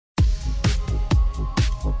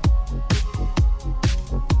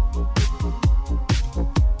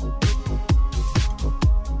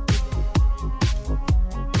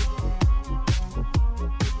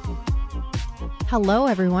Hello,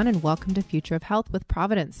 everyone, and welcome to Future of Health with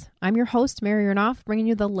Providence. I'm your host, Mary Urnoff, bringing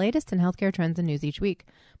you the latest in healthcare trends and news each week.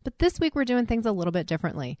 But this week, we're doing things a little bit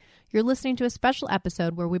differently. You're listening to a special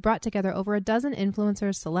episode where we brought together over a dozen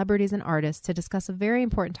influencers, celebrities, and artists to discuss a very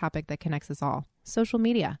important topic that connects us all: social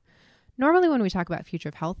media. Normally, when we talk about future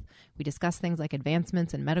of health, we discuss things like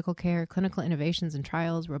advancements in medical care, clinical innovations and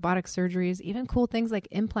trials, robotic surgeries, even cool things like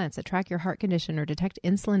implants that track your heart condition or detect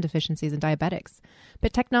insulin deficiencies in diabetics.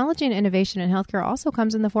 But technology and innovation in healthcare also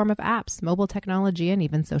comes in the form of apps, mobile technology, and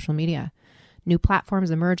even social media. New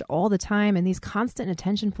platforms emerge all the time, and these constant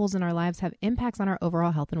attention pulls in our lives have impacts on our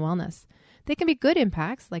overall health and wellness. They can be good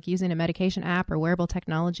impacts, like using a medication app or wearable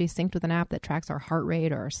technology synced with an app that tracks our heart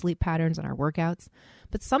rate or our sleep patterns and our workouts.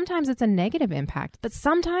 But sometimes it's a negative impact. But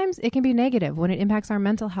sometimes it can be negative when it impacts our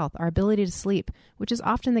mental health, our ability to sleep, which is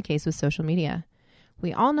often the case with social media.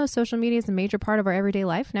 We all know social media is a major part of our everyday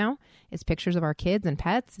life now. It's pictures of our kids and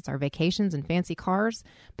pets. It's our vacations and fancy cars.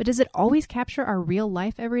 But does it always capture our real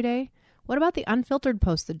life every day? What about the unfiltered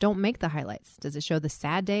posts that don't make the highlights? Does it show the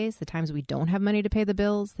sad days, the times we don't have money to pay the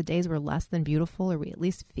bills, the days we're less than beautiful, or we at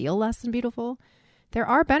least feel less than beautiful? There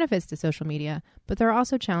are benefits to social media, but there are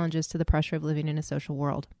also challenges to the pressure of living in a social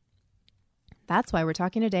world. That's why we're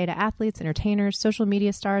talking today to athletes, entertainers, social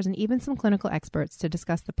media stars, and even some clinical experts to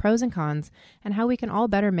discuss the pros and cons and how we can all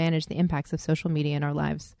better manage the impacts of social media in our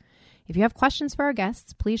lives. If you have questions for our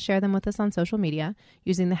guests, please share them with us on social media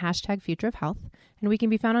using the hashtag Future of Health, and we can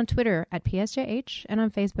be found on Twitter at PSJH and on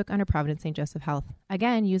Facebook under Providence St. Joseph Health.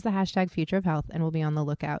 Again, use the hashtag Future of Health and we'll be on the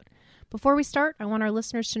lookout. Before we start, I want our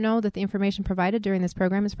listeners to know that the information provided during this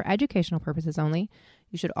program is for educational purposes only.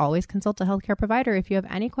 You should always consult a healthcare provider if you have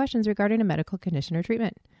any questions regarding a medical condition or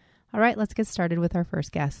treatment. All right, let's get started with our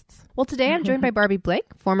first guests. Well, today I'm joined by Barbie Blake,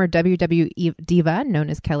 former WWE diva known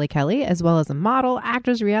as Kelly Kelly, as well as a model,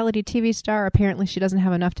 actress, reality TV star. Apparently, she doesn't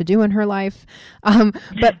have enough to do in her life,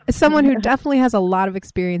 but someone who definitely has a lot of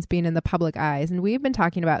experience being in the public eyes. And we've been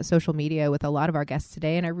talking about social media with a lot of our guests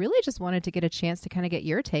today, and I really just wanted to get a chance to kind of get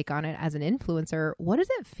your take on it as an influencer. What does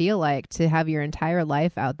it feel like to have your entire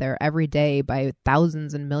life out there every day by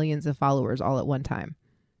thousands and millions of followers all at one time?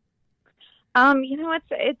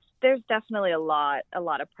 There's definitely a lot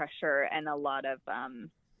of pressure and a lot of, I've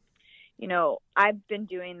been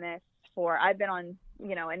doing this I've been on,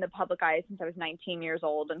 in the public eye since I was 19 years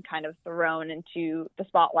old and kind of thrown into the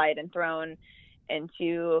spotlight and thrown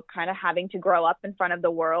into kind of having to grow up in front of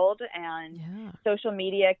the world. And social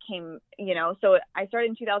media came, so I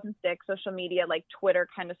started in 2006, social media, like Twitter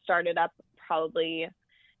kind of started up probably a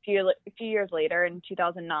few years later in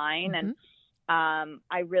 2009. Mm-hmm. And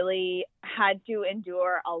I really had to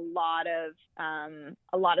endure a lot of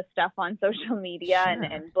stuff on social media. Sure.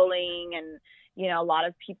 and bullying and, a lot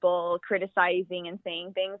of people criticizing and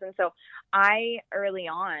saying things. And so I early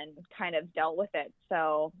on kind of dealt with it.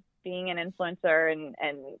 So being an influencer and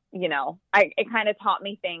it kind of taught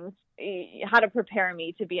me things, how to prepare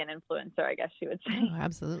me to be an influencer, I guess you would say. Oh,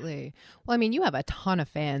 absolutely. Well, I mean, you have a ton of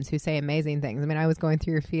fans who say amazing things. I mean, I was going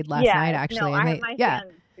through your feed last night, actually. No, I have my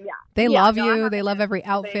fans. They love you. They love every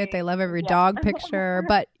outfit. They love every dog picture.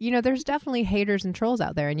 But, there's definitely haters and trolls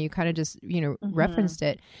out there, and you kind of just, mm-hmm. referenced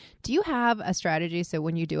it. Do you have a strategy? So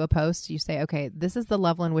when you do a post, you say, okay, this is the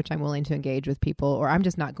level in which I'm willing to engage with people, or I'm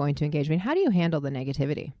just not going to engage. I mean, how do you handle the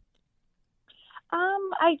negativity?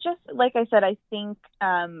 Like I said, I think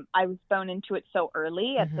I was thrown into it so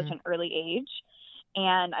early at such an early age.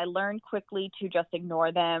 And I learned quickly to just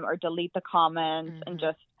ignore them or delete the comments and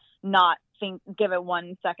just not give it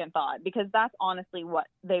 1 second thought, because that's honestly what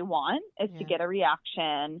they want is to get a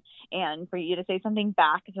reaction and for you to say something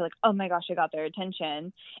back. They're like, oh my gosh, I got their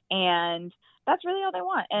attention. And that's really all they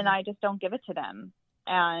want. And I just don't give it to them.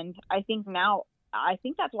 And I think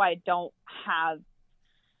that's why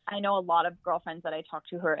I know a lot of girlfriends that I talk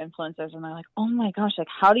to who are influencers and they're like, oh my gosh, like,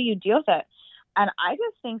 how do you deal with it? And I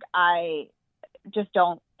just think I just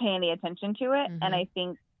don't pay any attention to it. Mm-hmm. And I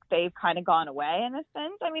think they've kind of gone away in a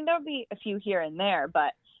sense. I mean, there'll be a few here and there,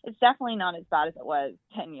 but it's definitely not as bad as it was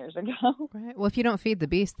 10 years ago. Right. Well, if you don't feed the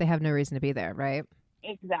beast, they have no reason to be there, right?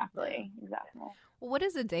 Exactly. Well, what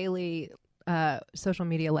does a daily social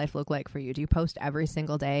media life look like for you? Do you post every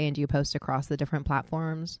single day, and do you post across the different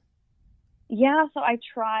platforms? Yeah, so I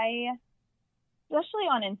try, especially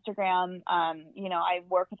on Instagram. I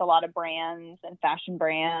work with a lot of brands and fashion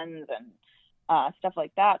brands and stuff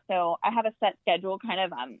like that. So I have a set schedule kind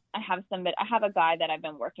of. I have a guy that I've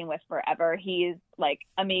been working with forever. He's like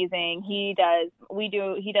amazing. He does my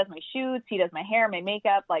shoots. He does my hair, my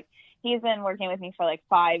makeup. Like, he's been working with me for like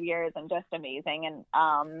 5 years and just amazing.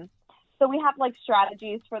 And so we have like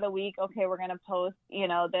strategies for the week. Okay, we're going to post,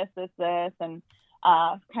 this, and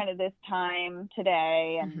kind of this time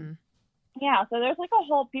today. And yeah, so there's like a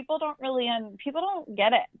whole, people don't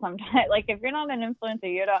get it sometimes. Like if you're not an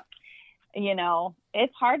influencer, you don't,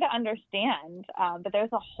 it's hard to understand, but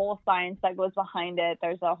there's a whole science that goes behind it.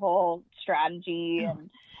 There's a whole strategy and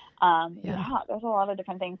there's a lot of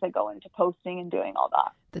different things that go into posting and doing all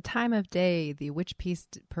that. The time of day, which piece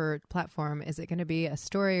per platform, is it going to be a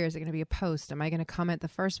story or is it going to be a post? Am I going to comment the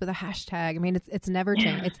first with a hashtag? I mean, it's never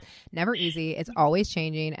changing. It's never easy. It's always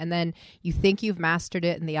changing. And then you think you've mastered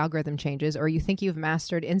it and the algorithm changes, or you think you've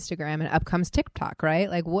mastered Instagram and up comes TikTok, right?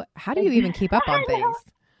 Like how do you even keep up on things?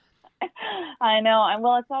 I know. And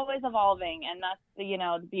well, it's always evolving, and that's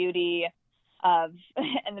the beauty of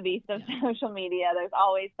and the beast of social media. There's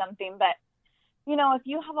always something, but if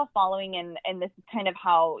you have a following and this is kind of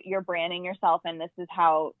how you're branding yourself, and this is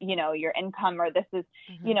how your income, or this is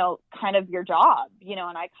kind of your job,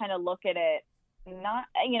 and I kind of look at it, not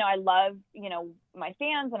I love my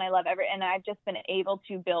fans, and I love and I've just been able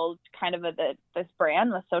to build kind of this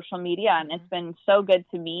brand with social media, and it's been so good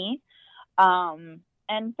to me.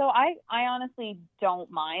 And so I honestly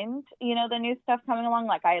don't mind, the new stuff coming along.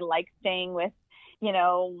 Like I like staying with,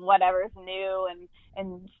 whatever's new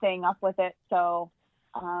and staying up with it. So,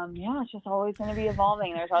 it's just always going to be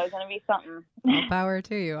evolving. There's always going to be something. All power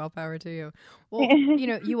to you. All power to you. Well,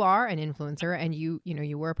 you are an influencer, and you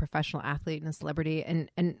were a professional athlete and a celebrity. And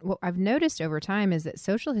what I've noticed over time is that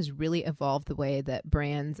social has really evolved the way that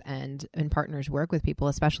brands and partners work with people,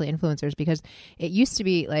 especially influencers, because it used to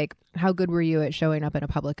be like, how good were you at showing up at a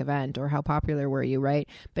public event, or how popular were you, right?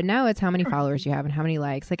 But now it's how many followers you have and how many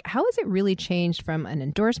likes. Like, how has it really changed from an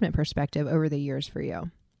endorsement perspective over the years for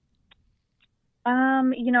you?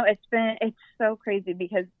 It's so crazy,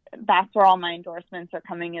 because that's where all my endorsements are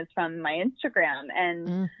coming, is from my Instagram.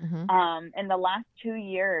 And, in the last 2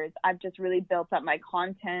 years, I've just really built up my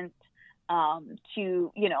content,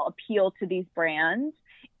 to, appeal to these brands.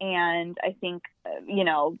 And I think,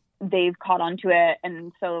 they've caught on to it.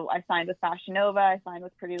 And so I signed with Fashion Nova. I signed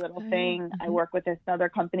with Pretty Little Thing. I work with this other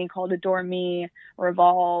company called Adore Me,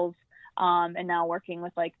 Revolve, and now working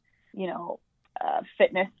with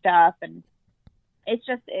fitness stuff. And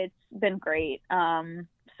it's been great.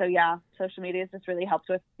 So yeah, social media has just really helped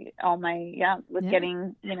with all my,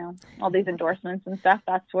 getting, all these endorsements and stuff.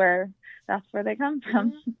 That's where they come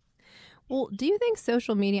from. Well, do you think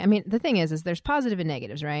social media, I mean, the thing is there's positive and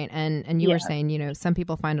negatives, right? And you were saying, some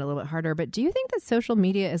people find it a little bit harder, but do you think that social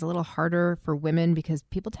media is a little harder for women because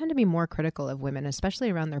people tend to be more critical of women, especially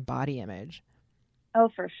around their body image? Oh,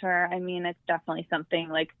 for sure. I mean, it's definitely something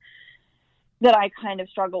that I kind of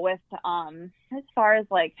struggle with, as far as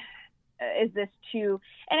is this too,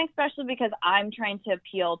 and especially because I'm trying to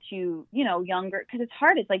appeal to, younger, because it's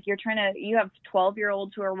hard. It's like you have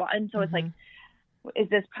 12-year-olds who are, and so it's like, is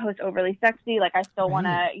this post overly sexy? Like, I still want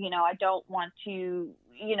to, I don't want to,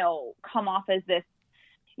 come off as this,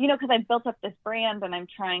 because I've built up this brand and I'm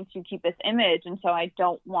trying to keep this image. And so I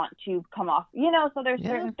don't want to come off, so there's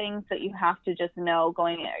certain things that you have to just know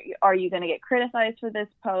are you going to get criticized for this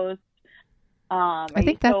post? I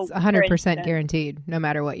think that's 100% guaranteed. No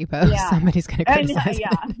matter what you post, somebody's going to criticize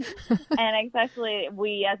it. And especially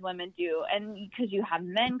we as women do. And because you have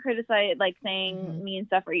men criticize, saying mean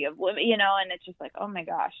stuff, or you have women, and it's just like, oh my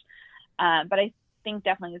gosh. But I think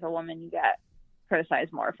definitely as a woman, you get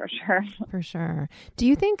criticized more, for sure. For sure. Do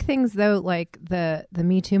you think things, though, like the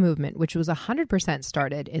Me Too movement, which was 100%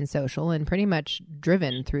 started in social and pretty much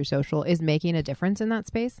driven through social, is making a difference in that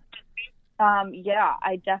space?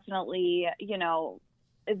 I definitely,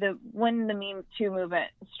 when the Me Too movement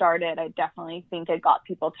started, I definitely think it got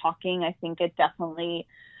people talking. I think it definitely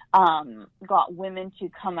got women to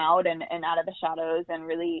come out and out of the shadows and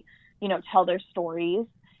really, tell their stories.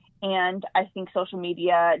 And I think social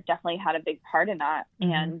media definitely had a big part in that.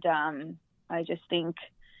 And I just think,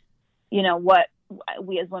 what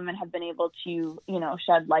we as women have been able to,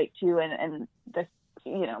 shed light to and this,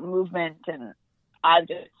 movement, and I've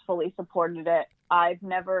just fully supported it. I've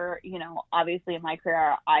never, obviously in my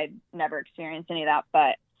career, I've never experienced any of that,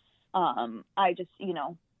 but I just,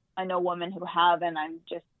 I know women who have, and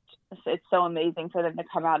it's so amazing for them to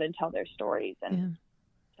come out and tell their stories. And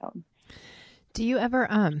so. Do you ever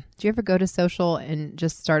go to social and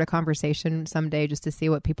just start a conversation someday just to see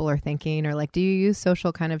what people are thinking? Or do you use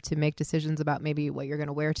social kind of to make decisions about maybe what you're going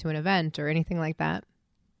to wear to an event or anything like that?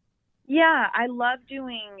 Yeah, I love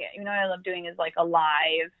doing, is a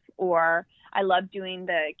live, or I love doing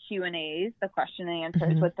the Q&As, the question and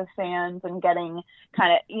answers with the fans, and getting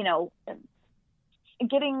kind of,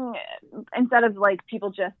 getting, instead of like people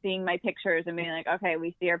just seeing my pictures and being like, okay,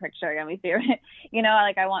 we see your picture and we see your,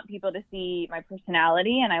 like I want people to see my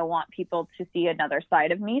personality, and I want people to see another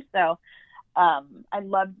side of me. So I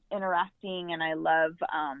love interacting, and I love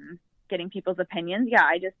getting people's opinions. Yeah,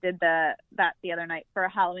 I just did that the other night for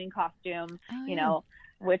a Halloween costume,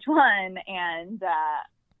 which one. And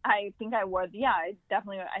I think I wore, I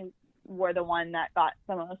wore the one that got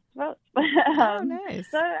the most votes.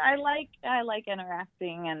 Nice. So I like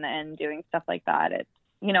interacting and doing stuff like that. It's,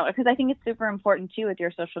 because I think it's super important too with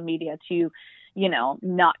your social media to,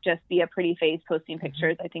 not just be a pretty face posting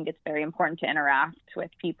pictures. I think it's very important to interact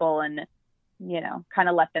with people and, kind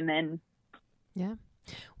of let them in. Yeah.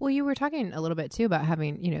 Well, you were talking a little bit too about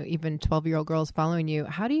having, even 12-year-old girls following you.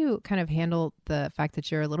 How do you kind of handle the fact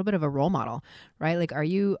that you're a little bit of a role model, right? Like, are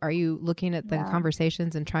you looking at the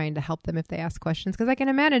conversations and trying to help them if they ask questions? Because I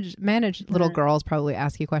can manage little girls probably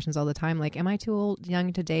ask you questions all the time. Like, am I too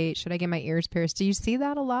young to date? Should I get my ears pierced? Do you see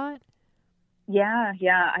that a lot? Yeah,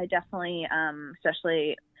 I definitely,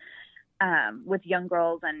 especially with young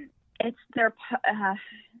girls, and it's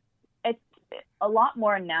a lot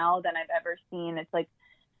more now than I've ever seen. It's like,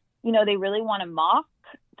 they really want to mock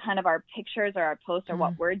kind of our pictures or our posts or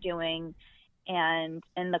what we're doing and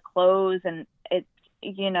the clothes, and it's,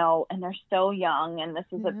 and they're so young. And this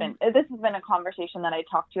has been a conversation that I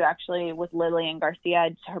talked to actually with Lillian Garcia,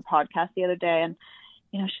 her podcast the other day. And,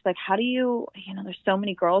 she's like, how do you, there's so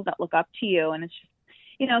many girls that look up to you. And it's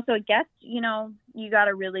just, so it gets, you got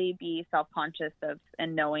to really be self-conscious of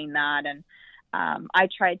and knowing that. And, I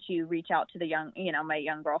try to reach out to the young, my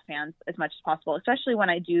young girl fans as much as possible, especially when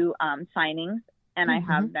I do signings and I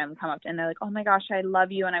have them come up and they're like, oh my gosh, I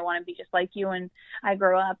love you and I want to be just like you. And I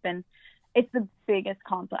grow up, and it's the biggest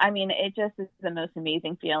compliment. I mean, it just is the most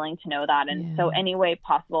amazing feeling to know that. And so any way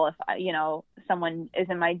possible, if, someone is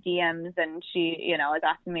in my DMs and she, is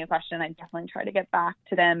asking me a question, I definitely try to get back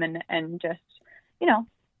to them and just,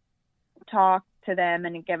 talk to them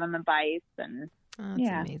and give them advice. And that's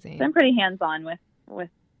amazing. So I'm pretty hands-on with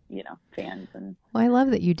fans. And well, I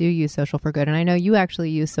love that you do use social for good, and I know you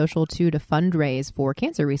actually use social too to fundraise for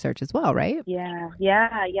cancer research as well, right? Yeah.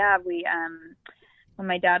 We when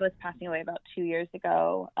my dad was passing away about 2 years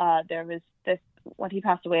ago, there was this, what he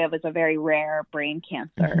passed away of was a very rare brain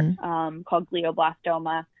cancer called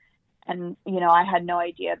glioblastoma, and I had no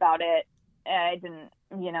idea about it. I didn't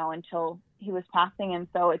until he was passing. And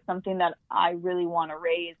so it's something that I really want to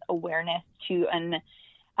raise awareness to. And,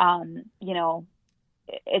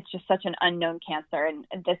 it's just such an unknown cancer. And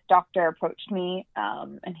this doctor approached me,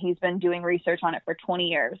 and he's been doing research on it for 20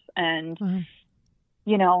 years. And,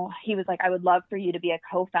 he was like, I would love for you to be a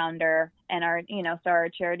co-founder. And our, so our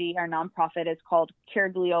charity, our nonprofit is called Cure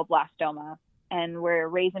Glioblastoma. And we're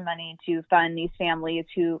raising money to fund these families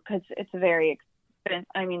because it's very expensive,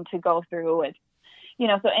 to go through it.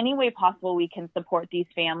 So any way possible we can support these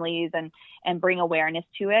families and bring awareness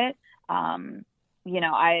to it.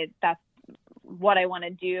 That's what I want to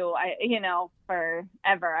do.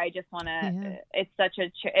 Forever. I just want to, it's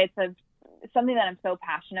something that I'm so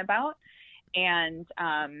passionate about. And,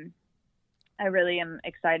 I really am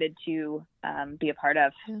excited to, be a part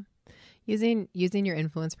of. Yeah. Using your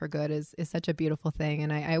influence for good is such a beautiful thing.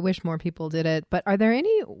 And I wish more people did it. But are there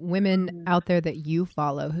any women out there that you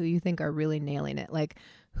follow who you think are really nailing it? Like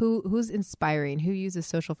who's inspiring, who uses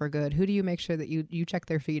social for good? Who do you make sure that you check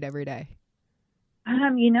their feed every day?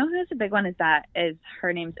 Who's a big one is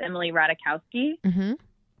her name's Emily Ratajkowski. Mm-hmm.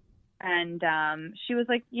 And, she was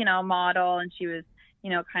like, a model, and she was,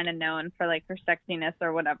 kind of known for like her sexiness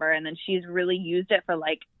or whatever. And then she's really used it for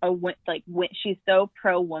she's so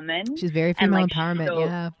pro woman. She's very female empowerment.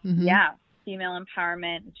 Yeah. Mm-hmm. Yeah. Female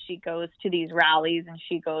empowerment. She goes to these rallies and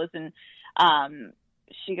she goes to,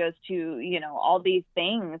 all these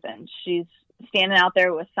things, and she's standing out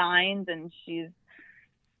there with signs, and she's,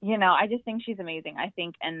 I just think she's amazing. I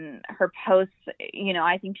think, and her posts,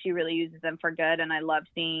 I think she really uses them for good. And I love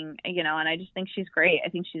seeing, and I just think she's great. I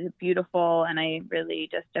think she's beautiful, and I really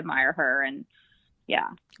just admire her. And yeah.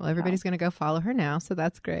 Well, everybody's going to go follow her now. So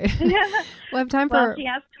that's great. We'll have time for. Well, she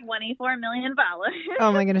has 24 million followers.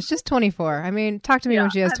 Oh my goodness. Just 24. Talk to me when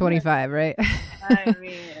she has 25, right?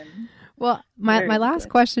 Well, my last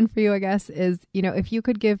question for you, I guess, is, if you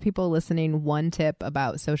could give people listening one tip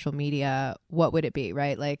about social media, what would it be,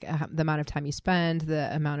 right? Like the amount of time you spend,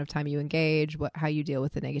 the amount of time you engage, how you deal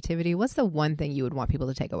with the negativity. What's the one thing you would want people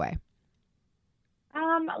to take away?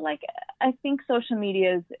 I think social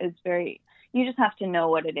media is very, you just have to know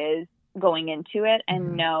what it is going into it,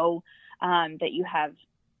 and know that you have,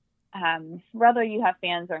 whether you have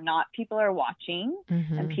fans or not, people are watching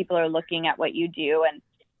and people are looking at what you do. And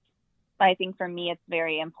But I think for me, it's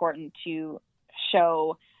very important to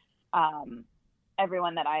show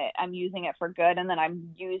everyone that I'm using it for good, and that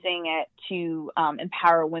I'm using it to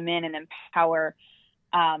empower women and empower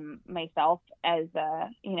myself as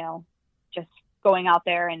just going out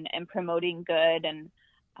there and promoting good. And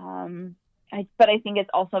but I think it's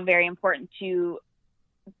also very important to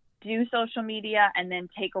do social media and then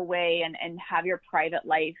take away and have your private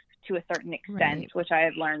life to a certain extent, right. which I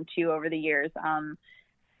have learned too over the years.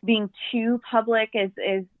 Being too public is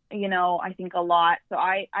I think a lot. So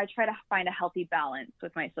I try to find a healthy balance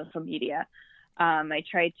with my social media. I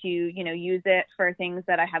try to, use it for things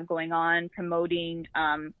that I have going on, promoting,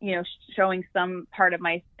 showing some part of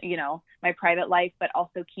my, my private life, but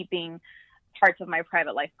also keeping parts of my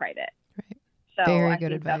private life private. Right. So very I good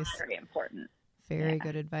think advice. That's very important. Very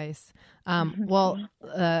good advice. Well,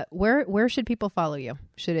 where should people follow you?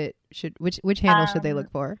 Which handle should they look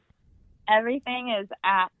for? Everything is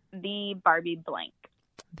at the Barbie Blank.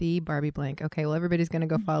 The Barbie Blank. Okay, well, everybody's going to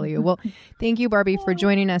go follow you. Well, thank you, Barbie, for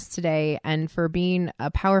joining us today and for being a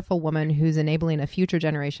powerful woman who's enabling a future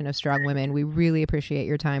generation of strong women. We really appreciate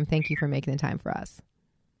your time. Thank you for making the time for us.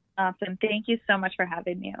 Awesome. Thank you so much for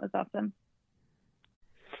having me. It was awesome.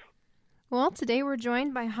 Well, today we're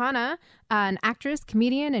joined by Hannah, an actress,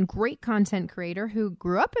 comedian, and great content creator who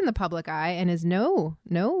grew up in the public eye and is no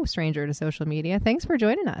stranger to social media. Thanks for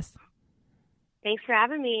joining us. Thanks for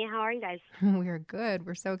having me. How are you guys? We're good.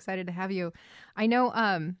 We're so excited to have you. I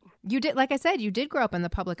know you did, like I said, you did grow up in the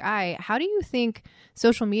public eye. How do you think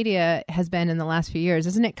social media has been in the last few years?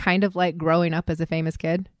 Isn't it kind of like growing up as a famous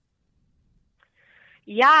kid?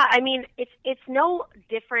 Yeah, I mean, it's no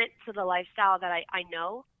different to the lifestyle that I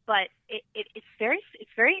know, but it's very,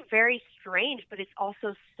 very strange, but it's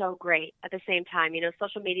also so great at the same time.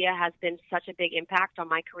 Social media has been such a big impact on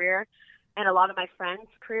my career and a lot of my friends'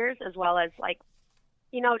 careers, as well as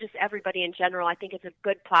just everybody in general. I think it's a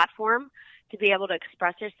good platform to be able to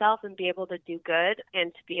express yourself and be able to do good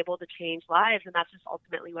and to be able to change lives. And that's just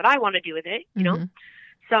ultimately what I want to do with it, you know?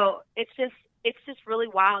 So it's just really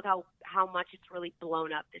wild how much it's really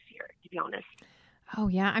blown up this year, to be honest. Oh,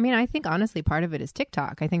 yeah. I mean, I think honestly, part of it is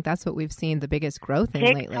TikTok. I think that's what we've seen the biggest growth in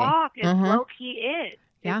lately. TikTok is low-key it.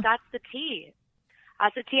 Yeah. That's the tea.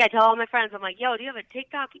 That's the tea. I tell all my friends, I'm like, yo, do you have a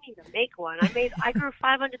TikTok? You need to make one. I grew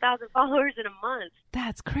 500,000 followers in a month.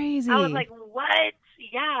 That's crazy. I was like, what?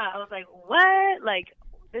 Yeah. I was like, what? Like,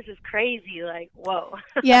 this is crazy. Like, whoa.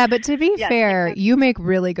 Yeah, but to be fair, you make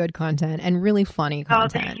really good content and really funny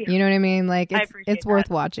content. Thank you. You know what I mean? Like, it's worth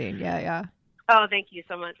that. watching. Yeah. Oh, thank you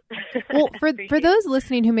so much. Well, for those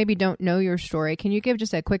listening who maybe don't know your story, can you give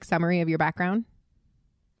just a quick summary of your background?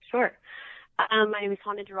 Sure. My name is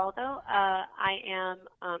Hannah Giraldo. I am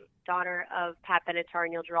daughter of Pat Benatar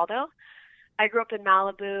and Neil Giraldo. I grew up in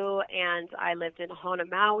Malibu, and I lived in Hana,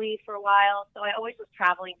 Maui for a while. So I always was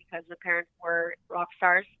traveling because my parents were rock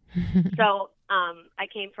stars. So I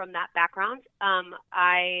came from that background.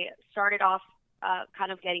 I started off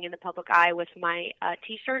kind of getting in the public eye with my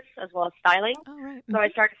T-shirts as well as styling. Oh, right. So I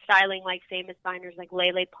started styling like famous designers like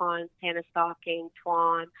Lele Pons, Hannah Stocking,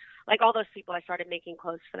 Twan, like all those people. I started making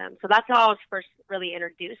clothes for them. So that's how I was first really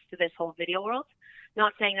introduced to this whole video world.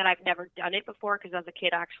 Not saying that I've never done it before, because as a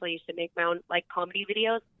kid, I actually used to make my own like comedy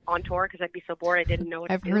videos on tour because I'd be so bored I didn't know what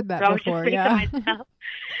to do. I've heard that so before, yeah.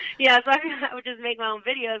 Yeah, so I would just make my own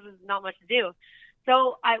videos. There's not much to do.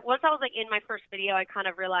 So once I was like in my first video, I kind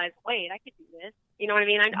of realized, wait, I could do this. You know what I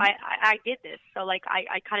mean? I did this. So like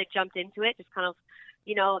I kind of jumped into it, just kind of,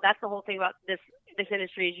 that's the whole thing about this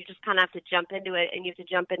industry is you just kind of have to jump into it, and you have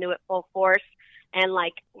to jump into it full force, and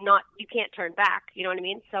like you can't turn back. You know what I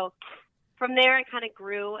mean? So from there, I kind of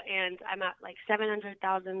grew, and I'm at like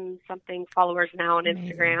 700,000 something followers now on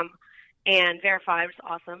Instagram, and verified, which is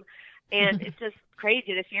awesome. And it's just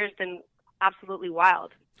crazy. This year's been absolutely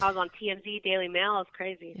wild. I was on TMZ, Daily Mail. It was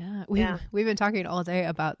crazy. Yeah, we've been talking all day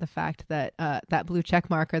about the fact that that blue check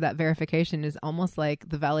mark or that verification is almost like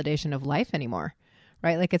the validation of life anymore,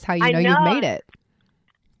 right? Like it's how you know you've made it.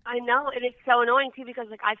 I know, and it's so annoying too, because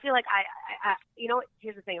like I feel like I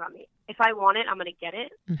here's the thing about me: if I want it, I'm gonna get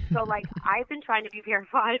it. So like I've been trying to be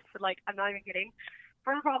verified for like, I'm not even kidding,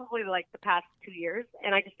 for probably like the past 2 years,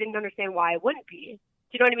 and I just didn't understand why I wouldn't be.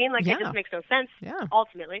 Do you know what I mean? Like it just makes no sense. Yeah.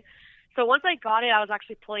 Ultimately. So once I got it, I was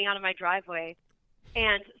actually pulling out of my driveway,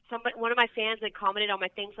 and one of my fans had commented on my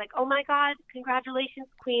things like, "Oh my God, congratulations,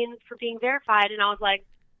 Queen, for being verified." And I was like,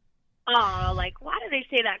 "Oh, like why did they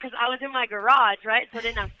say that?" Because I was in my garage, right? So I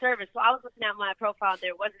didn't have service. So I was looking at my profile, and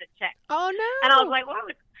there wasn't a check. Oh no! And I was like,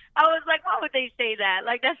 why would they say that?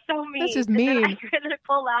 Like that's so mean. That's just mean. And then I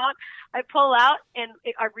pull out, and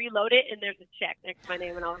I reload it, and there's a check next to my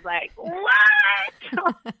name, and I was like, what?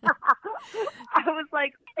 I was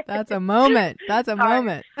like, That's a moment. That's a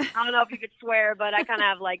moment. I don't know if you could swear, but I kind of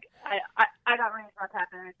have like, I got raised on tap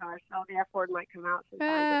in the car, so the F word might come out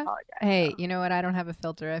sometimes. I apologize. Hey, you know what? I don't have a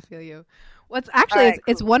filter. I feel you. What's actually,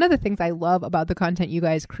 it's one of the things I love about the content you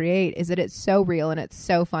guys create is that it's so real and it's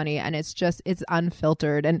so funny and it's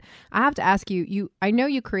unfiltered. And I have to ask you, I know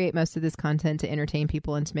you create most of this content to entertain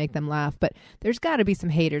people and to make them laugh, but there's got to be some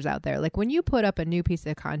haters out there. Like when you put up a new piece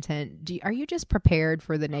of content, are you just prepared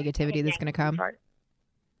for the negativity that's going to come?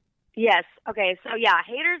 Yes. Okay. So yeah,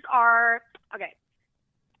 haters are, okay.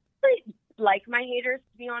 Like my haters,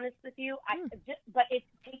 to be honest with you, but it's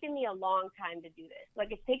taken me a long time to do this.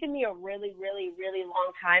 Like it's taken me a really, really, really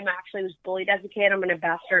long time. I actually was bullied as a kid. I'm an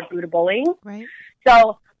ambassador at Buddha Bullying. Right.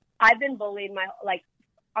 So I've been bullied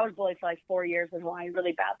I was bullied for like 4 years in Hawaii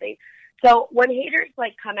really badly. So when haters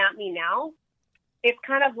like come at me now, it's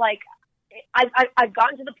kind of like, I've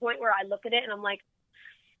gotten to the point where I look at it and I'm like,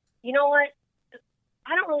 you know what?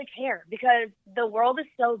 I don't really care because the world is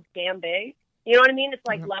so damn big. You know what I mean? It's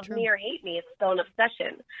like love me or hate me. It's still an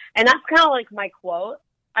obsession. And that's kind of like my quote.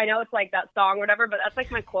 I know it's like that song or whatever, but that's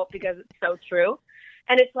like my quote because it's so true.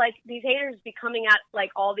 And it's like these haters be coming at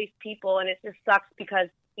like all these people and it just sucks because,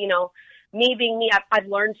 you know, me being me, I've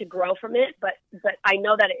learned to grow from it, but I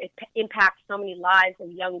know that it impacts so many lives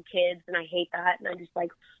of young kids and I hate that. And I just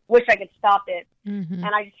like wish I could stop it. Mm-hmm.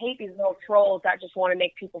 And I just hate these little trolls that just want to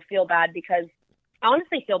make people feel bad because I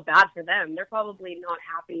honestly feel bad for them. They're probably not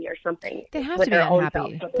happy or something. They have to be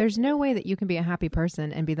unhappy. There's no way that you can be a happy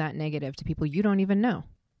person and be that negative to people you don't even know.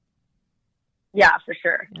 Yeah, for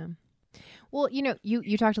sure. Yeah. Well, you know,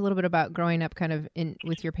 you talked a little bit about growing up kind of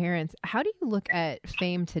with your parents. How do you look at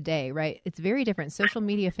fame today, right? It's very different. Social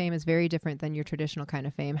media fame is very different than your traditional kind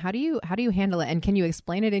of fame. How do you handle it? And can you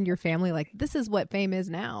explain it in your family? Like, this is what fame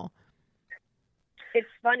is now. It's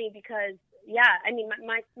funny because yeah, I mean,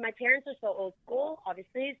 my parents are so old school,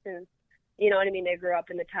 obviously, since, you know what I mean, they grew up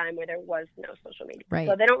in the time where there was no social media. Right.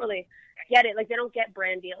 So they don't really get it. Like, they don't get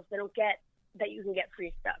brand deals. They don't get that you can get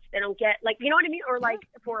free stuff. They don't get, like, you know what I mean? Or, like,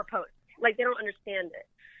 for a post. Like, they don't understand it.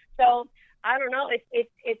 So, I don't know.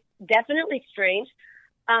 It's definitely strange.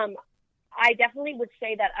 I definitely would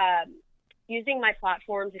say that using my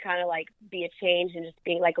platform to kind of, like, be a change and just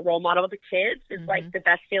being, like, a role model with the kids is, like, the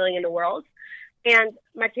best feeling in the world. And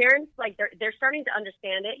my parents, like, they're starting to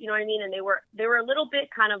understand it, you know what I mean? And they were a little bit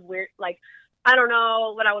kind of weird, like, I don't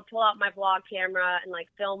know, but I would pull out my vlog camera and, like,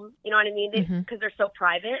 film, you know what I mean? Because they're so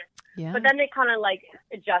private. Yeah. But then they kind of, like,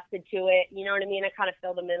 adjusted to it, you know what I mean? I kind of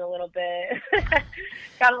filled them in a little bit.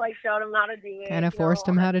 Kind of, like, showed them how to do it. Kind of forced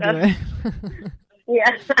them how to do it.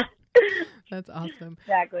 Yeah. That's awesome.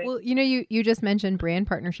 Exactly. Well, you know, you just mentioned brand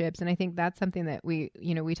partnerships, and I think that's something that we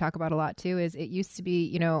talk about a lot too, is it used to be,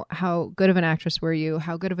 you know, how good of an actress were you?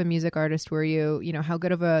 How good of a music artist were you? You know, how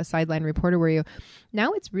good of a sideline reporter were you?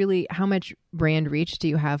 Now it's really how much brand reach do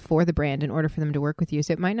you have for the brand in order for them to work with you?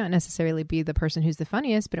 So it might not necessarily be the person who's the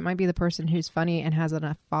funniest, but it might be the person who's funny and has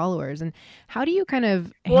enough followers. And how do you kind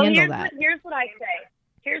of handle that? Here's what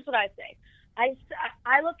I say.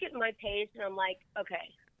 I look at my page and I'm like, okay,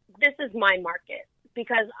 this is my market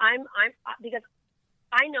because because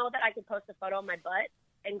I know that I could post a photo of my butt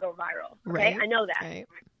and go viral. Okay. Right. I know that, right.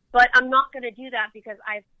 But I'm not going to do that because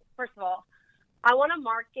first of all, I want to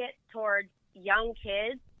market towards young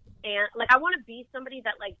kids and like, I want to be somebody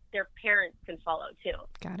that like their parents can follow too.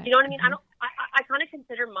 Got it. You know what I mean? I kind of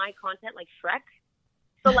consider my content like Shrek.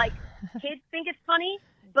 So like kids think it's funny,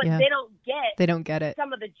 but they don't get it.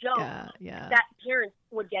 Some of the jokes that parents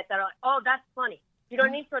would get that are like, oh, that's funny. You know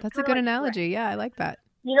what I mean? So that's a good analogy. Shrek. Yeah, I like that.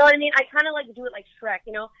 You know what I mean? I kind of like to do it like Shrek,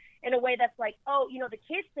 you know, in a way that's like, oh, you know, the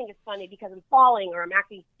kids think it's funny because I'm falling or I'm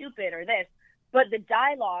acting stupid or this, but the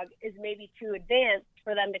dialogue is maybe too advanced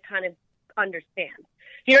for them to kind of understand.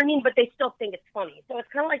 You know what I mean? But they still think it's funny. So it's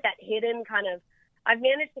kind of like that hidden kind of, I've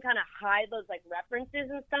managed to kind of hide those like references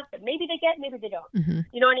and stuff that maybe they get, maybe they don't.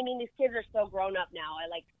 Mm-hmm. You know what I mean? These kids are so grown up now. I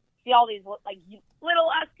like see all these like little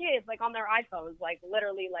ass kids like on their iPhones, like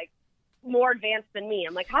literally like more advanced than me.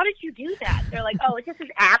 I'm like, how did you do that? They're like, oh, it's just this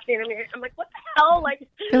app. I'm like, what the hell? Like,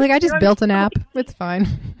 they're like, I just built an app. It's fine.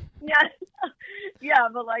 Yeah. Yeah.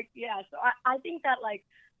 But like, yeah. So I think that like,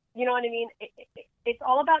 you know what I mean? It's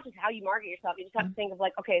all about just how you market yourself. You just have to think of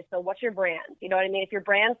like, okay, so what's your brand? You know what I mean? If your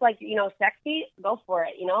brand's like, you know, sexy, go for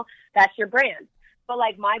it. You know, that's your brand. But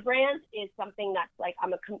like my brand is something that's like,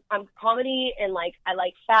 I'm comedy and like, I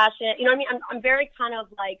like fashion. You know what I mean? I'm very kind of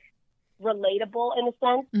like, relatable in a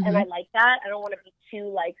sense, and I like that. I don't want to be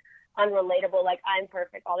too like unrelatable, like I'm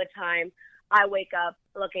perfect all the time. I wake up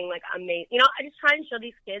looking like I'm amazing. You know, I just try and show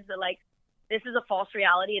these kids that like this is a false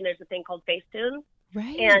reality and there's a thing called Facetune.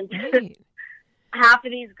 Right. And right. half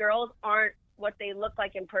of these girls aren't what they look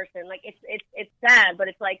like in person. Like it's sad, but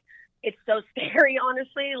it's like, it's so scary,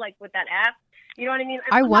 honestly, like with that app. You know what I mean?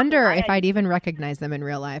 I wonder if I'd even recognize them in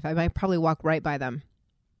real life. I might probably walk right by them.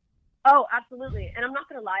 Oh, absolutely. And I'm not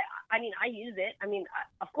going to lie. I mean, I use it. I mean,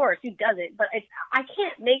 of course, who doesn't? But I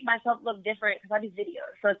can't make myself look different because I do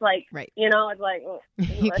videos. So it's like, right. You know, it's like,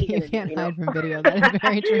 you can't hide from video. That is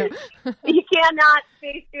very true. You cannot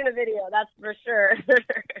face tune a video. That's for sure.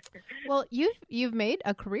 Well, you've made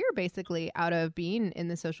a career basically out of being in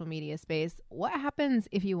the social media space. What happens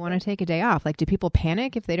if you want to take a day off? Like, do people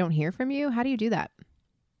panic if they don't hear from you? How do you do that?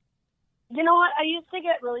 You know what? I used to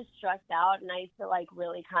get really stressed out, and I used to like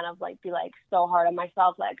really kind of like be like so hard on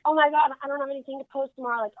myself, like, oh my God, I don't have anything to post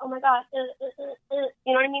tomorrow. Like, oh my God, you know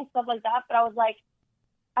what I mean? Stuff like that. But I was like,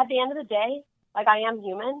 at the end of the day, like I am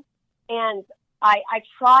human, and I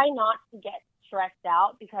try not to get stressed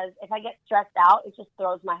out, because if I get stressed out, it just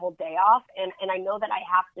throws my whole day off. And I know that I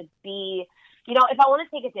have to be, you know, if I want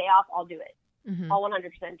to take a day off, I'll do it. Mm-hmm. I'll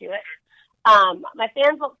 100% do it. My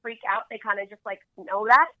fans won't freak out. They kind of just like know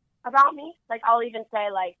that about me. Like, I'll even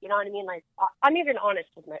say, like, you know what I mean? Like, I'm even honest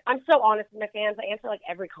I'm so honest with my fans. I answer like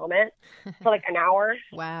every comment for like an hour.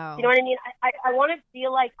 Wow. You know what I mean? I want them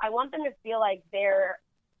to feel like they're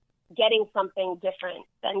getting something different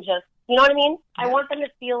than just, you know what I mean? Yeah. I want them to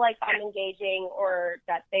feel like I'm engaging, or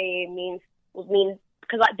that they mean,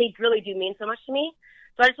 because they really do mean so much to me.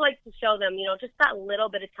 So I just like to show them, you know, just that little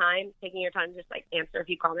bit of time, taking your time to just like answer a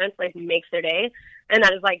few comments, like makes their day. And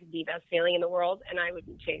that is like the best feeling in the world. And I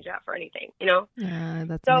wouldn't change that for anything, you know? Yeah,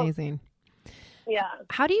 that's amazing. Yeah.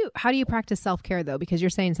 How do you practice self-care though? Because you're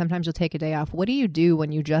saying sometimes you'll take a day off. What do you do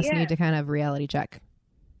when you just need to kind of reality check?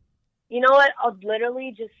 You know what? I'll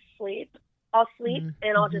literally just sleep. I'll sleep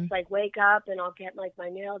and I'll just like wake up and I'll get like my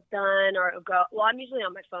nails done, or I'll go. Well, I'm usually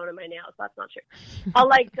on my phone and my nails. So that's not true. I'll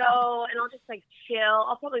like go and I'll just like chill.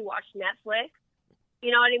 I'll probably watch Netflix.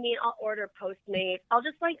 You know what I mean? I'll order Postmates. I'll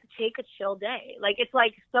just like take a chill day. Like, it's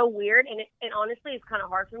like so weird. And it honestly is kind of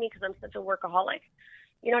hard for me because I'm such a workaholic.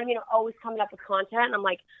 You know what I mean? I'm always coming up with content. And I'm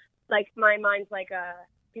like my mind's like,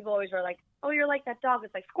 people always are like, oh, you're like that dog.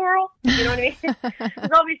 It's like squirrel. You know what I mean? Because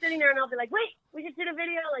I'll be sitting there and I'll be like, wait, we just did a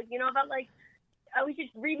video, like, you know, about like, we should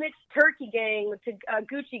remix Turkey Gang to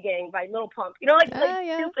Gucci Gang by Lil Pump. You know, like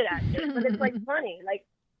stupid ass shit, but it's like funny. Like,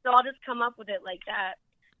 so I'll just come up with it like that.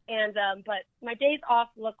 And but my days off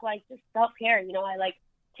look like just self-care. You know, I like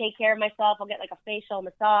take care of myself. I'll get like a facial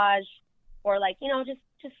massage, or like, you know, just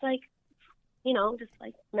like, you know, just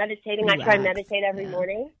like meditating. Relax. I try and meditate every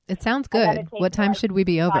morning. It sounds good. What time should we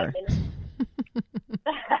be over?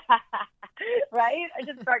 Right? I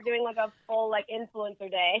just start doing like a full like influencer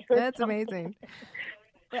day. That's amazing.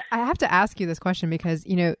 I have to ask you this question because,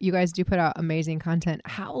 you know, you guys do put out amazing content.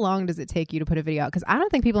 How long does it take you to put a video out? Because I don't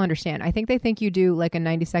think people understand. I think they think you do like a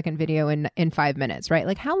 90-second video in 5 minutes, right?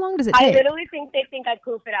 Like, how long does it take? I literally think they think I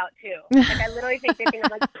poof it out too. Like, I literally think they think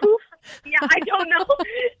I'm like, poof. Yeah, I don't know.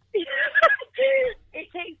 It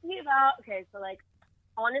takes me about, okay, so like,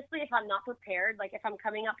 honestly, if I'm not prepared, like if I'm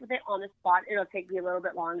coming up with it on the spot, it'll take me a little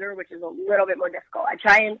bit longer, which is a little bit more difficult. I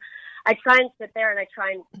try and sit there and I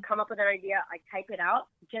try and come up with an idea. I type it out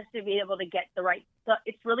just to be able to get the right. So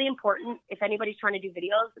it's really important, if anybody's trying to do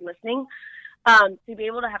videos and listening, to be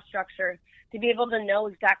able to have structure, to be able to know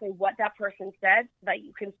exactly what that person said, so that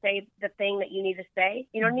you can say the thing that you need to say.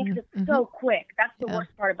 You know what I mean? Because it's so quick. That's the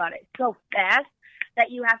worst part about it. It's so fast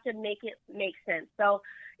that you have to make it make sense. So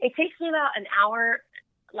it takes me about an hour,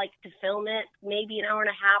 like, to film it, maybe an hour and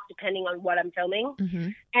a half, depending on what I'm filming.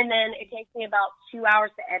 And then it takes me about 2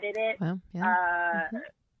 hours to edit it. Well,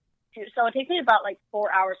 so it takes me about like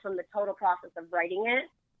 4 hours from the total process of writing it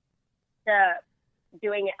to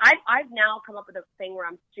doing it. I've now come up with a thing where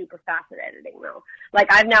I'm super fast at editing though. Like,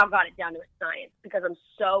 I've now got it down to a science because I'm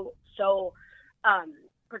so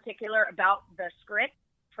particular about the script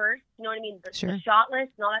first. You know what I mean? The shot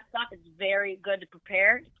list and all that stuff is very good to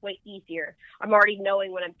prepare. It's way easier. I'm already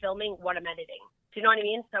knowing when I'm filming what I'm editing. Do you know what I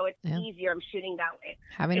mean? So it's easier. I'm shooting that way.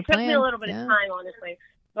 It took me a little bit of time, honestly,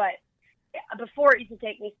 but before it used to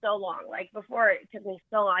take me so long. Like, before it took me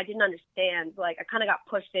so long, I didn't understand. Like, I kind of got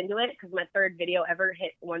pushed into it because my third video ever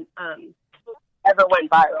went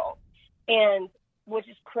viral, and which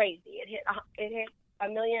is crazy. It hit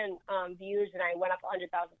 1 million views, and I went up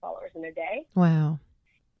 100,000 followers in a day. Wow.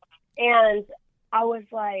 And I was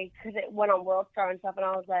like, because it went on World Star and stuff, and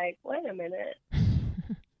I was like, wait a minute,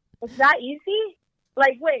 was that easy?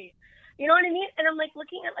 Like, wait. You know what I mean? And I'm like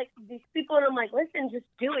looking at like these people and I'm like, listen, just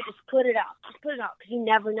do it. Just put it out. Just put it out. Because you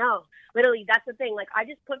never know. Literally, that's the thing. Like, I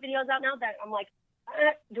just put videos out now that I'm like,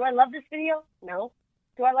 do I love this video? No.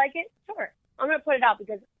 Do I like it? Sure. I'm going to put it out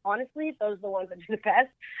because honestly, those are the ones that do the best.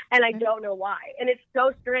 And I don't know why. And it's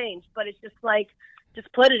so strange, but it's just like,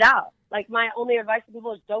 just put it out. Like, my only advice to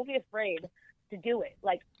people is don't be afraid to do it.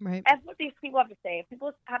 Like, that's what these people have to say. If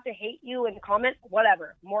people have to hate you and comment,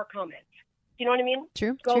 whatever, more comments. You know what I mean?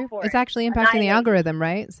 True. Go for it. It's actually impacting the algorithm,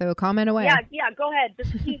 right? So comment away. Yeah, go ahead.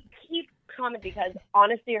 Just keep commenting, because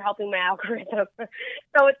honestly, you're helping my algorithm.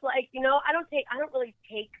 So it's like, you know, I don't really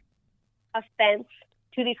take offense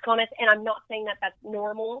to these comments, and I'm not saying that that's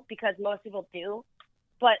normal, because most people do,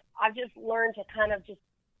 but I've just learned to kind of just,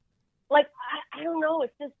 like, I don't know,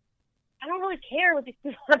 it's just, I don't really care what these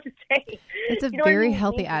people have to say. It's a very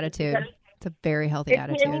healthy attitude. It's a very healthy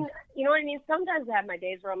attitude. I mean, you know what I mean? Sometimes I have my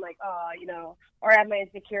days where I'm like, oh, you know, or I have my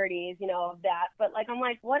insecurities, you know, of that. But, like, I'm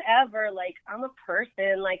like, whatever. Like, I'm a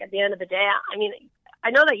person. Like, at the end of the day, I mean, I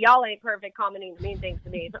know that y'all ain't perfect commenting mean things to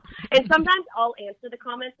me. And sometimes I'll answer the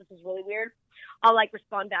comments. This is really weird. I'll, like,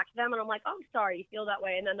 respond back to them, and I'm like, oh, I'm sorry you feel that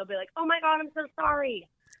way. And then they'll be like, oh, my God, I'm so sorry.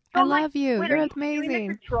 So I love you. You're amazing. Doing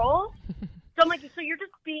this to troll? So I'm like, so you're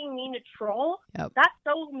just being mean to troll? Yep. That's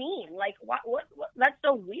so mean. Like, what? That's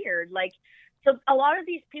so weird. Like, so a lot of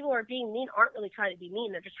these people who are being mean aren't really trying to be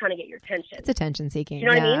mean. They're just trying to get your attention. It's attention seeking. You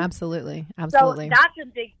know what I mean? Absolutely. So that's a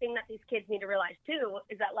big thing that these kids need to realize too,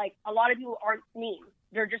 is that, like, a lot of people aren't mean.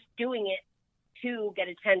 They're just doing it to get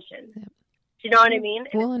attention. Yep. Do you know what I mean?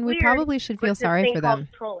 Well, and we probably should feel sorry for them.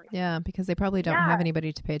 Yeah, because they probably don't have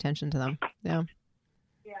anybody to pay attention to them. Yeah.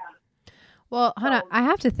 Well, Hannah, I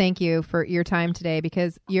have to thank you for your time today,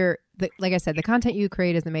 because like I said, the content you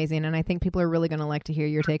create is amazing, and I think people are really going to like to hear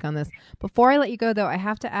your take on this. Before I let you go, though, I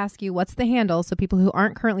have to ask you, what's the handle so people who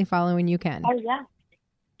aren't currently following you can? Oh, yeah.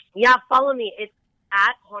 Yeah, follow me. It's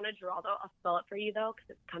at Hannah Giraldo. I'll spell it for you, though, because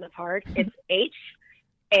it's kind of hard. It's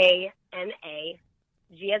HANA,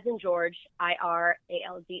 G as in George,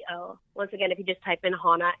 IRALDO. Once again, if you just type in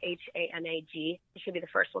Hannah, HANAG, it should be the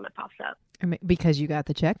first one that pops up. Because you got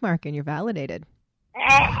the check mark and you're validated.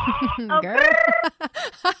 Girl.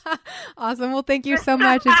 Awesome. Well, thank you so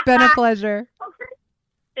much. It's been a pleasure.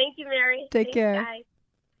 Thank you, Mary. Take care. Guys.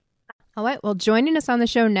 All right. Well, joining us on the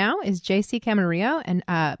show now is JC Camarillo,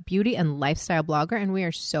 a beauty and lifestyle blogger, and we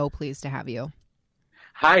are so pleased to have you.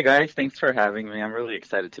 Hi, guys. Thanks for having me. I'm really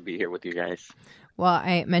excited to be here with you guys. Well,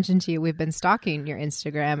 I mentioned to you, we've been stalking your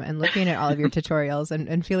Instagram and looking at all of your tutorials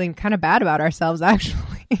and feeling kind of bad about ourselves,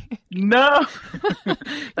 actually. No,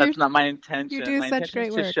 that's not my intention. You do my such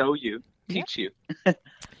great work. To show you, teach you.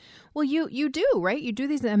 Well, you do, right? You do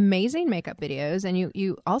these amazing makeup videos, and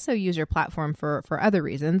you also use your platform for other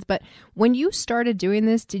reasons. But when you started doing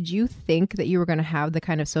this, did you think that you were going to have the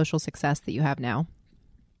kind of social success that you have now?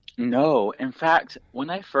 No. In fact, when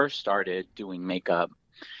I first started doing makeup,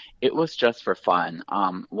 it was just for fun.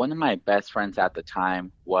 One of my best friends at the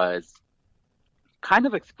time was kind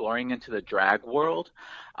of exploring into the drag world.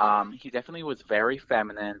 He definitely was very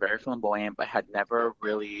feminine, very flamboyant, but had never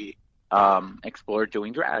really explored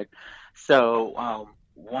doing drag. So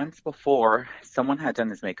once before, someone had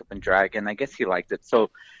done his makeup in drag, and I guess he liked it.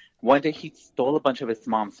 So one day he stole a bunch of his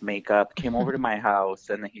mom's makeup, came over to my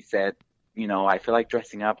house, and then he said, you know, I feel like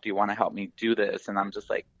dressing up. Do you want to help me do this? And I'm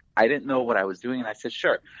just like, I didn't know what I was doing. And I said,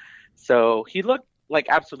 sure. So he looked like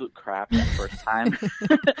absolute crap that first time.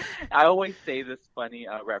 I always say this funny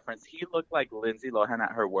reference. He looked like Lindsay Lohan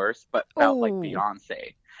at her worst, but felt like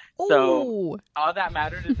Beyonce. So all that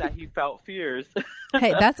mattered is that he felt fierce.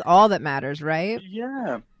 Hey, that's all that matters, right?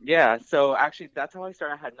 Yeah. So actually, that's how I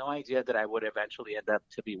started. I had no idea that I would eventually end up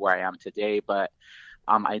to be where I am today, but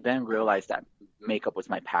I then realized that makeup was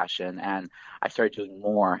my passion, and I started doing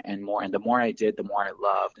more and more. And the more I did, the more I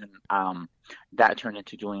loved. And that turned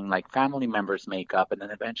into doing like family members' makeup. And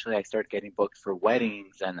then eventually I started getting booked for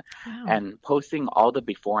weddings and posting all the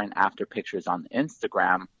before and after pictures on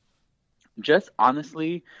Instagram. Just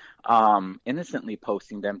honestly, innocently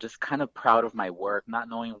posting them, just kind of proud of my work, not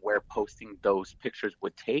knowing where posting those pictures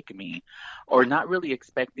would take me, or not really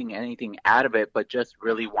expecting anything out of it, but just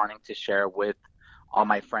really wanting to share with all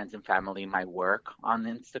my friends and family my work on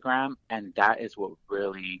Instagram. And that is what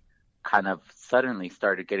really kind of suddenly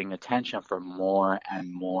started getting attention from more and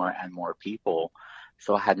more and more people.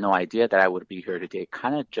 So I had no idea that I would be here today. It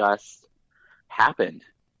kind of just happened.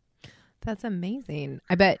 That's amazing.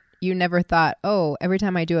 I bet you never thought, oh, every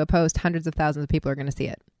time I do a post, hundreds of thousands of people are going to see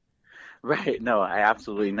it. Right. No, I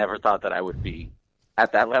absolutely never thought that I would be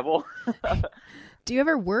at that level. Do you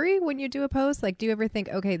ever worry when you do a post? Like, do you ever think,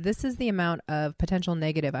 okay, this is the amount of potential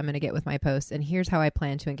negative I'm going to get with my post, and here's how I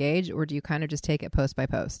plan to engage? Or do you kind of just take it post by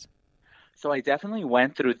post? So I definitely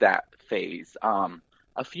went through that phase.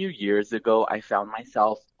 A few years ago, I found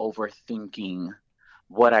myself overthinking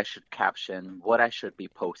what I should caption, what I should be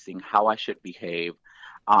posting, how I should behave.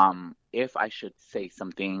 if I should say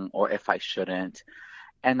something or if I shouldn't.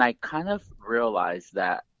 And I kind of realized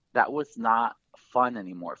that that was not fun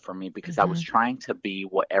anymore for me because I was trying to be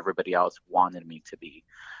what everybody else wanted me to be.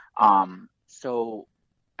 So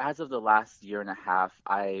as of the last year and a half,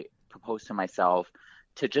 I proposed to myself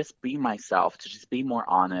to just be myself, to just be more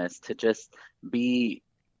honest, to just be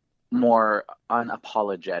more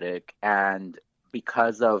unapologetic. And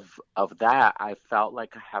because of that, I felt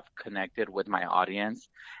like I have connected with my audience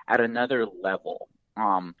at another level.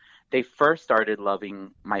 They first started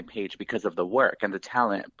loving my page because of the work and the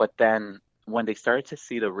talent, but then when they started to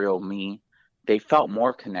see the real me, they felt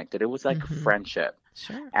more connected. It was like a friendship.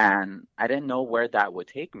 Sure. And I didn't know where that would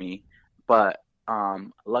take me, but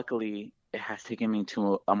luckily it has taken me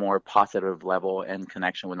to a more positive level and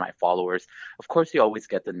connection with my followers. Of course, you always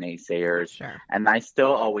get the naysayers, Sure. and I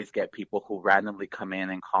still always get people who randomly come in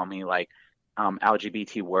and call me like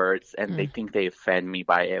LGBT words, and they think they offend me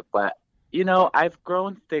by it. But, you know, I've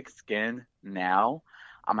grown thick skin now.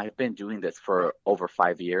 I've been doing this for over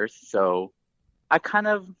 5 years, so I kind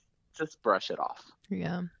of just brush it off.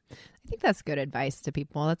 Yeah. I think that's good advice to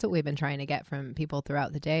people. That's what we've been trying to get from people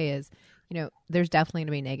throughout the day is, you know, there's definitely going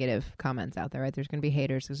to be negative comments out there, right? There's going to be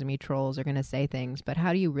haters, there's going to be trolls, are going to say things, but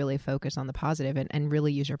how do you really focus on the positive and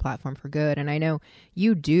really use your platform for good? And I know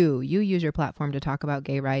you use your platform to talk about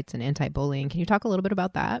gay rights and anti-bullying. Can you talk a little bit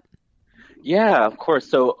about that? Yeah, of course.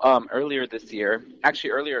 So earlier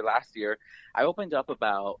last year, I opened up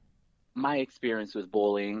about my experience with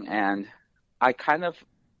bullying, and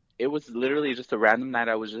it was literally just a random night.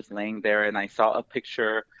 I was just laying there and I saw a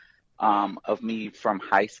picture of me from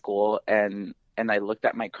high school, and I looked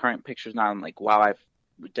at my current pictures now. I'm like, wow, I've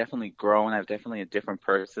definitely grown. I'm definitely a different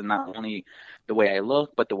person, not only the way I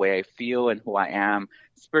look, but the way I feel and who I am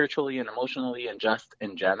spiritually and emotionally and just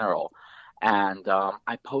in general. And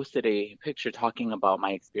I posted a picture talking about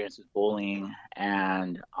my experience with bullying,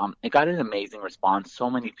 and it got an amazing response. So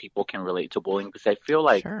many people can relate to bullying because I feel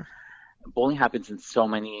like bullying happens in so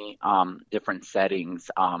many different settings,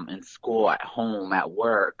 in school, at home, at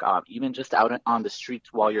work, even just out on the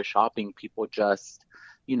streets while you're shopping. People just,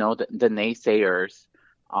 you know, the naysayers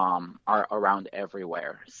are around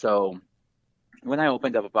everywhere. So when I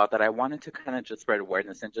opened up about that, I wanted to kind of just spread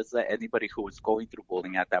awareness and just let anybody who was going through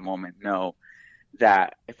bullying at that moment know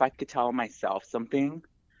that if I could tell myself something,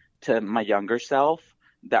 to my younger self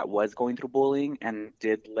that was going through bullying and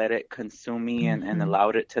did let it consume me and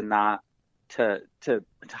allowed it to not to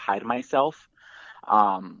hide myself,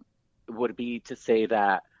 would be to say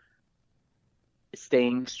that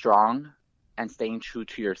staying strong and staying true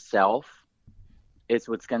to yourself is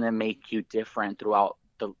what's going to make you different throughout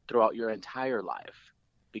your entire life,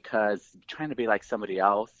 because trying to be like somebody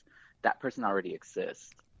else, that person already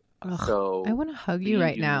exists. Ugh, so I want to hug you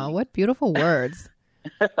right now. What beautiful words.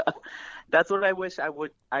 That's what I wish I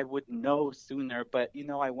would know sooner. But you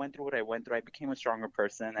know, I went through what I went through. I became a stronger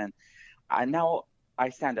person, and now I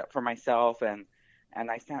stand up for myself, and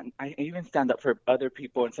I even stand up for other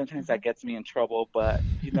people, and sometimes that gets me in trouble, but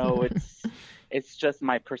you know, it's just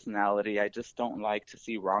my personality. I just don't like to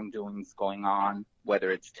see wrongdoings going on, whether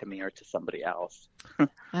it's to me or to somebody else.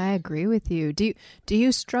 I agree with you. Do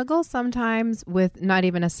you struggle sometimes with, not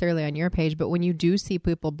even necessarily on your page, but when you do see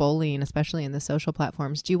people bullying, especially in the social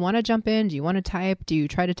platforms, do you want to jump in? Do you want to type? Do you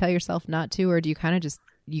try to tell yourself not to, or do you kind of just,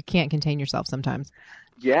 you can't contain yourself sometimes?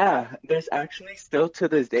 Yeah, there's actually still to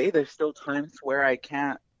this day, there's still times where I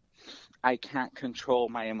can't control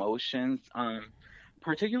my emotions,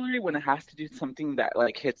 particularly when it has to do something that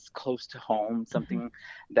like hits close to home, something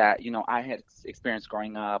that, you know, I had experienced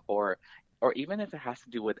growing up, or even if it has to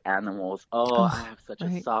do with animals. I have such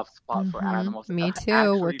a soft spot for animals. Me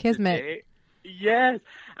too. We're kismet. Today, yes.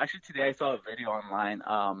 Actually, today I saw a video online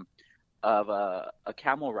of a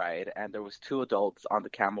camel ride, and there was two adults on the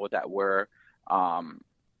camel that were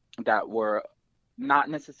not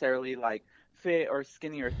necessarily like fit or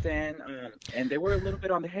skinny or thin, and they were a little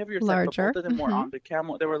bit on the heavier side, but both of them were on the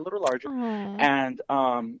camel. They were a little larger. And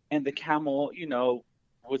the camel, you know,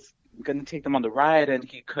 was gonna take them on the ride, and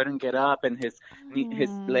he couldn't get up, and his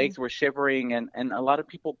legs were shivering, and a lot of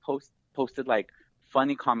people posted like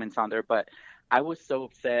funny comments on there, but I was so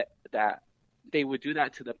upset that they would do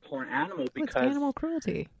that to the poor animal, because it's animal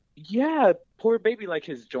cruelty. Yeah, poor baby, like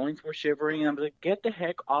his joints were shivering, and I'm like, get the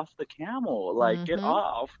heck off the camel, like get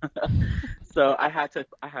off. So I had to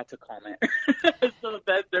comment. So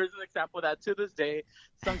that there's an example of that to this day.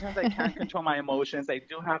 Sometimes I can't control my emotions. I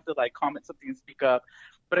do have to like comment something and speak up,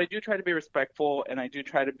 but I do try to be respectful, and I do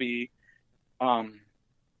try to be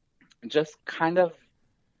just kind of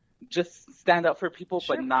just stand up for people,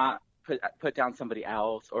 but not put down somebody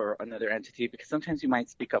else or another entity, because sometimes you might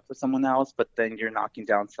speak up for someone else, but then you're knocking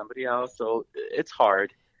down somebody else. So it's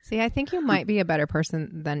hard. See, I think you might be a better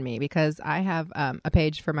person than me, because I have a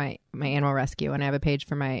page for my animal rescue, and I have a page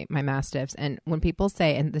for my Mastiffs. And when people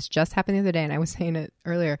say, and this just happened the other day, and I was saying it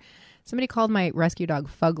earlier, somebody called my rescue dog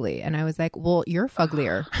Fugly, and I was like, well, you're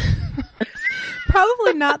Fuglier.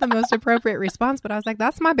 Probably not the most appropriate response, but I was like,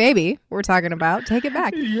 that's my baby we're talking about. Take it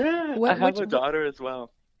back. Yeah, I have a daughter as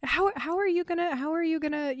well. How are you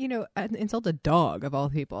gonna insult a dog of all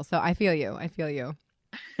people? So I feel you.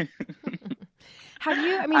 Have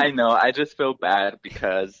you? I mean, I know. I just feel bad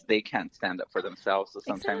because they can't stand up for themselves. So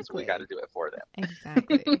sometimes we got to do it for them.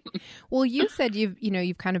 Exactly. Well, you said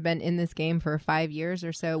you've kind of been in this game for 5 years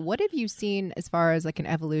or so. What have you seen as far as like an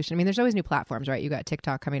evolution? I mean, there's always new platforms, right? You got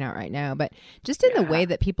TikTok coming out right now, but just in the way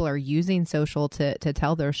that people are using social to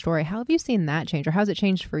tell their story, how have you seen that change, or how's it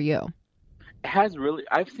changed for you? It has really.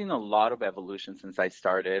 I've seen a lot of evolution since I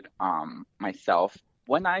started myself.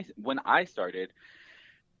 When I started.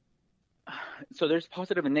 So there's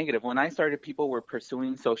positive and negative. When I started, people were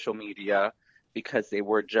pursuing social media because they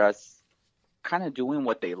were just kind of doing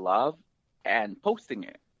what they love and posting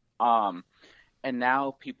it. And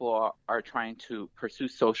now people are trying to pursue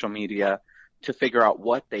social media to figure out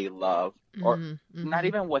what they love, or not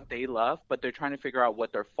even what they love, but they're trying to figure out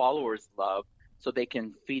what their followers love so they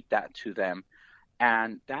can feed that to them.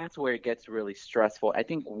 And that's where it gets really stressful. I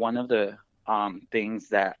think one of the things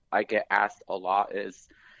that I get asked a lot is,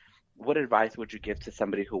 what advice would you give to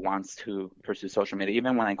somebody who wants to pursue social media?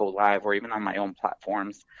 Even when I go live or even on my own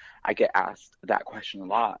platforms, I get asked that question a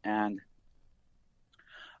lot. And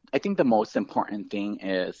I think the most important thing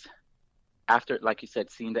is, after, like you said,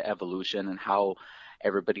 seeing the evolution and how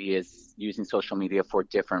everybody is using social media for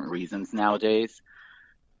different reasons nowadays,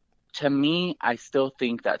 to me, I still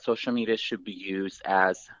think that social media should be used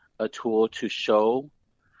as a tool to show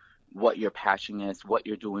what your passion is, what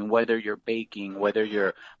you're doing, whether you're baking, whether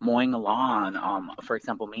you're mowing a lawn. For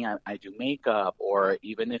example, me, I do makeup, or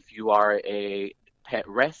even if you are a pet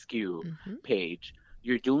rescue page,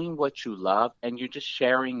 you're doing what you love and you're just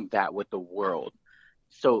sharing that with the world.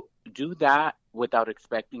 So do that without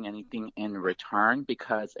expecting anything in return,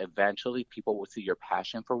 because eventually people will see your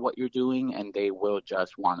passion for what you're doing and they will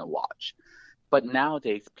just want to watch. But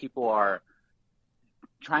nowadays, people are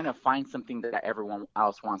trying to find something that everyone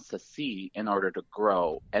else wants to see in order to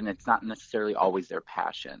grow, and it's not necessarily always their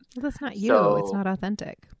passion. Well, that's not you. So, it's not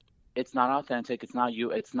authentic. It's not authentic. It's not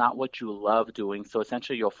you. It's not what you love doing. So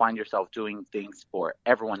essentially, you'll find yourself doing things for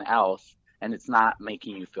everyone else, and it's not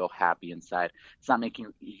making you feel happy inside. It's not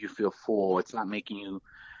making you feel full. It's not making you,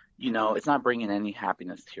 it's not bringing any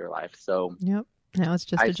happiness to your life. So yep. Now it's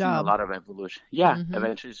just a job. I've seen a lot of evolution. Yeah,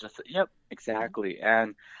 eventually it's just, exactly.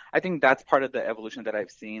 And I think that's part of the evolution that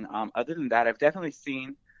I've seen. Other than that, I've definitely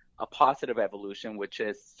seen a positive evolution, which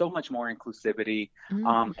is so much more inclusivity.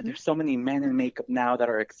 There's so many men in makeup now that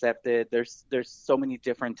are accepted. There's so many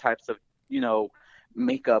different types of,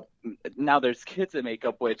 makeup. Now there's kids in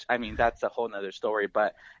makeup, which, I mean, that's a whole nother story.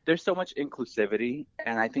 But there's so much inclusivity.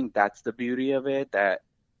 And I think that's the beauty of it, that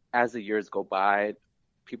as the years go by,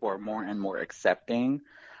 people are more and more accepting.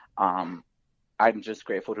 I'm just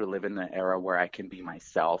grateful to live in the era where I can be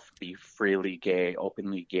myself, be freely gay,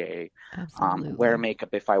 openly gay, wear makeup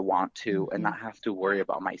if I want to, and not have to worry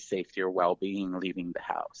about my safety or well-being leaving the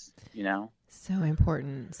house, So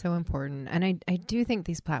important. And I do think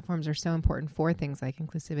these platforms are so important for things like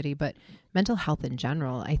inclusivity, but mental health in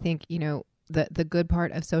general. I think, the good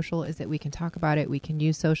part of social is that we can talk about it. We can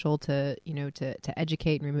use social to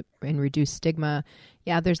educate and reduce stigma.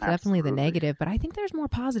 Yeah, there's definitely the negative, but I think there's more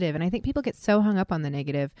positive. And I think people get so hung up on the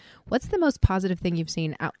negative. What's the most positive thing you've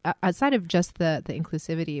seen outside of just the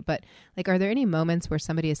inclusivity? But like, are there any moments where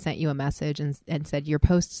somebody has sent you a message and said, your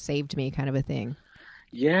post saved me, kind of a thing?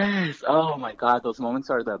 Yes. Oh my God. Those moments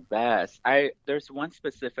are the best. There's one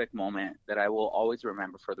specific moment that I will always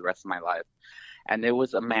remember for the rest of my life. And it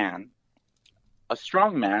was a man. A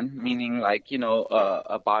strong man, meaning like,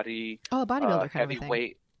 a body, a bodybuilder, heavy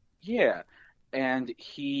weight. Yeah. And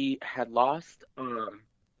he had lost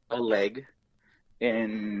a leg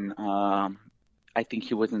in, I think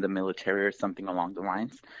he was in the military or something along the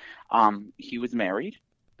lines. He was married,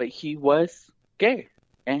 but he was gay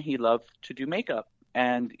and he loved to do makeup.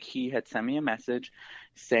 And he had sent me a message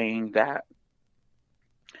saying that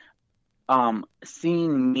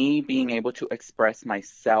seeing me being able to express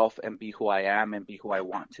myself and be who I am and be who I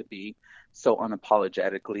want to be so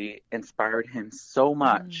unapologetically inspired him so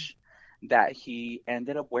much that he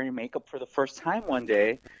ended up wearing makeup for the first time one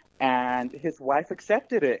day, and his wife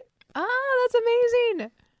accepted it. Oh, that's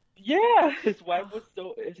amazing. Yeah, his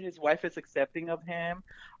wife is accepting of him.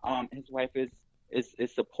 His wife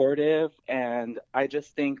is supportive, and I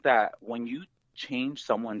just think that when you change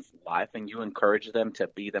someone's life and you encourage them to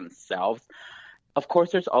be themselves, of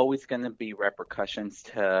course there's always going to be repercussions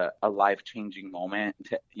to a life-changing moment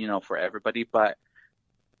to, for everybody, but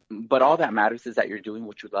all that matters is that you're doing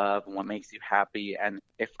what you love and what makes you happy. And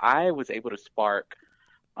if I was able to spark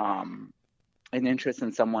an interest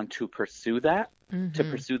in someone to pursue that, to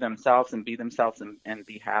pursue themselves and be themselves and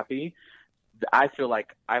be happy, I feel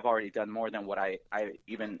like I've already done more than what I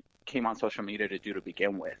even came on social media to do to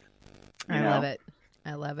begin with. I love it.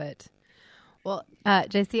 I love it. Well,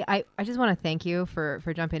 JC, I just want to thank you for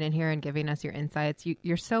jumping in here and giving us your insights.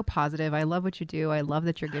 You're so positive. I love what you do. I love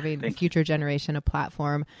that you're giving the future generation a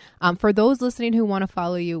platform. For those listening who want to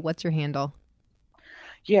follow you, what's your handle?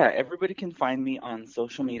 Yeah, everybody can find me on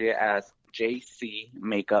social media as JC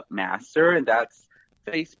Makeup Master, and that's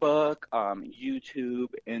Facebook, YouTube,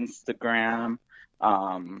 Instagram,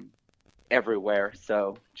 everywhere.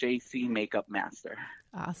 So JC Makeup Master.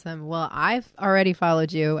 Awesome. Well, I've already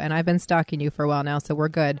followed you, and I've been stalking you for a while now, so we're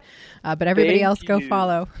good. But everybody else, go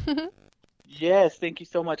follow. Yes, thank you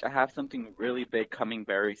so much. I have something really big coming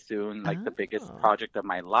very soon, like the biggest project of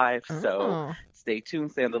my life. So stay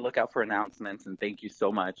tuned, stay on the lookout for announcements, and thank you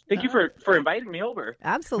so much. Thank you for inviting me over.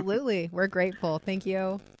 Absolutely. We're grateful. Thank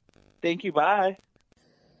you. Thank you. Bye.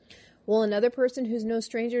 Well, another person who's no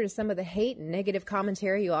stranger to some of the hate and negative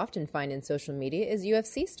commentary you often find in social media is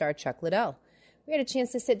UFC star Chuck Liddell. We had a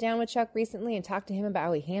chance to sit down with Chuck recently and talk to him about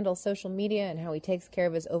how he handles social media and how he takes care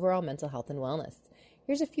of his overall mental health and wellness.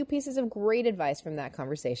 Here's a few pieces of great advice from that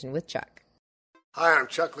conversation with Chuck. Hi, I'm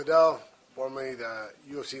Chuck Liddell, formerly the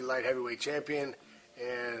UFC light heavyweight champion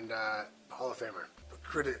and Hall of Famer.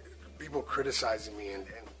 People criticizing me and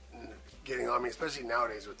getting on me, especially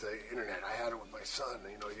nowadays with the internet. I had it with my son.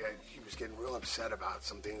 He was getting real upset about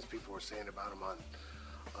some things people were saying about him on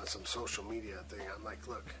some social media thing. I'm like,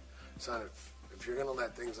 look, son, if you're going to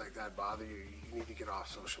let things like that bother you, you need to get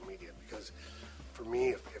off social media. Because for me,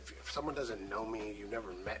 if someone doesn't know me, you've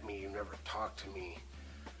never met me, you've never talked to me,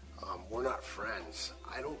 we're not friends.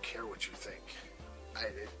 I don't care what you think.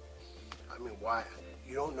 I mean, why?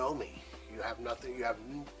 You don't know me. You have nothing.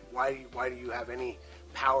 Why do you have any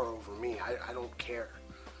power over me? I don't care.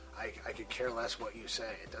 I could care less what you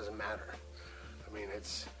say. It doesn't matter. I mean,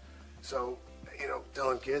 it's so,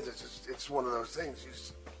 telling kids, it's one of those things.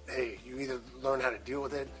 You either learn how to deal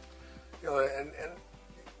with it, and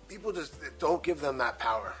people just don't give them that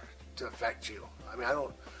power to affect you. I mean,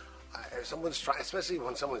 if someone's trying, especially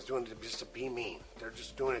when someone's doing it just to be mean, they're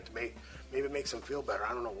just doing it to maybe it makes them feel better.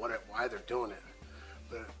 I don't know why they're doing it,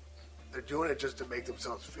 but they're doing it just to make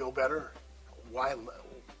themselves feel better. Why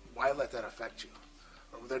let that affect you?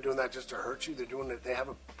 Or they're doing that just to hurt you. They're doing it. They have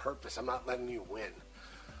a purpose. I'm not letting you win.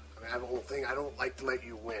 I mean, I have a whole thing. I don't like to let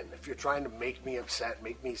you win. If you're trying to make me upset,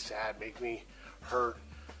 make me sad, make me hurt,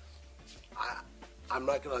 I'm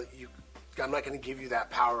not gonna give you that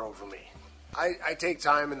power over me. I take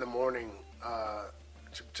time in the morning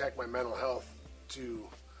to protect my mental health, to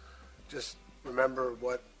just remember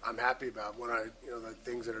what I'm happy about, the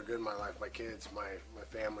things that are good in my life, my kids, my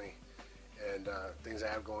family, and things I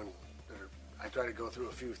have going. I try to go through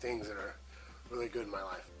a few things that are really good in my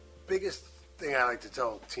life. Biggest thing I like to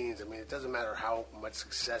tell teens, I mean, it doesn't matter how much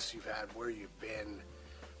success you've had, where you've been,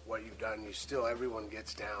 what you've done, everyone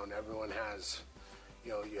gets down, everyone has,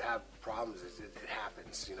 you have problems, it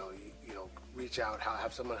happens, reach out,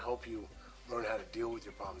 have someone help you learn how to deal with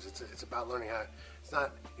your problems. It's about learning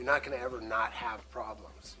you're not going to ever not have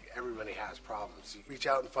problems. Everybody has problems. You reach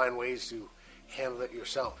out and find ways to handle it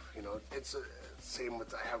yourself. It's the same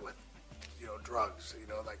with drugs.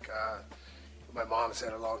 My mom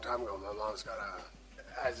said a long time ago, my mom's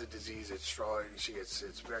has a disease, it's strong,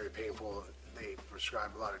 it's very painful. They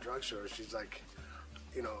prescribe a lot of drugs to her. She's like,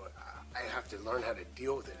 I have to learn how to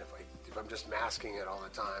deal with it. If I'm just masking it all the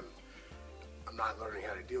time, I'm not learning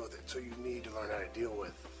how to deal with it. So you need to learn how to deal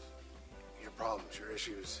with your problems, your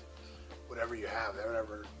issues, whatever you have,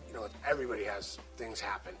 whatever, everybody has things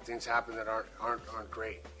happen that aren't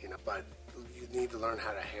great, but you need to learn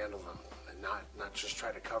how to handle them and not just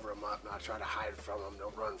try to cover them up, not try to hide from them,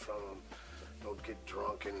 don't run from them, don't get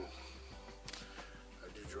drunk and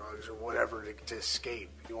do drugs or whatever to escape.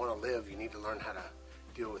 If you want to live, you need to learn how to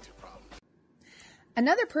deal with your problems.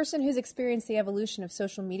 Another person who's experienced the evolution of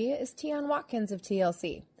social media is Tion Watkins of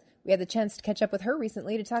TLC. We had the chance to catch up with her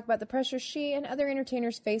recently to talk about the pressure she and other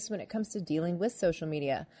entertainers face when it comes to dealing with social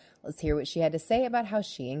media. Let's hear what she had to say about how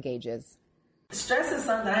she engages. Stress is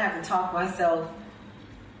something I have to talk myself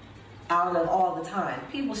out of all the time.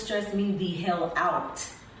 People stress me the hell out.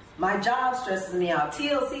 My job stresses me out.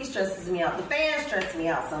 TLC stresses me out. The fans stress me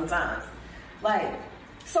out sometimes. Like,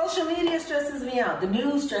 social media stresses me out. The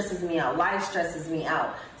news stresses me out. Life stresses me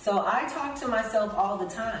out. So I talk to myself all the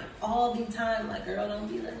time. Like, girl, don't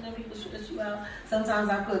be letting them people stress you out.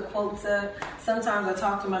 Sometimes I put quotes up. Sometimes I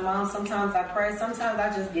talk to my mom. Sometimes I pray. Sometimes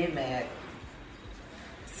I just get mad.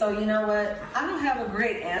 So you know what? I don't have a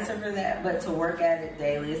great answer for that, but to work at it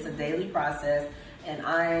daily. It's a daily process, and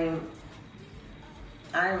I'm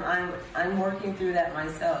working through that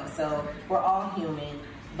myself. So we're all human,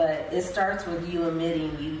 but it starts with you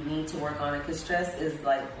admitting you need to work on it, because stress is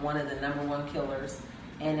like one of the number one killers.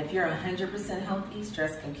 And if you're 100% healthy,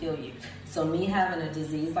 stress can kill you. So me having a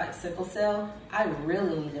disease like sickle cell, I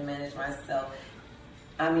really need to manage my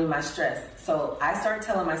stress. So I start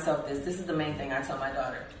telling myself this. This is the main thing I tell my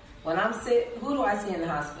daughter. When I'm sick, who do I see in the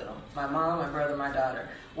hospital? My mom, my brother, my daughter.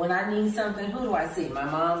 When I need something, who do I see? My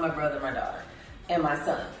mom, my brother, my daughter, and my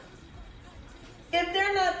son. If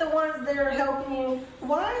they're not the ones that are helping you,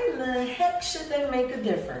 why in the heck should they make a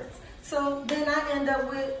difference? So then I end up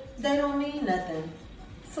with, they don't mean nothing.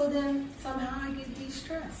 So then somehow I get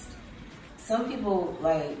de-stressed. Some people,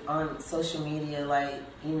 like, on social media, like,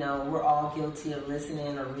 you know, we're all guilty of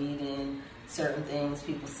listening or reading certain things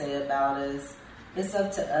people say about us. It's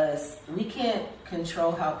up to us. We can't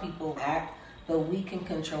control how people act, but we can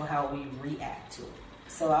control how we react to it.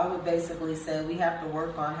 So I would basically say we have to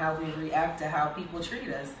work on how we react to how people treat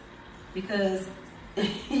us, because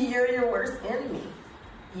you're your worst enemy.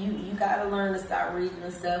 You got to learn to stop reading the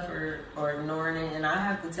stuff or ignoring it. And I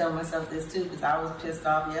have to tell myself this too, because I was pissed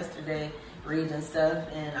off yesterday reading stuff,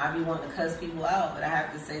 and I be wanting to cuss people out, but I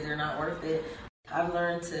have to say they're not worth it. I've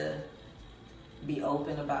learned to be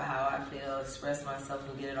open about how I feel, express myself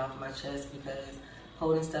and get it off my chest, because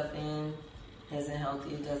holding stuff in isn't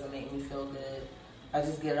healthy. It doesn't make me feel good. I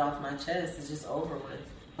just get it off my chest. It's just over with.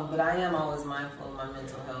 But I am always mindful of my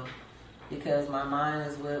mental health, because my mind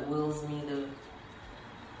is what wills me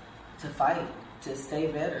to fight, to stay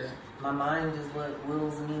better. My mind is what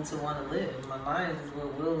wills me to want to live. My mind is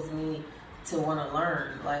what wills me to want to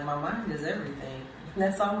learn. Like, my mind is everything.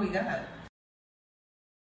 That's all we got.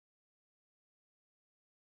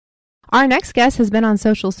 Our next guest has been on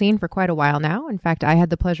social scene for quite a while now. In fact, I had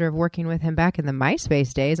the pleasure of working with him back in the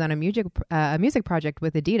MySpace days on a music project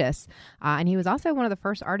with Adidas. And he was also one of the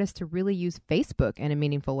first artists to really use Facebook in a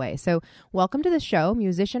meaningful way. So welcome to the show,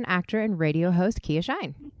 musician, actor, and radio host Kia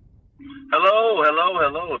Shine.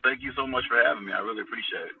 Hello. Thank you so much for having me. I really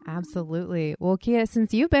appreciate it. Absolutely. Well, Kia,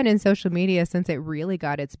 since you've been in social media since it really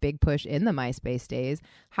got its big push in the MySpace days,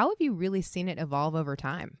 how have you really seen it evolve over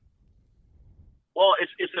time? Well,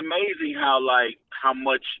 it's amazing how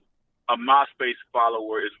much a MySpace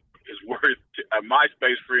follower is worth, a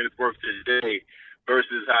MySpace friend is worth today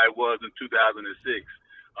versus how it was in 2006.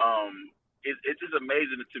 It's just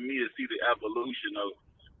amazing to me to see the evolution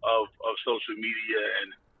of social media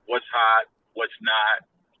and what's hot, what's not.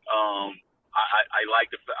 I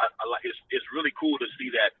like it's really cool to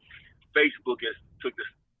see that Facebook has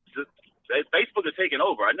Facebook has taken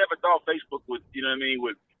over. I never thought Facebook would,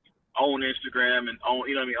 would own Instagram and own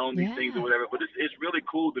these things or whatever. But it's really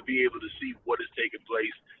cool to be able to see what is taking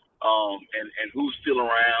place, and who's still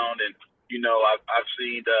around. And I've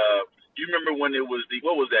seen. You remember when it was the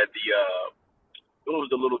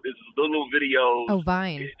little videos? Oh,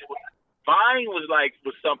 Vine. Vine was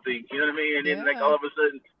something, you know what I mean? And then all of a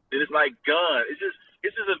sudden, it's like Gun.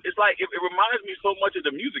 It's like it reminds me so much of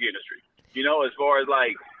the music industry. As far as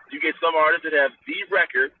you get some artists that have the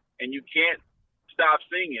record and you can't stop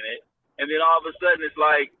singing it, and then all of a sudden it's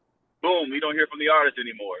like, boom, you don't hear from the artist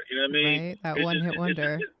anymore. You know what I mean? Right, that one-hit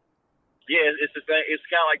wonder. It's the same. It's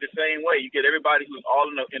kind of like the same way. You get everybody who's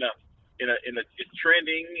all in a it's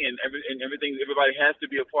trending and everything. Everybody has to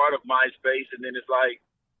be a part of MySpace, and then it's like,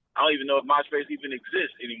 I don't even know if MySpace even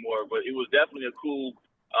exists anymore. But it was definitely a cool.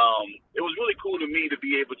 It was really cool to me to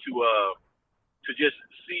be able to just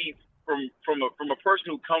see from a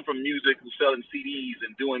person who come from music, who's selling CDs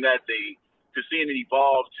and doing that thing, to seeing it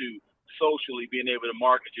evolve to socially being able to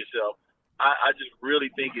market yourself. I just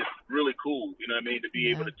really think it's really cool, you know what I mean, to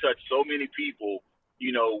be able to touch so many people,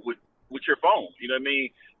 with your phone. You know what I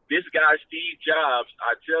mean? This guy, Steve Jobs,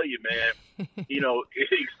 I tell you, man,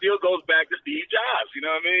 it still goes back to Steve Jobs. You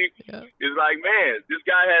know what I mean? Yeah. It's like, man, this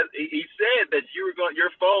guy he said that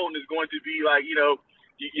your phone is going to be like,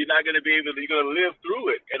 you're not going to be able to, you're going to live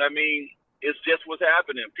through it. And I mean, it's just what's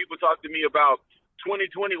happening. People talk to me about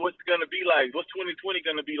 2020, what's it going to be like? What's 2020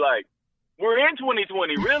 going to be like? We're in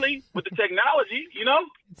 2020, really, with the technology,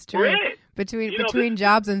 It's true. We're in it. Between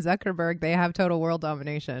Jobs and Zuckerberg, they have total world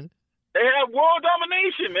domination. They have world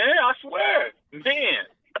domination, man. I swear. Man.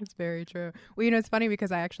 It's very true. Well, you know, it's funny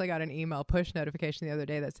because I actually got an email push notification the other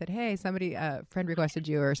day that said, hey, somebody, friend requested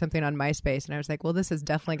you or something on MySpace. And I was like, well, this has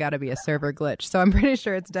definitely got to be a server glitch. So I'm pretty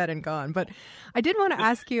sure it's dead and gone. But I did want to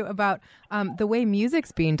ask you about the way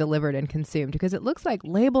music's being delivered and consumed, because it looks like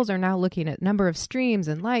labels are now looking at number of streams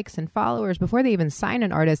and likes and followers before they even sign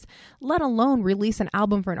an artist, let alone release an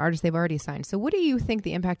album for an artist they've already signed. So what do you think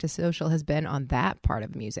the impact of social has been on that part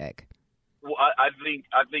of music? Well, I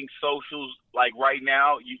think socials, like right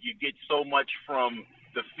now, you get so much from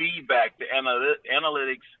the feedback, the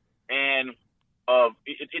analytics, and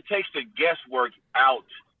it takes the guesswork out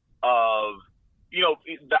of, you know,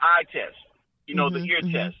 the eye test, you know, the ear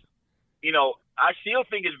test. You know, I still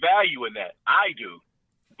think it's value in that. I do.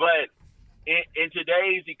 But in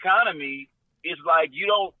today's economy, it's like you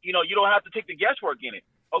don't have to take the guesswork in it.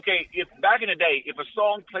 Okay, if back in the day, if a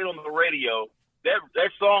song played on the radio, that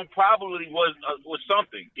song probably was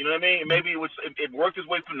something, you know what I mean? Maybe it worked its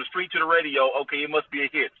way from the street to the radio. Okay, it must be a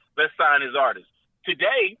hit. Let's sign his artist.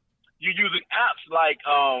 Today, you're using apps like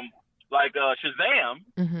Shazam,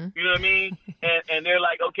 you know what I mean? And they're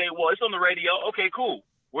like, okay, well, it's on the radio. Okay, cool.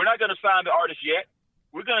 We're not going to sign the artist yet.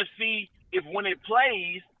 We're going to see if when it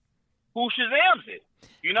plays, who Shazams it,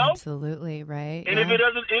 you know? Absolutely, right. And if it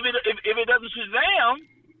doesn't Shazam,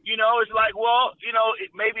 you know, it's like, well, you know,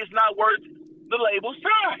 maybe it's not worth the label's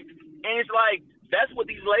time. And it's like, that's what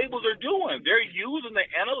these labels are doing. They're using the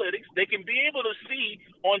analytics. They can be able to see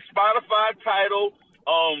on Spotify, Tidal,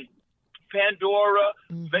 Pandora.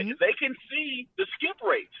 They can see the skip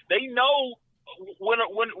rates. They know when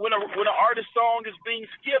an artist song is being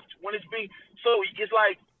skipped, when it's being. So it's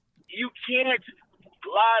like you can't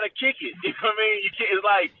lie to kick it. You know what I mean? You can't. It's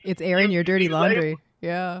like it's airing your dirty laundry.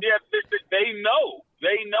 Yeah. Yeah. They know.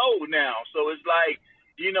 They know now. So it's like,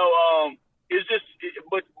 you know, it's just,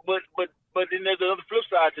 but then there's another flip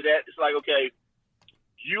side to that. It's like, okay,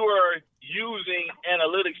 you are using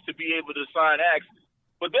analytics to be able to sign acts,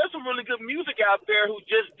 but there's some really good music out there who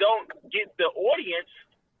just don't get the audience,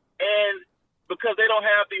 and because they don't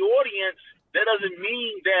have the audience, that doesn't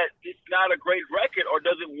mean that it's not a great record or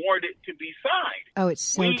doesn't warrant it to be signed. Oh, it's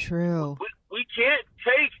so true. We can't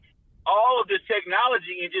take all of this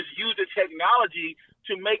technology and just use the technology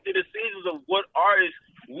to make the decisions of what artists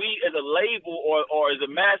we as a label or as a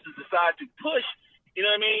masses decide to push. You know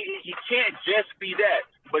what I mean? You can't just be that.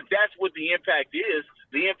 But that's what the impact is.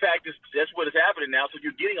 The impact is that's what is happening now. So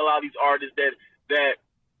you're getting a lot of these artists that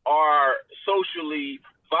are socially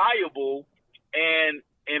viable, and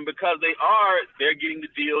because they're getting the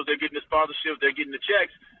deals, they're getting the sponsorships, they're getting the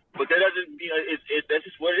checks. But that doesn't, you know, that's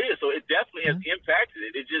just what it is. So it definitely has impacted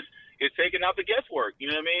it. It's taking out the guesswork. You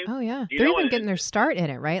know what I mean? Oh, yeah. They're even getting their start in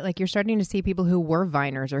it, right? Like you're starting to see people who were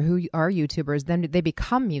Viners or who are YouTubers, then they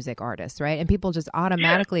become music artists, right? And people just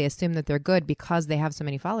automatically assume that they're good because they have so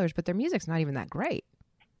many followers, but their music's not even that great.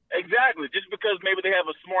 Exactly. Just because maybe they have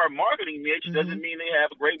a smart marketing niche doesn't mean they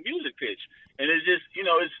have a great music pitch. And it's just, you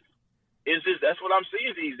know, it's just, that's what I'm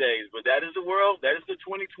seeing these days. But that is the world. That is the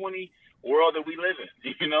 2020 world that we live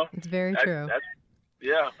in, you know? It's very true.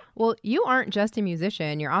 Yeah. Well, you aren't just a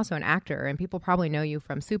musician. You're also an actor, and people probably know you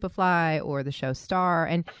from Superfly or the show Star,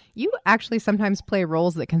 and you actually sometimes play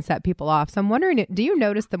roles that can set people off. So I'm wondering, do you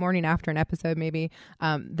notice the morning after an episode maybe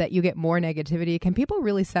that you get more negativity? Can people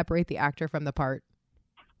really separate the actor from the part?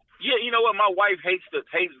 Yeah, you know what? My wife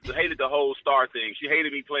hated the whole Star thing. She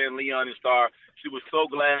hated me playing Leon in Star. She was so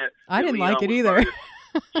glad. I didn't like it either.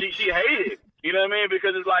 She hated it. You know what I mean?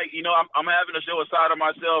 Because it's like, you know, I'm having to show a side of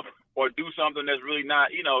myself or do something that's really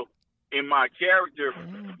not, you know, in my character.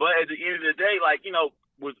 But at the end of the day, like, you know,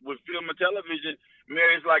 with film and television,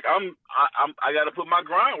 Mary's like, I got to put my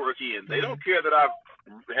groundwork in. They don't care that I've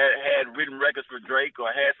had written records for Drake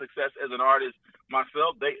or had success as an artist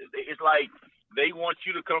myself. It's like they want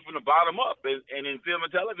you to come from the bottom up. And in film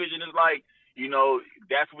and television, it's like, you know,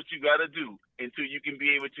 that's what you got to do until you can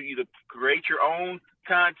be able to either create your own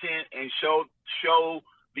content and show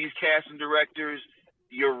these casting directors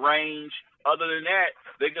your range. Other than that,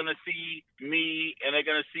 they're going to see me and they're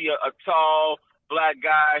going to see a tall black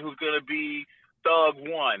guy who's going to be Thug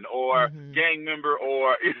One or gang member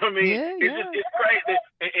or, you know what I mean? It's crazy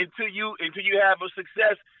until you have a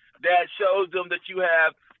success that shows them that you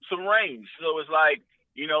have some range. So it's like,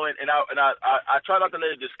 you know, and I try not to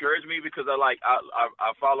let it discourage me because I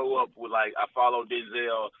follow up with, like, I follow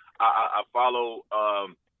Denzel, I follow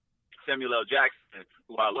Samuel L. Jackson,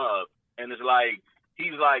 who I love, and it's like,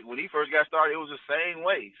 he's like, when he first got started, it was the same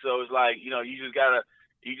way. So it's like, you know, you just kind of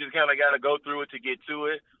gotta go through it to get to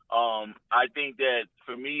it. I think that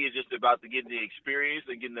for me, it's just about getting the experience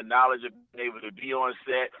and getting the knowledge of being able to be on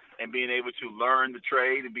set and being able to learn the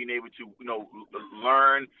trade and being able to,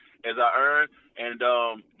 learn as I earn. And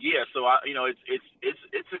so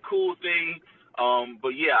it's a cool thing.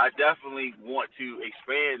 But yeah, I definitely want to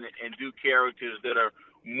expand and do characters that are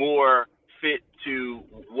more fit to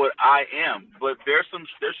what I am. But there's some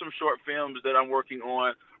short films that I'm working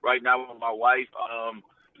on right now with my wife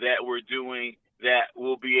that we're doing that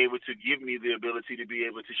will be able to give me the ability to be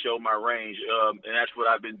able to show my range. And that's what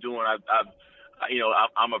I've been doing.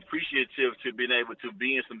 I'm appreciative to being able to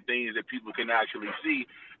be in some things that people can actually see.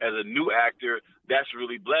 As a new actor, that's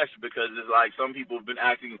really blessed, because it's like some people have been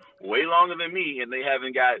acting way longer than me and they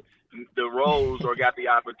haven't got the roles or got the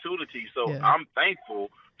opportunity. So yeah. I'm thankful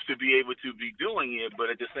to be able to be doing it. But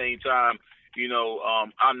at the same time,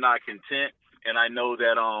 I'm not content. And I know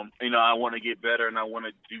that, I want to get better and I want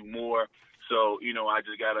to do more. So, I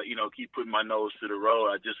just got to, keep putting my nose to the road.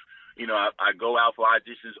 I just, I go out for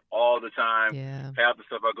auditions all the time. Yeah. Half the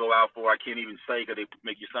stuff I go out for, I can't even say because they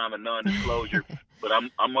make you sign a non-disclosure. But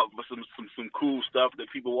I'm up for some cool stuff that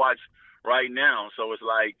people watch right now. So it's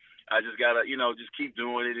like, I just got to, just keep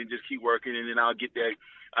doing it and just keep working. And then I'll get that.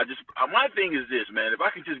 My thing is this, man, if I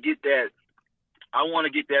can just get that, I want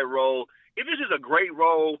to get that role. If this is a great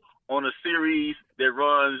role on a series that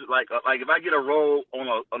runs like if I get a role on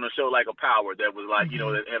a show like a Power that was like,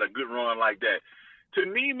 that had a good run like that, to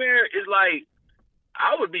me, man, it's like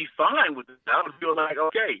I would be fine with it. I would feel like,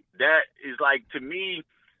 okay, that is like, to me,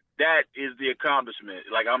 that is the accomplishment.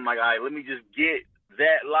 Like, I'm like, all right, let me just get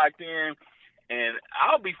that locked in and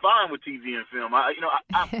I'll be fine with TV and film.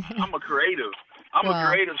 I'm a creative. I'm a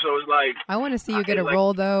creative, so it's like... I want to see you get a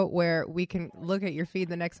role, though, where we can look at your feed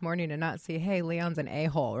the next morning and not see, hey, Leon's an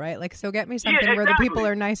a-hole, right? Like, so get me something where the people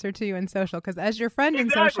are nicer to you in social. Because as your friend in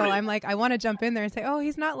social, I'm like, I want to jump in there and say, oh,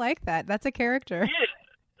 he's not like that. That's a character. Yeah,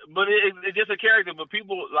 but it's just a character. But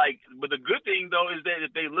people, but the good thing, though, is that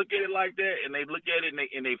if they look at it like that and they look at it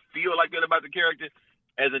and they feel like that about the character,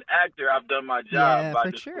 as an actor, I've done my job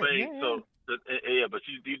by displaying. Sure. So, but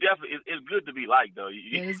you definitely, it's good to be liked, though.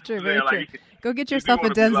 It is true, very true. Go get yourself a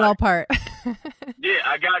Denzel part. Yeah,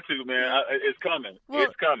 I got to, man. It's coming. Well,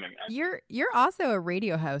 it's coming. You're also a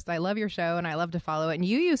radio host. I love your show, and I love to follow it. And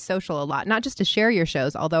you use social a lot, not just to share your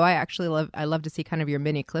shows, although I love to see kind of your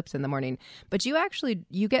mini clips in the morning. But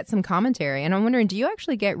you get some commentary, and I'm wondering, do you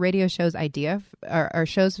actually get radio shows or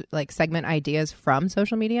shows like segment ideas from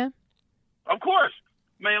social media? Of course.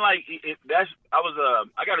 Man, I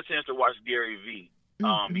got a chance to watch Gary Vee.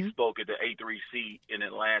 He spoke at the A3C in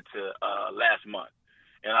Atlanta last month,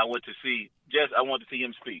 and I wanted to see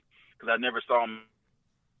him speak because I never saw him.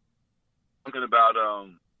 Talking about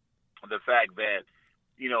the fact that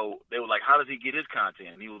they were like, how does he get his content?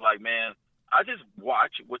 And he was like, man, I just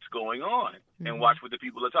watch what's going on and watch what the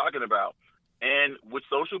people are talking about. And with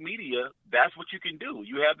social media, that's what you can do.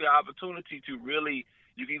 You have the opportunity to really.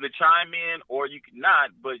 You can either chime in or you can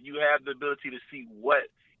not, but you have the ability to see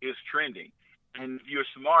what is trending. And if you're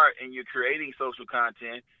smart and you're creating social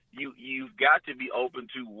content, you've got to be open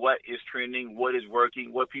to what is trending, what is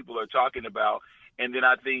working, what people are talking about. And then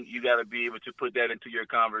I think you got to be able to put that into your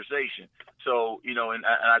conversation. So, and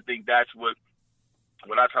I think that's what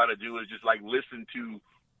I try to do is just like listen to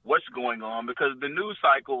what's going on, because the news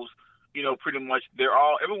cycles, pretty much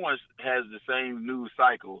everyone has the same news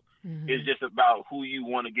cycle. Mm-hmm. It's just about who you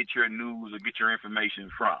want to get your news or get your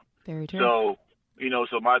information from. Very true. So,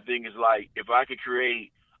 so my thing is like, if I could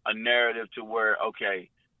create a narrative to where, okay,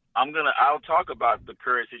 I'll talk about the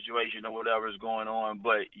current situation or whatever is going on,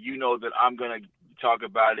 but that I'm going to talk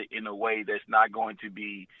about it in a way that's not going to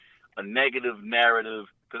be a negative narrative,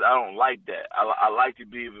 because I don't like that. I like to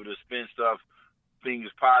be able to spin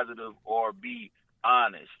things positive or be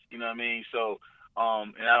honest, you know what I mean? So,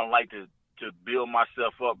 and I don't like to build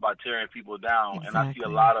myself up by tearing people down. Exactly. And I see a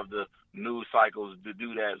lot of the news cycles to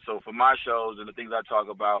do that. So for my shows and the things I talk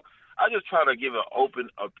about, I just try to give an open,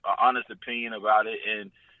 honest opinion about it,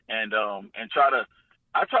 and try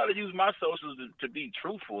to use my socials to be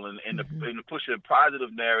truthful and to push a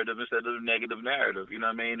positive narrative instead of a negative narrative. You know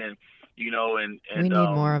what I mean? And we need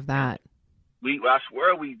more of that. I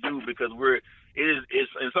swear we do, because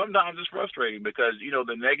and sometimes it's frustrating because,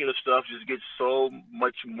 the negative stuff just gets so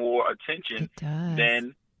much more attention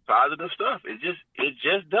than positive stuff. It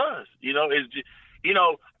just does.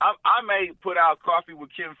 I may put out Coffee with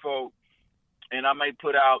Kinfolk, and I may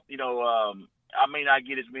put out, I may not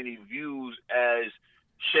get as many views as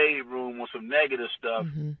Shade Room or some negative stuff.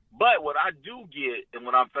 Mm-hmm. But what I do get, and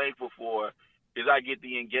what I'm thankful for, is I get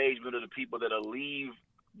the engagement of the people that'll leave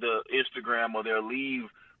the Instagram or they'll leave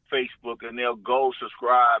Facebook, and they'll go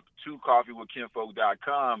subscribe to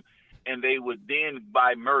coffeewithkinfolk.com, and they would then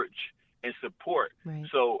buy merch and support. Right.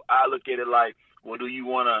 So I look at it like, well, do you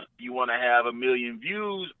wanna have 1 million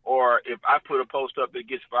views, or if I put a post up that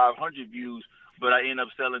gets 500 views, but I end up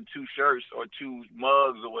selling 2 shirts or 2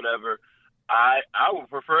 mugs or whatever, I would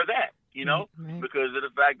prefer that, Right. because of the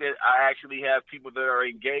fact that I actually have people that are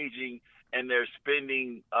engaging and they're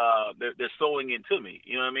spending, they're sewing into me.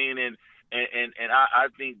 You know what I mean? And I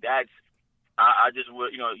think that's, I just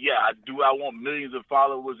would, I want millions of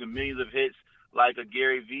followers and millions of hits like a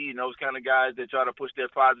Gary Vee and those kind of guys that try to push their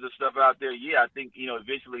positive stuff out there. Yeah, I think,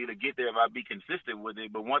 eventually to get there if I be consistent with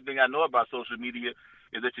it. But one thing I know about social media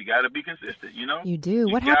is that you got to be consistent, You do.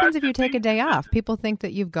 What happens if you take a day off? People think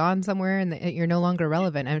that you've gone somewhere and that you're no longer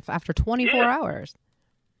relevant, and after 24 hours.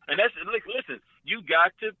 And that's, listen, you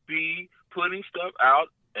got to be putting stuff out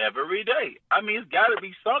every day. I mean, it's got to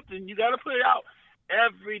be something. You got to put it out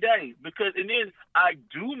every day. And then I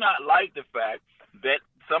do not like the fact that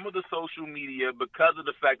some of the social media, because of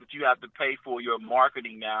the fact that you have to pay for your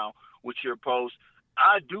marketing now with your posts,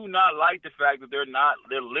 I do not like the fact that they're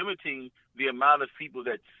limiting the amount of people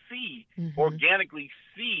that organically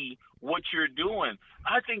see what you're doing.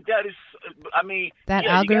 I think that is, that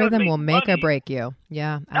algorithm will make or break you.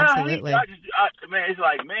 Yeah, absolutely. Man, it's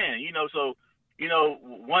like, so,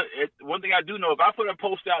 one thing I do know, if I put a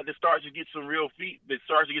post out that starts to get some real feet, that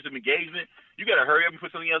starts to get some engagement, you got to hurry up and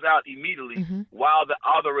put something else out immediately while the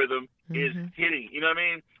algorithm is hitting. You know what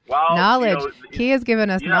I mean? Knowledge. He has given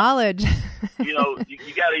us knowledge. You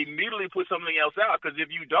got to immediately put something else out, because if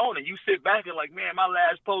you don't and you sit back and like, man, my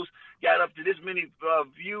last post got up to this many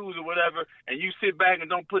views or whatever, and you sit back and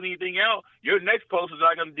don't put anything out, your next post is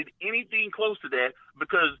not going to do anything close to that,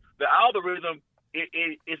 because the algorithm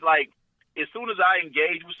it's like, as soon as I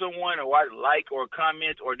engage with someone or I like or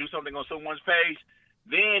comment or do something on someone's page,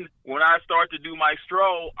 then when I start to do my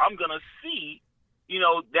stroll, I'm going to see,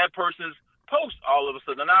 that person's post all of a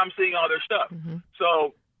sudden. Now I'm seeing all their stuff.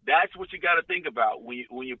 So that's what you got to think about when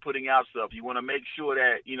you're putting out stuff. You want to make sure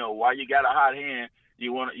that, while you got a hot hand,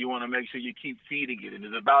 you want to make sure you keep feeding it. And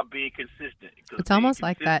it's about being consistent. It's almost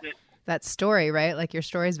like that story, right? Like your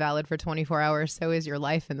story is valid for 24 hours. So is your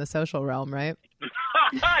life in the social realm, right?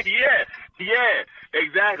 Yeah,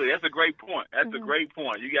 exactly. That's a great point.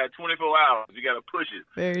 You got 24 hours. You got to push it.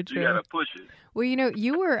 Very true. You got to push it. Well,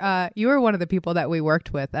 you were one of the people that we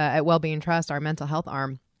worked with at Wellbeing Trust, our mental health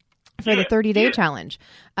arm, for the 30-day challenge.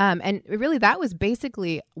 And really that was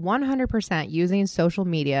basically 100% using social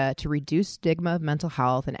media to reduce stigma of mental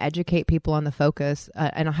health and educate people on the focus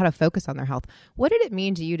and how to focus on their health. What did it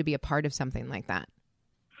mean to you to be a part of something like that?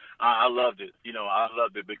 I loved it. I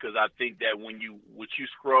loved it because I think that what you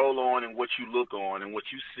scroll on and what you look on and what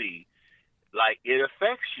you see, like, it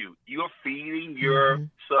affects you. You're feeding your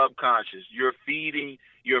subconscious. You're feeding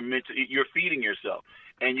your mental. You're feeding yourself,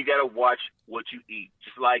 and you got to watch what you eat.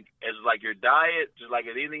 Just like your diet, just like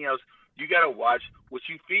anything else, you got to watch what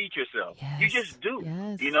you feed yourself. Yes. You just do.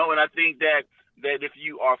 Yes. And I think that if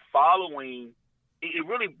you are following. It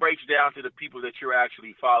really breaks down to the people that you're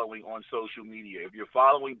actually following on social media. If you're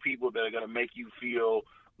following people that are going to make you feel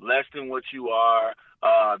less than what you are,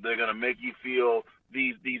 they're going to make you feel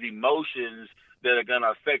these emotions that are going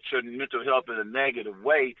to affect your mental health in a negative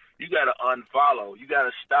way, you got to unfollow. You got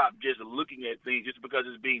to stop just looking at things just because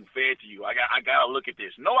it's being fed to you. I got to look at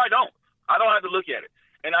this. No, I don't. I don't have to look at it.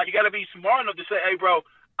 And you got to be smart enough to say, hey, bro,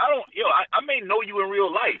 I may know you in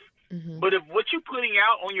real life, but if what you're putting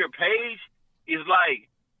out on your page is like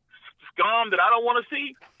scum that I don't want to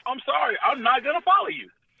see, I'm sorry, I'm not going to follow you.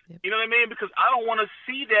 Yep. You know what I mean? Because I don't want to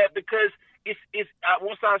see that, because it's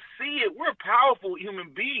once I see it, we're powerful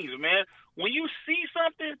human beings, man. When you see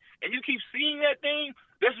something and you keep seeing that thing,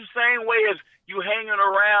 that's the same way as you hanging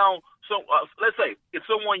around. So let's say if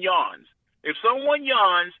someone yawns,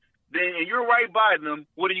 then and you're right by them,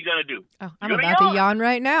 what are you going to do? Oh, I'm about to yawn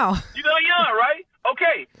right now. You're going to yawn, right?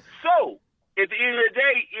 Okay, so at the end of the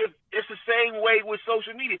day, if it's the same way with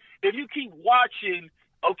social media. If you keep watching,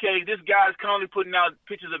 okay, this guy's constantly putting out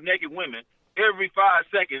pictures of naked women every 5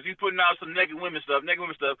 seconds. He's putting out some naked women stuff,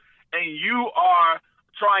 and you are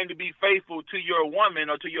trying to be faithful to your woman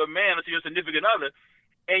or to your man or to your significant other,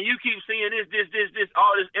 and you keep seeing this,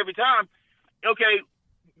 all this every time, okay,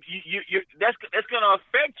 that's going to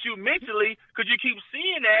affect you mentally because you keep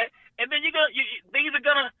seeing that, and then things are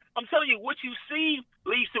going to, I'm telling you, what you see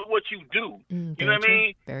leads to what you do. You know what I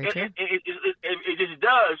mean? Very true. It just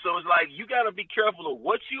does. So it's like you got to be careful of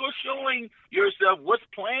what you are showing yourself, what's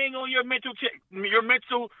playing on your mental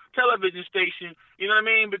television station. You know what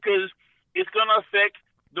I mean? Because it's going to affect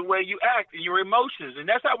the way you act and your emotions, and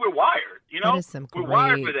that's how we're wired. You know, that is some we're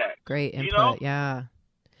wired for that. Great input. You know? Yeah.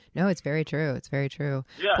 No, it's very true. It's very true.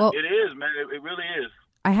 Yeah, well, it is, man. It really is.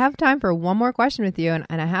 I have time for one more question with you, and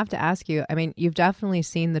I have to ask you, I mean, you've definitely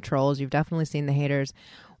seen the trolls. You've definitely seen the haters.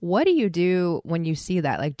 What do you do when you see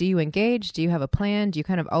that? Like, do you engage? Do you have a plan? Do you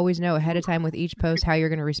kind of always know ahead of time with each post how you're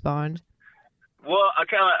going to respond? Well, I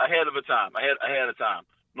kind of ahead of time,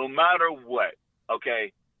 no matter what,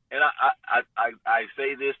 okay? And I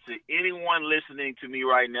say this to anyone listening to me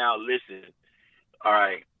right now, listen, all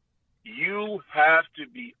right? You have to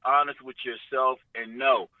be honest with yourself and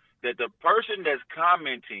know that the person that's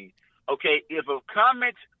commenting, okay, if a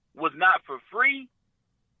comment was not for free,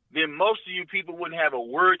 then most of you people wouldn't have a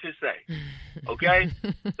word to say. Okay?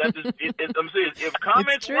 I'm serious. If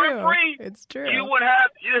comments weren't free, it's true. You would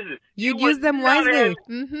have, you'd use them wisely.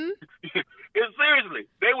 Seriously,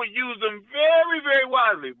 they would use them very, very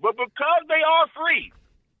wisely. But because they are free,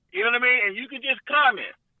 you know what I mean? And you can just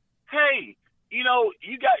comment, hey, you know,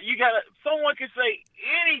 you got someone can say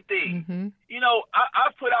anything. Mm-hmm. You know,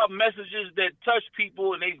 I put out messages that touch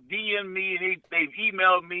people, and they've DM'd me, and they've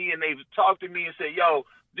emailed me, and they've talked to me and said, yo,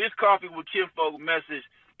 this Coffee with Kinfolk message,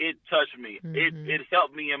 it touched me. Mm-hmm. It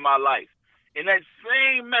helped me in my life. In that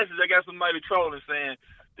same message, I got somebody trolling saying,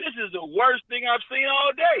 this is the worst thing I've seen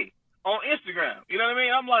all day on Instagram. You know what I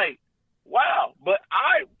mean? I'm like, wow. But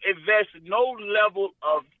I invest no level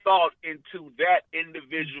of thought into that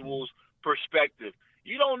individual's perspective.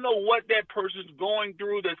 You don't know what that person's going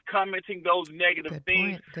through that's commenting those negative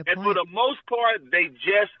things. And for the most part, they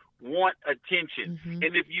just want attention. Mm-hmm.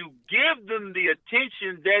 And if you give them the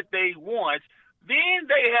attention that they want, then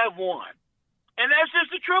they have won. And that's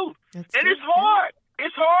just the truth. It's hard.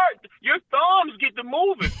 It's hard. Your thumbs get to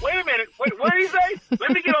moving. Wait a minute. Wait, what did he say?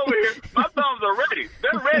 Let me get over here. My thumbs are ready.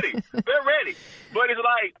 They're ready. They're ready. But it's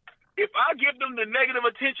like, if I give them the negative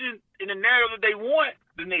attention in the narrative that they want,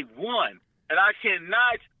 then they've won. And I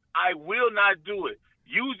will not do it.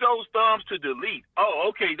 Use those thumbs to delete. Oh,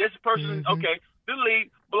 okay, this person, okay,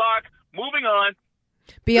 delete, block, moving on.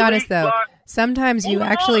 Be delete, honest, though. block, sometimes you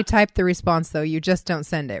actually on. type the response, though. You just don't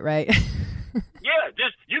send it, right? Yeah,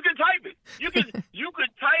 just you can type it. You could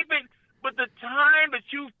type it, but the time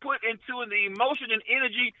that you put into the emotion and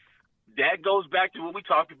energy, that goes back to what we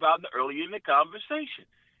talked about earlier in the conversation.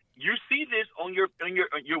 You see this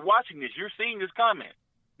you're watching this, you're seeing this comment.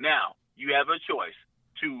 Now, you have a choice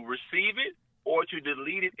to receive it or to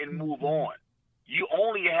delete it and move on. You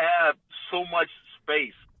only have so much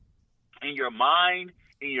space in your mind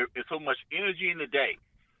and so much energy in the day.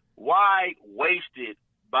 Why waste it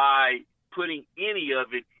by putting any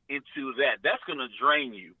of it into that? That's going to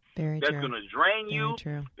drain you. That's going to drain you.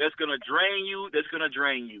 That's going to drain you. That's going to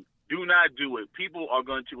drain you. Do not do it. People are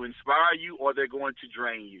going to inspire you or they're going to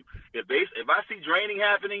drain you. If I see draining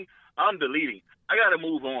happening, I'm deleting. I got to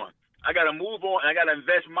move on. I got to move on, and I got to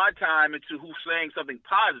invest my time into who's saying something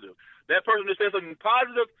positive. That person that says something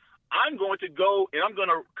positive, I'm going to go and I'm going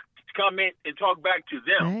to comment and talk back to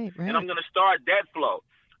them. Right. And I'm going to start that flow.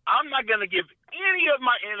 I'm not going to give any of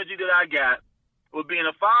my energy that I got with being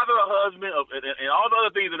a father, a husband, and all the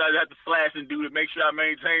other things that I have to slash and do to make sure I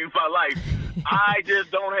maintain my life. I just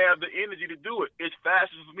don't have the energy to do it. It's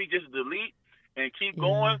faster for me just to delete and keep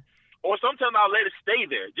going. Or sometimes I'll let it stay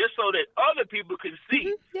there just so that other people can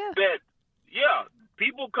see that,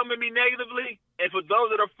 people come at me negatively. And for those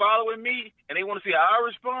that are following me and they want to see how I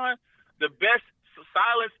respond, the best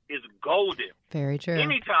silence is golden. Very true.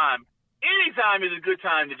 Anytime is a good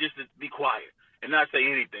time to just be quiet and not say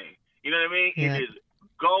anything. You know what I mean? Yeah. It is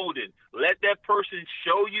golden. Let that person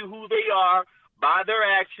show you who they are by their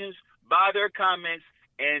actions, by their comments,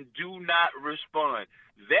 and do not respond.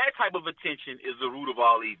 That type of attention is the root of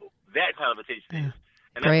all evil. That kind of attention is.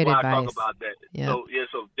 And that's why I talk about that. Yeah.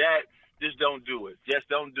 So that, just don't do it. Just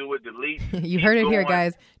don't do it. Delete. You heard it here,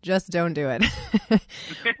 guys. Just don't do it.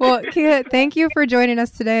 Well, Kia, thank you for joining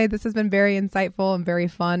us today. This has been very insightful and very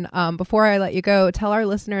fun. Before I let you go, tell our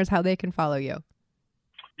listeners how they can follow you.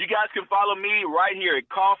 You guys can follow me right here at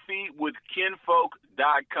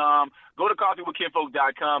coffeewithkinfolk.com. Go to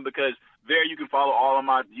coffeewithkinfolk.com because there you can follow all of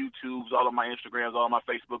my YouTubes, all of my Instagrams, all of my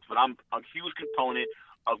Facebooks. But I'm a huge component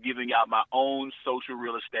of giving out my own social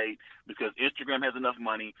real estate because Instagram has enough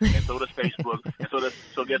money, and so does Facebook, and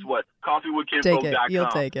so guess what? Coffeewithkinfolk.com. Take it. You'll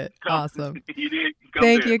take it. Awesome. You did.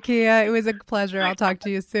 Thank you, Kia. It was a pleasure. I'll talk to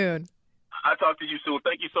you soon. I'll talk to you soon.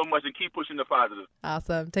 Thank you so much, and keep pushing the positive.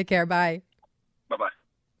 Awesome. Take care. Bye. Bye-bye.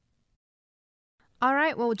 All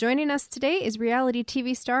right. Well, joining us today is reality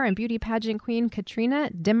TV star and beauty pageant queen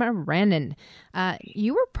Katrina Demaranin.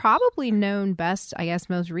 You were probably known best, I guess,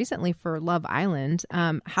 most recently for Love Island.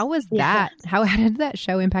 How was that? How did that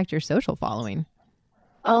show impact your social following?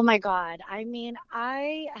 Oh my God. I mean,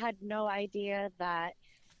 I had no idea that,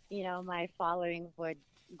 my following would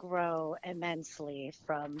grow immensely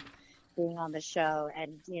from being on the show.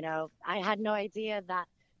 And, I had no idea that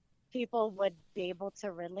people would be able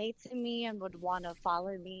to relate to me and would want to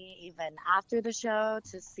follow me even after the show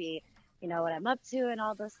to see, what I'm up to and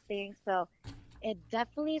all those things. So it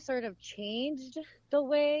definitely sort of changed the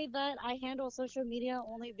way that I handle social media,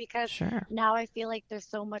 only because now I feel like there's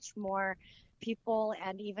so much more people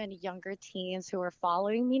and even younger teens who are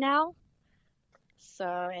following me now.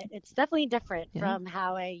 So it's definitely different from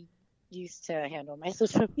how I used to handle my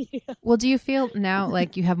social media. Well, do you feel now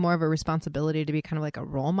like you have more of a responsibility to be kind of like a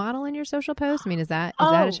role model in your social posts? I mean, is that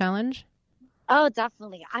a challenge? Oh,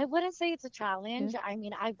 definitely. I wouldn't say it's a challenge. I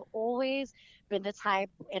mean, I've always been the type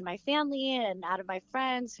in my family and out of my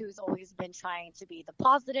friends who's always been trying to be the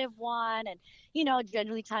positive one and,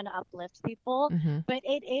 generally trying to uplift people. Mm-hmm. But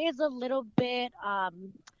it is a little bit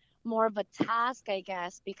more of a task, I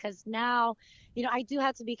guess, because now, I do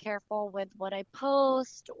have to be careful with what I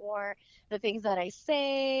post or the things that I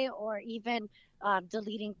say, or even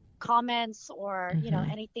deleting comments or,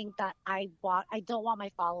 anything that I don't want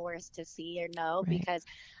my followers to see or know, because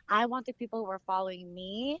I want the people who are following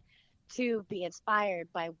me to be inspired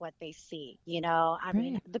by what they see. I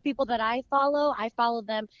mean, the people that I follow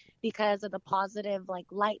them because of the positive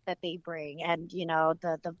light that they bring, and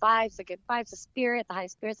the vibes, the good vibes, the spirit, the high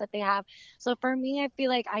spirits that they have. So for me, I feel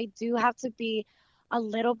like I do have to be a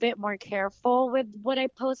little bit more careful with what I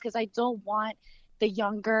post, because I don't want the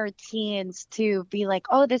younger teens to be like,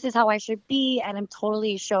 oh, this is how I should be, and I'm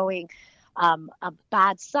totally showing a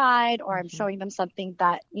bad side, or I'm showing them something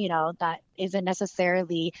that that isn't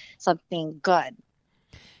necessarily something good.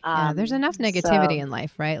 There's enough negativity in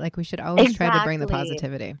life, right? Like, we should always try to bring the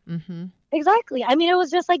positivity. Mm-hmm. Exactly. I mean, it was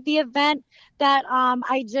just like the event that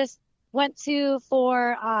I just went to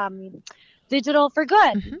for Digital for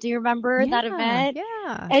Good. Mm-hmm. Do you remember that event?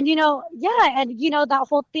 Yeah. And that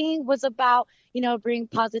whole thing was about bringing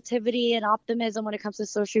positivity and optimism when it comes to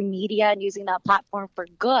social media and using that platform for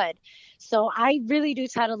good. So I really do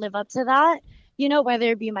try to live up to that,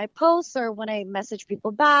 whether it be my posts or when I message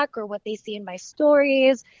people back or what they see in my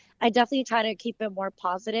stories. I definitely try to keep it more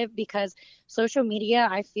positive, because social media,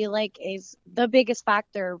 I feel like, is the biggest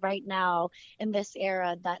factor right now in this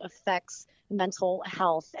era that affects mental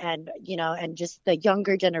health and, and just the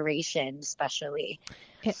younger generation, especially.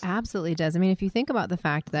 It absolutely does. I mean, if you think about the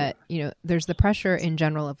fact that, there's the pressure in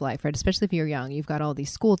general of life, right? Especially if you're young, you've got all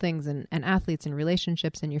these school things and athletes and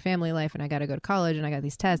relationships and your family life, and I got to go to college and I got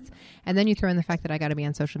these tests. And then you throw in the fact that I got to be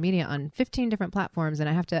on social media on 15 different platforms and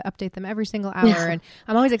I have to update them every single hour and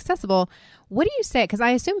I'm always accessible. What do you say? Because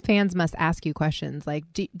I assume fans must ask you questions like,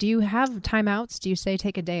 do you have timeouts? Do you say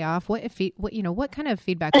take a day off? What kind of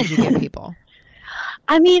feedback would you give people?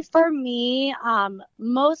 I mean, for me,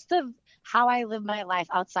 most of how I live my life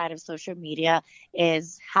outside of social media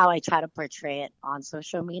is how I try to portray it on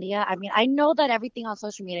social media. I mean, I know that everything on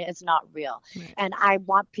social media is not real. Right. And I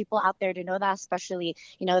want people out there to know that, especially,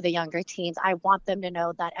 the younger teens. I want them to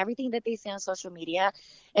know that everything that they see on social media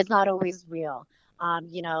is not always real.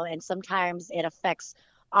 And sometimes it affects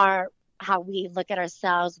how we look at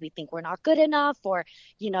ourselves. We think we're not good enough, or,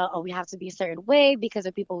 we have to be a certain way because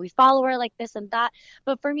of people we follow are like this and that.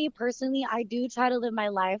 But for me personally, I do try to live my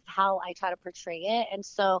life how I try to portray it. And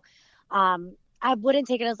so I wouldn't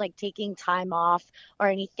take it as like taking time off or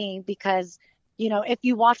anything, because, if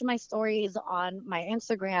you watch my stories on my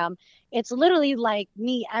Instagram, it's literally like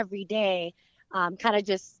me every day, kind of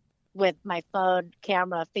just with my phone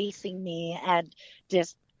camera facing me and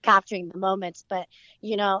just capturing the moments. But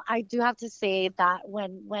I do have to say that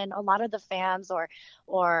when a lot of the fans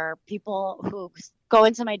or people who go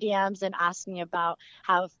into my DMs and ask me about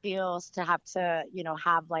how it feels to have to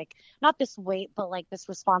have like not this weight but like this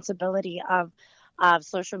responsibility of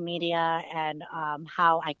social media and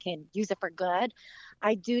how I can use it for good,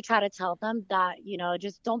 I do try to tell them that,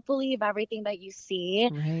 just don't believe everything that you see.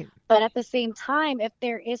 Right. But at the same time, if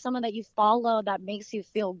there is someone that you follow that makes you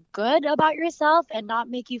feel good about yourself and not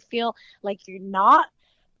make you feel like you're not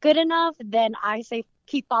good enough, then I say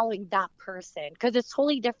keep following that person, because it's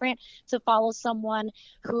totally different to follow someone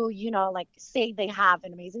who, like say they have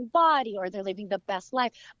an amazing body or they're living the best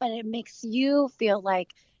life, but it makes you feel like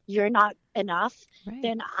you're not enough, Right.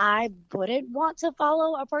 then I wouldn't want to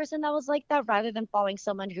follow a person that was like that, rather than following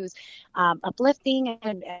someone who's uplifting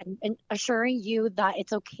and assuring you that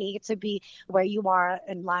it's okay to be where you are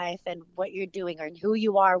in life and what you're doing and who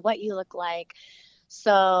you are, what you look like.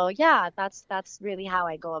 So yeah, that's really how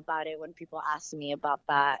I go about it when people ask me about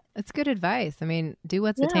that. It's good advice. I mean, do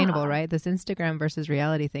what's attainable, right? This Instagram versus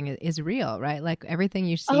reality thing is real, right? Like everything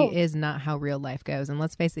you see is not how real life goes. And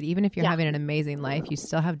let's face it, even if you're having an amazing life, you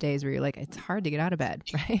still have days where you're like, it's hard to get out of bed,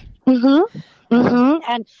 right?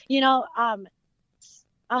 And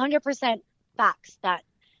 100% facts that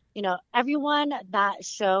everyone that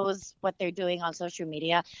shows what they're doing on social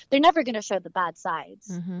media, they're never going to show the bad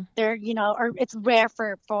sides. They're, or it's rare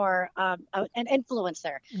for an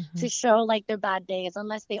influencer to show like their bad days,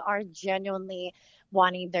 unless they are genuinely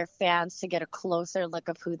wanting their fans to get a closer look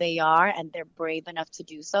of who they are and they're brave enough to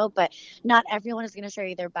do so. But not everyone is going to show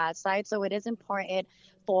you their bad side. So it is important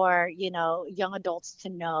for, young adults to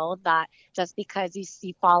know that just because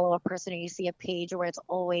you follow a person or you see a page where it's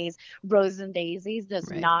always roses and daisies does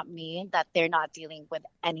not mean that they're not dealing with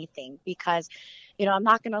anything. Because, I'm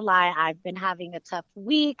not going to lie, I've been having a tough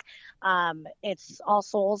week. It's All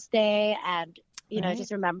Souls Day, and,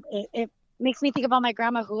 just remember, it makes me think about my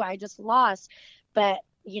grandma who I just lost. But,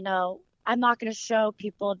 I'm not going to show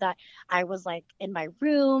people that I was like in my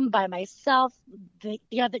room by myself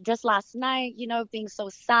just last night, being so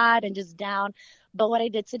sad and just down. But what I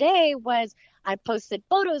did today was I posted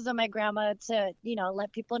photos of my grandma to,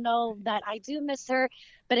 let people know that I do miss her.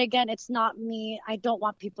 But again, it's not me. I don't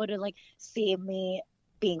want people to like see me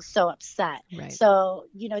being so upset. Right. So,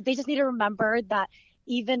 they just need to remember that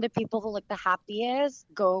even the people who look the happiest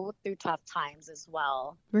go through tough times as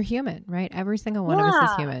well. We're human, right? Every single one of us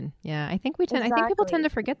is human. Yeah. I think I think people tend to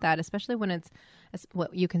forget that, especially when it's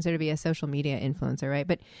what you consider to be a social media influencer, right?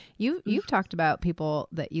 But you've talked about people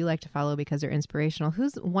that you like to follow because they're inspirational.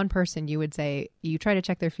 Who's one person you would say you try to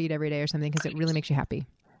check their feed every day or something because it really makes you happy?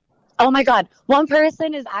 Oh my God. One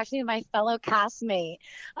person is actually my fellow castmate,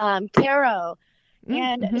 Caro.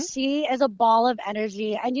 And she is a ball of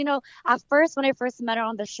energy. And, at first, when I first met her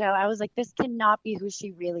on the show, I was like, this cannot be who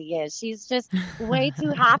she really is. She's just way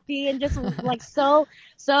too happy and just like so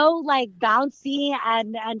like bouncy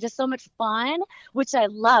and just so much fun, which I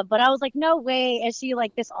love. But I was like, no way is she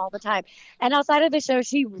like this all the time. And outside of the show,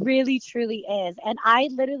 she really, truly is. And I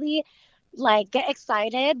literally like get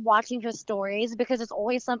excited watching her stories because it's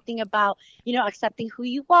always something about, accepting who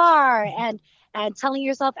you are and telling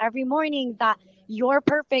yourself every morning that you're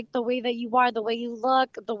perfect the way that you are, the way you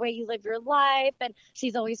look, the way you live your life. And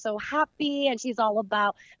she's always so happy, and she's all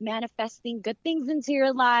about manifesting good things into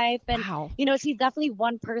your life. And, she's definitely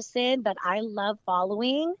one person that I love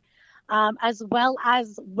following, as well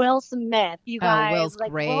as Will Smith. You guys, Will's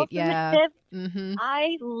like great. Will Smith,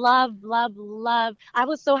 I love. I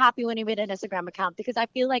was so happy when he made an Instagram account because I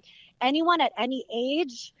feel like anyone at any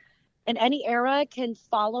age in any era can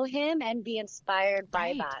follow him and be inspired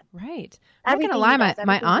by that. Right. I'm not going to lie.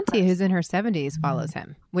 My auntie who's in her 70s follows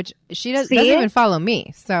him, which she doesn't even follow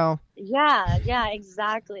me. So yeah,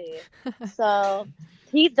 exactly. So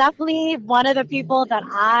he's definitely one of the people that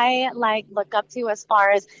I like look up to as far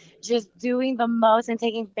as just doing the most and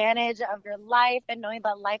taking advantage of your life and knowing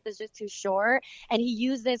that life is just too short. And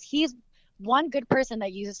he's one good person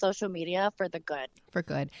that uses social media for the good. For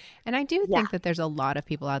good. And I do think that there's a lot of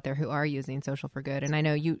people out there who are using social for good. And I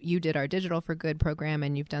know you did our Digital for Good program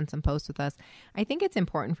and you've done some posts with us. I think it's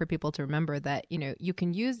important for people to remember that, you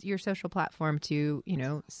can use your social platform to,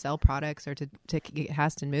 sell products or to get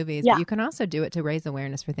cast in movies. But you can also do it to raise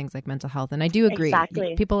awareness for things like mental health. And I do agree.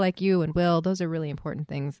 Exactly. People like you and Will, those are really important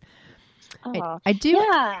things.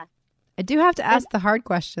 I do have to ask the hard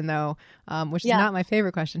question, though, which is not my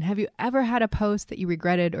favorite question. Have you ever had a post that you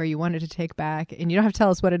regretted or you wanted to take back? And you don't have to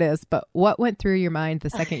tell us what it is, but what went through your mind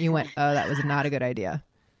the second you went, oh, that was not a good idea?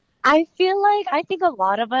 I think a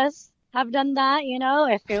lot of us have done that,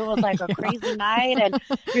 if it was like a crazy night and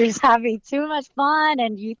you're just having too much fun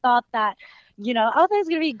and you thought that, that's going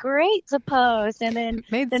to be great to post. And then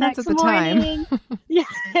made the sense next at the morning,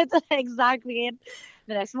 time. Exactly. And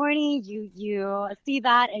the next morning you see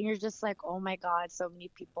that and you're just like, oh my God, so many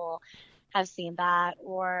people have seen that.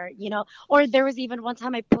 Or there was even one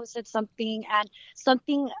time I posted something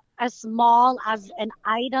as small as an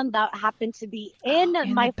item that happened to be in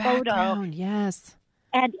my photo. Yes.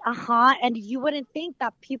 And you wouldn't think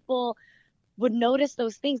that people would notice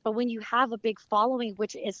those things. But when you have a big following,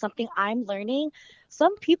 which is something I'm learning,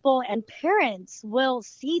 some people and parents will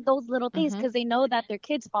see those little things because they know that their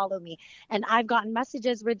kids follow me. And I've gotten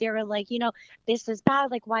messages where they were like, this is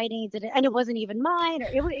bad. Like, why didn't you do it? And it wasn't even mine.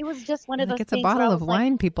 Or it was just one of those things. It's a bottle of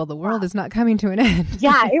wine, people. The world is not coming to an end.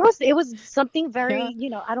 Yeah, it was something very, I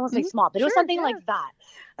don't want to say small, but it was something like that.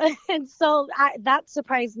 And so that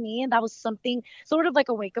surprised me. And that was something sort of like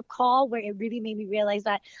a wake up call where it really made me realize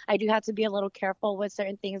that I do have to be a little careful with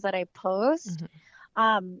certain things that I post.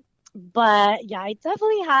 But yeah, I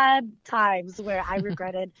definitely had times where I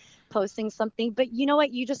regretted posting something. But you know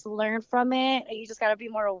what? You just learn from it. You just got to be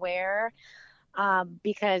more aware.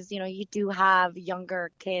 Because, you do have younger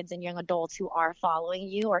kids and young adults who are following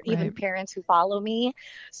you, or even parents who follow me.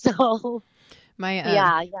 So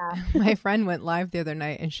my friend went live the other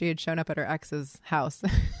night and she had shown up at her ex's house in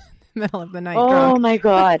the middle of the night. Oh drunk. my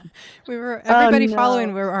God. Everybody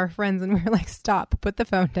following were our friends, and we were like, stop, put the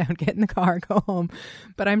phone down, get in the car, go home.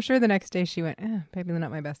 But I'm sure the next day she went, maybe not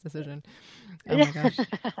my best decision. Oh my gosh.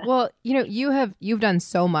 Well, you've done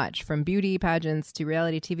so much, from beauty pageants to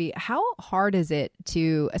reality TV. How hard is it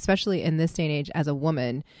to, especially in this day and age as a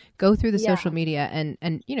woman, go through the social media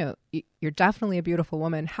and you're definitely a beautiful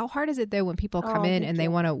woman. How hard is it though when people come in and they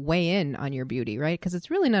want to weigh in on your beauty, right? Because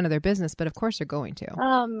it's really none of their business, but of course they're going to.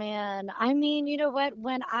 Oh man. I mean, you know what?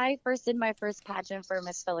 When I first did my first pageant for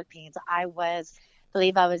Miss Philippines, I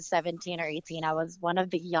believe I was 17 or 18. I was one of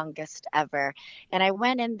the youngest ever. And I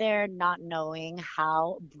went in there not knowing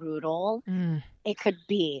how brutal it could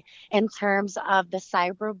be in terms of the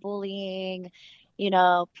cyberbullying,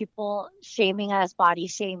 people shaming us, body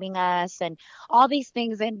shaming us, and all these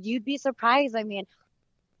things. And you'd be surprised. I mean,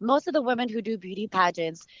 most of the women who do beauty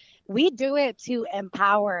pageants, we do it to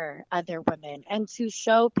empower other women and to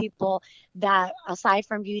show people that aside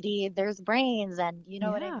from beauty, there's brains and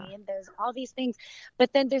what I mean? There's all these things.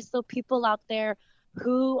 But then there's still people out there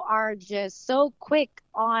who are just so quick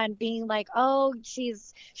on being like, oh,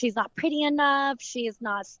 she's not pretty enough. She's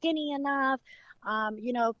not skinny enough.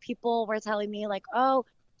 People were telling me like,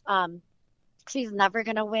 she's never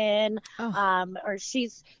going to win, or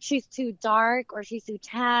she's too dark, or she's too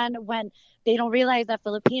tan, when they don't realize that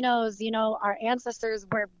Filipinos, our ancestors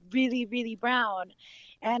were really, really brown.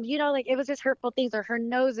 And, it was just hurtful things, or her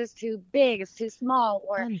nose is too big, it's too small,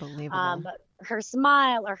 or her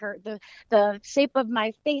smile, or the shape of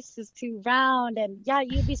my face is too round. And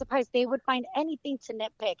you'd be surprised. They would find anything to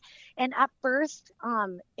nitpick. And at first,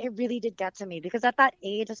 it really did get to me, because at that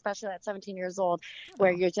age, especially at 17 years old,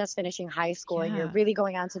 where you're just finishing high school and you're really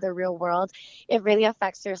going out to the real world, it really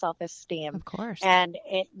affects your self-esteem. Of course. And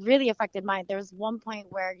it really affected mine. There was one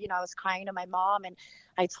point where, I was crying to my mom, and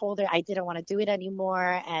I told her I didn't want to do it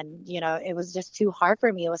anymore. And, it was just too hard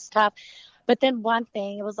for me. It was tough. But then one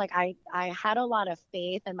thing, it was like I had a lot of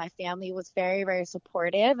faith, and my family was very, very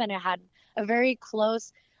supportive. And I had a very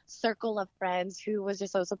close circle of friends who was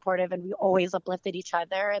just so supportive, and we always uplifted each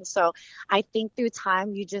other. And so I think through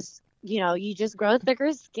time, you just grow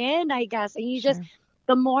thicker skin, I guess. And you just,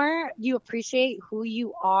 the more you appreciate who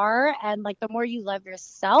you are, and like the more you love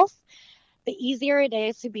yourself, the easier it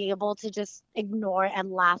is to be able to just ignore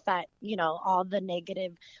and laugh at, all the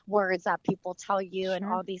negative words that people tell you and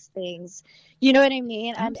all these things. You know what I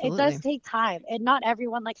mean? Absolutely. And it does take time. And not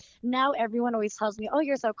everyone, like now everyone always tells me, oh,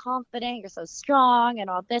 you're so confident, you're so strong and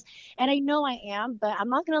all this. And I know I am, but I'm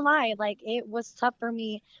not going to lie. Like, it was tough for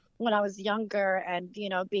me when I was younger and,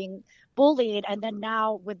 being bullied. And then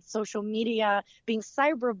now with social media being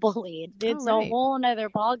cyberbullied, it's a whole nother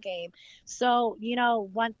ball game. So,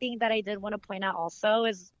 one thing that I did want to point out also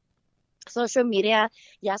is social media.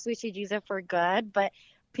 Yes, we should use it for good, but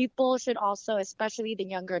people should also, especially the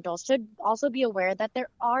younger adults, should also be aware that there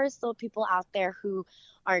are still people out there who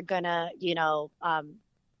are gonna,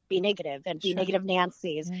 be negative and be negative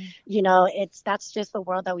Nancy's. That's just the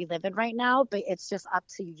world that we live in right now, but it's just up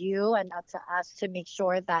to you and up to us to make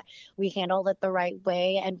sure that we handle it the right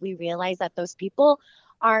way. And we realize that those people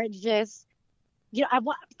are just,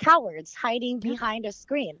 cowards hiding behind a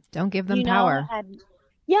screen. Don't give them power. And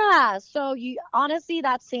so honestly,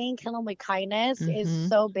 that saying, kill them with kindness, is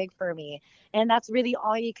so big for me. And that's really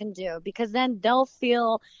all you can do, because then they'll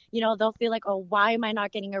feel like, oh, why am I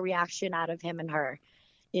not getting a reaction out of him and her?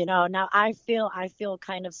 Now I feel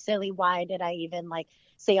kind of silly. Why did I even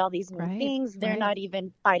say all these mean things? They're not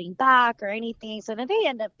even fighting back or anything. So then they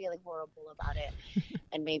end up feeling horrible about it.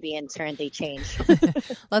 And maybe in turn they change.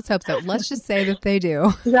 Let's hope so. Let's just say that they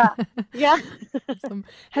do. Yeah.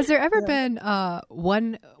 Has there ever been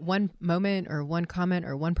one moment or one comment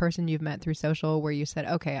or one person you've met through social where you said,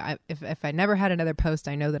 okay, if I never had another post,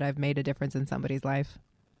 I know that I've made a difference in somebody's life?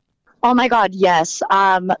 Oh my God, yes.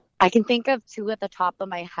 I can think of two at the top of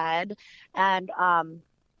my head. And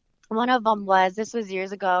one of them was, this was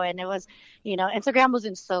years ago, and it was, Instagram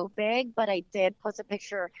wasn't so big, but I did post a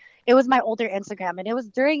picture. It was my older Instagram, and it was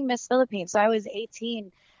during Miss Philippines. So I was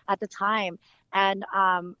 18 at the time. And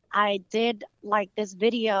I did like this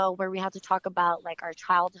video where we had to talk about like our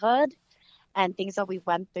childhood and things that we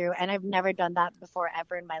went through. And I've never done that before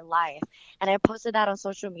ever in my life. And I posted that on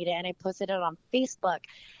social media, and I posted it on Facebook.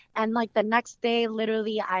 And like the next day,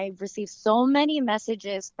 literally, I received so many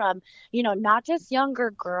messages from, not just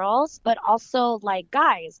younger girls, but also like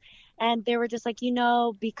guys. And they were just like,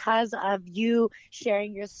 because of you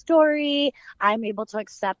sharing your story, I'm able to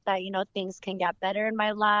accept that, things can get better in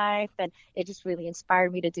my life. And it just really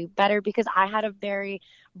inspired me to do better, because I had a very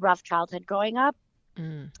rough childhood growing up.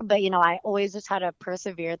 But, I always just had to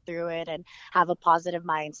persevere through it and have a positive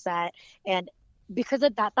mindset. And because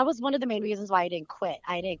of that, that was one of the main reasons why I didn't quit.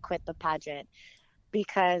 I didn't quit the pageant,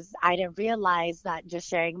 because I didn't realize that just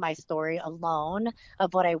sharing my story alone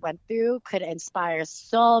of what I went through could inspire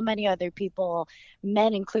so many other people,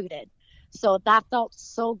 men included. So that felt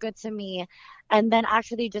so good to me. And then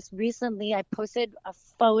actually just recently I posted a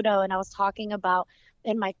photo, and I was talking about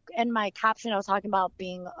in my caption, I was talking about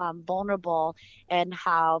being vulnerable, and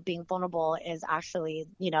how being vulnerable is actually,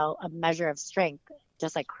 a measure of strength,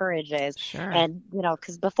 just like courage is. Sure. And,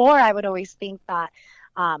 because before I would always think that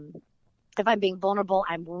if I'm being vulnerable,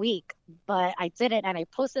 I'm weak, but I didn't. And I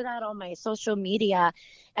posted that on my social media,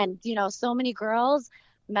 and, so many girls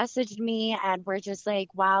messaged me and were just like,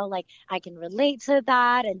 wow, like I can relate to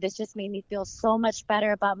that. And this just made me feel so much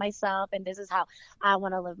better about myself. And this is how I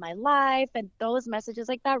want to live my life. And those messages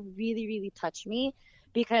like that really, really touched me,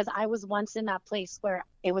 because I was once in that place where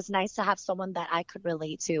it was nice to have someone that I could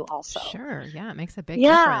relate to also. Sure. Yeah. It makes a big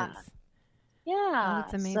difference. Yeah. Oh,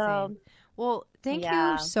 that's amazing. So, well, thank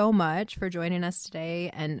you so much for joining us today,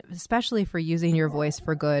 and especially for using your voice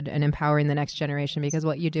for good and empowering the next generation, because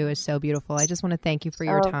what you do is so beautiful. I just want to thank you for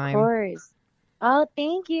your time. Of course. Oh,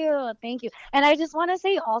 thank you. Thank you. And I just want to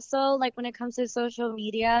say also, like when it comes to social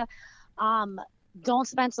media, don't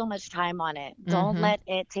spend so much time on it. Don't let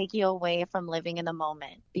it take you away from living in the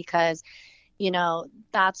moment, because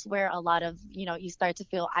that's where a lot of, you start to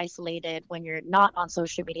feel isolated when you're not on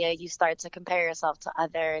social media. You start to compare yourself to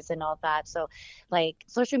others and all that. So like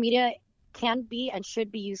social media can be and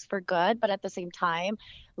should be used for good, but at the same time,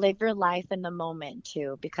 live your life in the moment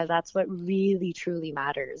too, because that's what really truly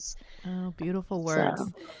matters. Oh, beautiful words.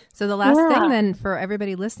 So the last thing then for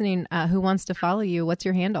everybody listening who wants to follow you, what's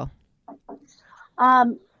your handle?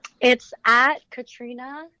 It's at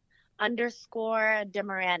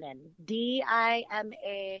Katrina_Dimaranan,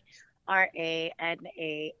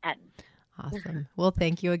 DIMARANAN. Awesome. Well,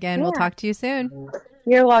 thank you again. We'll talk to you soon.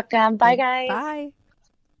 You're welcome. Bye, guys. Bye.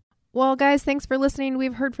 Well, guys, thanks for listening.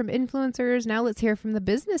 We've heard from influencers. Now let's hear from the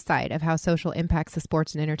business side of how social impacts the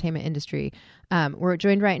sports and entertainment industry. We're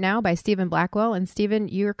joined right now by Stephen Blackwell. And Stephen,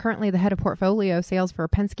 you're currently the head of portfolio sales for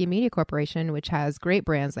Penske Media Corporation, which has great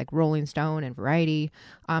brands like Rolling Stone and Variety.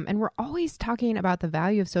 And we're always talking about the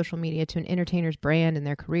value of social media to an entertainer's brand and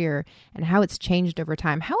their career and how it's changed over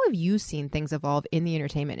time. How have you seen things evolve in the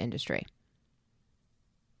entertainment industry?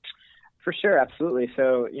 For sure, absolutely.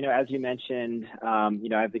 So, as you mentioned, I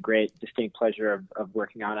have the great distinct pleasure of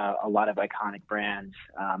working on a lot of iconic brands,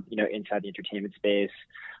 inside the entertainment space.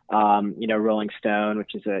 Rolling Stone,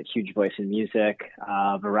 which is a huge voice in music,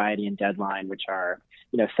 Variety and Deadline, which are,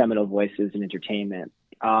 seminal voices in entertainment.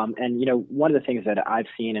 And one of the things that I've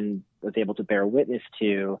seen and was able to bear witness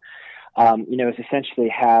to is essentially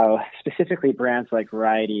how specifically brands like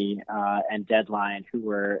Variety and Deadline, who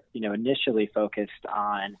were, initially focused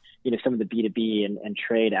on, some of the B2B and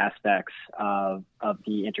trade aspects of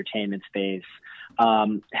the entertainment space,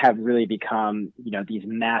 have really become, these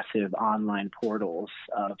massive online portals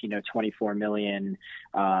of, 24 million,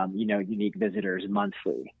 unique visitors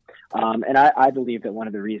monthly. And I believe that one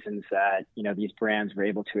of the reasons that, these brands were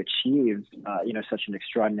able to achieve, such an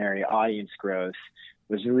extraordinary audience growth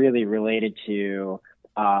was really related to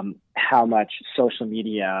how much social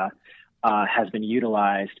media has been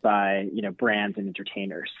utilized by brands and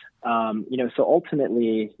entertainers. So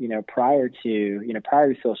ultimately, prior to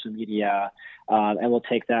social media, and we'll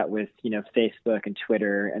take that with Facebook and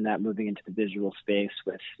Twitter, and that moving into the visual space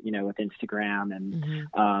with with Instagram and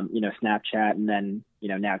Snapchat, and then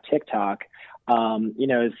now TikTok.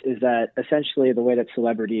 Is that essentially the way that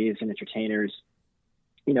celebrities and entertainers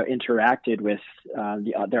interacted with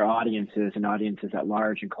their audiences and audiences at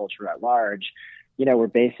large and culture at large, were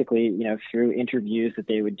basically, through interviews that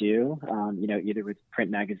they would do, either with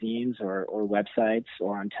print magazines or websites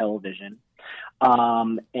or on television.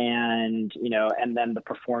 And, and then the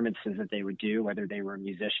performances that they would do, whether they were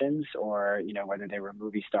musicians or, whether they were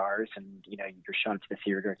movie stars, and, you're shown to the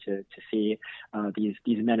theater to see these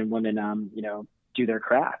men and women, do their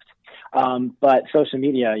craft. But social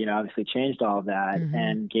media, obviously changed all of that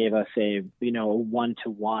and gave us a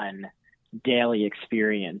one-to-one daily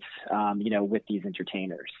experience, with these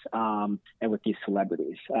entertainers, and with these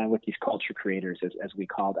celebrities, with these culture creators, as we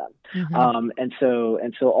call them. And so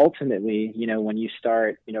ultimately, when you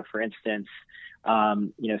start, for instance,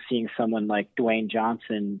 seeing someone like Dwayne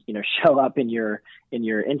Johnson, show up in your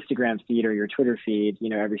Instagram feed or your Twitter feed,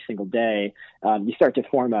 every single day, you start to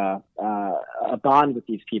form a bond with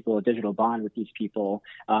these people, a digital bond with these people.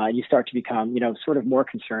 You start to become, sort of more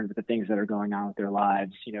concerned with the things that are going on with their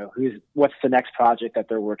lives. What's the next project that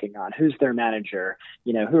they're working on? Who's their manager?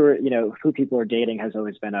 Who people are dating has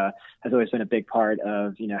always been a big part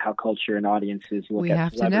of, how culture and audiences look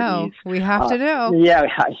at celebrities. We have to know. Yeah,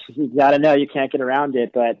 you got to know. You can't get around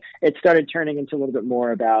it. But it started turning into a little bit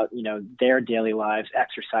more about, their daily lives,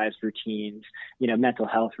 exercise routines, mental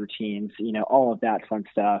health routines, all of that fun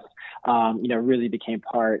stuff, really became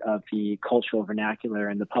part of the cultural vernacular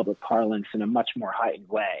and the public parlance in a much more heightened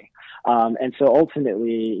way. And so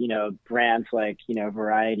ultimately, brands like,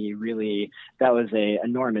 Variety, really, that was a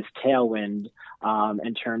enormous tailwind,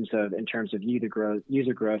 in terms of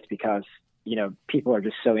user growth, because people are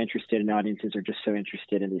just so interested, and audiences are just so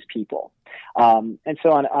interested in these people. And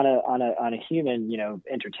so on a human,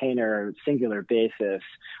 entertainer singular basis,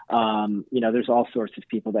 there's all sorts of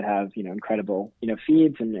people that have, incredible,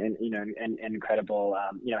 feeds and incredible,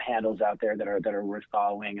 handles out there that are worth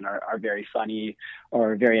following and are very funny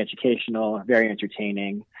or very educational, very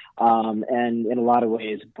entertaining. And in a lot of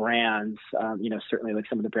ways, brands, certainly like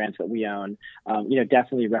some of the brands that we own,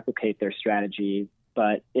 definitely replicate their strategy,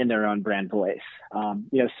 but in their own brand voice.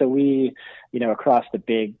 So we, across the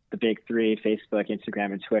big three, Facebook,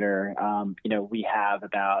 Instagram, and Twitter, we have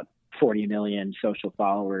about 40 million social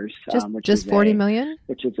followers. Just 40 million?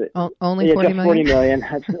 Which is only 40 million? 40 million.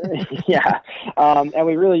 Yeah. And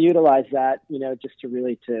we really utilize that, just to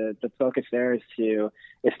really the focus there is to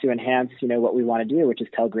enhance, what we want to do, which is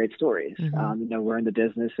tell great stories. We're in the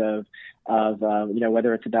business of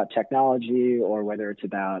whether it's about technology or whether it's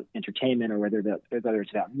about entertainment or whether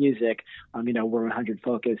it's about music, we're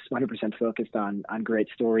 100% focused on great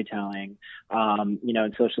storytelling.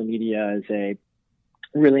 And social media is a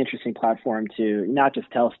really interesting platform to not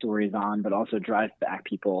just tell stories on, but also drive back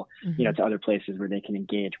people, to other places where they can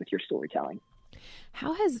engage with your storytelling.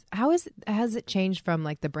 How has it changed from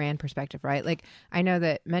like the brand perspective, right? Like I know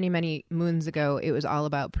that many moons ago it was all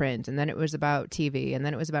about print, and then it was about TV, and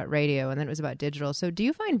then it was about radio, and then it was about digital. So do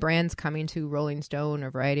you find brands coming to Rolling Stone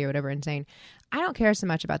or Variety or whatever and saying, I don't care so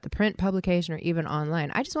much about the print publication or even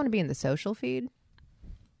online, I just want to be in the social feed?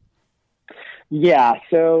 Yeah.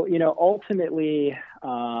 So, ultimately,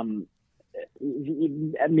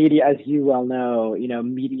 media, as you well know,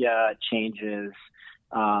 media changes,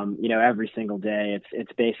 every single day.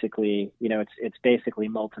 It's basically, it's basically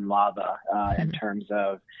molten lava, in terms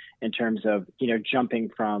of, jumping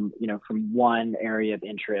from one area of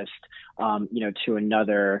interest, to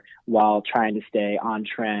another while trying to stay on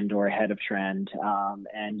trend or ahead of trend,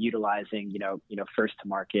 and utilizing, first to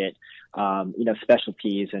market,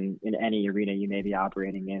 specialties in any arena you may be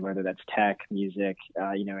operating in, whether that's tech, music,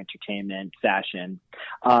 entertainment, fashion.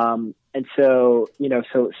 And so,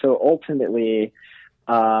 so ultimately,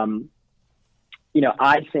 I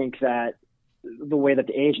think that the way that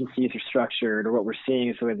the agencies are structured, or what we're seeing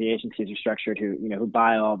is the way the agencies are structured, who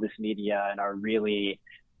buy all this media and are really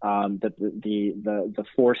the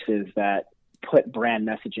forces that put brand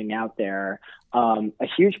messaging out there. A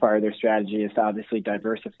huge part of their strategy is to obviously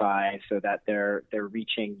diversify so that they're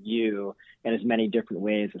reaching you in as many different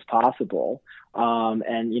ways as possible.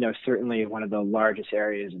 And, certainly one of the largest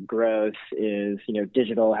areas of growth is,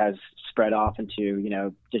 digital has spread off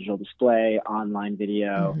into, digital display, online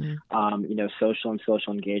video, social and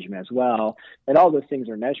social engagement as well. And all those things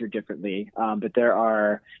are measured differently. But there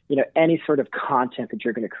are, any sort of content that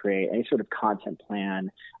you're going to create, any sort of content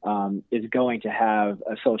plan, is going to have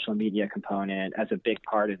a social media component as a big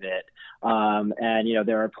part of it. And,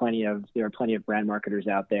 there are plenty of brand marketers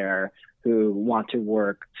out there who want to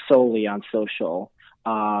work solely on social,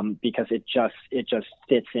 because it just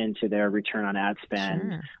fits into their return on ad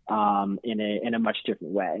spend, in a much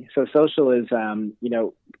different way. So social is,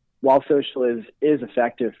 while social is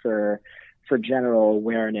effective for general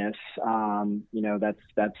awareness,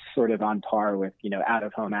 that's sort of on par with, out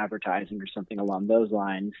of home advertising or something along those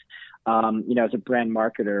lines. As a brand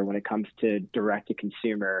marketer, when it comes to direct to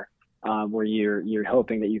consumer, where you're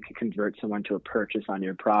hoping that you can convert someone to a purchase on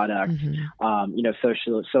your product.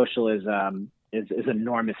 Social is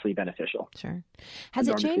enormously beneficial. Sure. Has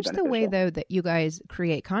it changed the way, though, that you guys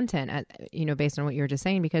create content, based on what you were just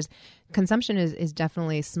saying? Because consumption is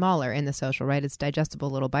definitely smaller in the social, right? It's digestible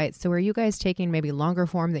little bites. So are you guys taking maybe longer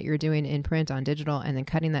form that you're doing in print on digital and then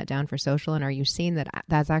cutting that down for social? And are you seeing that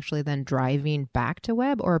that's actually then driving back to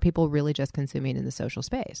web, or are people really just consuming in the social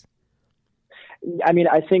space? I mean,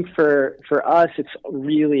 I think for us, it's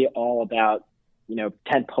really all about,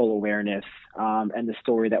 tentpole awareness and the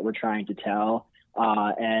story that we're trying to tell,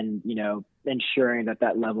 and ensuring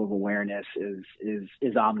that level of awareness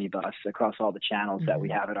is omnibus across all the channels that we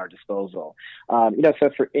have at our disposal. So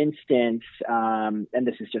for instance, and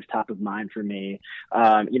this is just top of mind for me,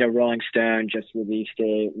 Rolling Stone just released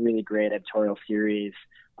a really great editorial series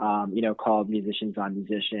called Musicians on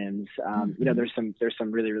Musicians. There's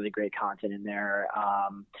some really, really great content in there.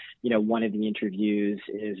 One of the interviews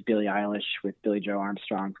is Billie Eilish with Billie Joe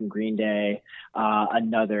Armstrong from Green Day.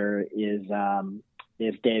 Another is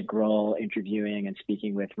Dave Grohl interviewing and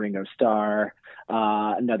speaking with Ringo Starr.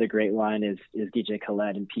 Another great one is DJ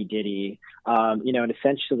Khaled and P. Diddy. And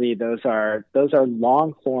essentially those are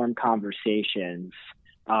long form conversations,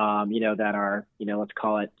 that are, let's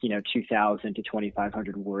call it, 2,000 to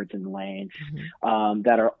 2,500 words in length,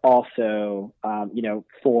 that are also, 4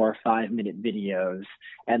 or 5 minute videos.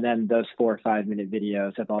 And then those 4 or 5 minute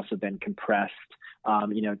videos have also been compressed,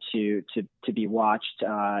 to be watched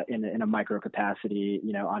in a micro capacity,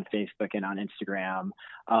 on Facebook and on Instagram,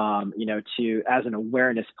 as an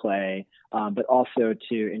awareness play, but also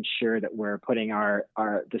to ensure that we're putting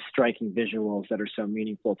the striking visuals that are so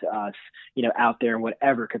meaningful to us, out there in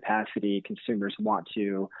whatever capacity consumers want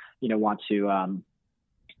to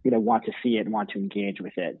see it and want to engage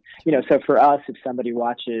with it. So for us, if somebody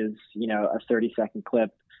watches, a 30-second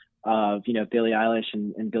clip of, Billie Eilish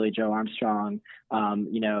and Billie Joe Armstrong,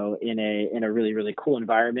 in a really, really cool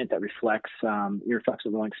environment that reflects what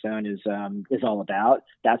Rolling Stone is all about,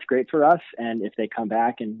 that's great for us. And if they come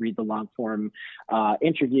back and read the long form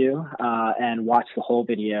interview and watch the whole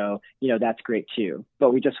video, that's great too.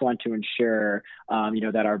 But we just want to ensure,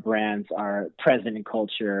 that our brands are present in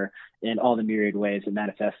culture in all the myriad ways it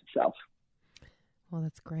manifests itself. Well,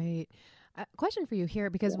 that's great. Question for you here,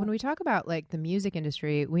 because when we talk about like the music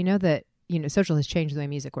industry, we know that, social has changed the way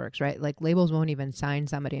music works, right? Like labels won't even sign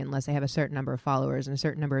somebody unless they have a certain number of followers and a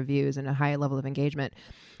certain number of views and a high level of engagement.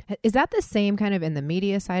 Is that the same kind of in the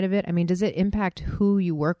media side of it? I mean, does it impact who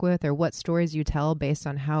you work with or what stories you tell based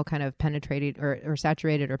on how kind of penetrated or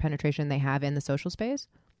saturated or penetration they have in the social space?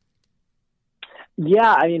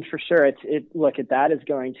 Yeah, I mean, for sure. That is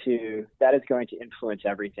going to influence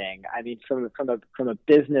everything. I mean, from a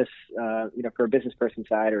business, for a business person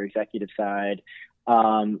side or executive side,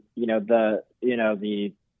 the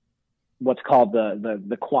what's called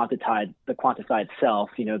the quantified self,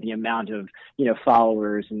 the amount of,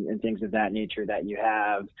 followers and things of that nature that you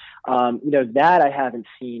have, that I haven't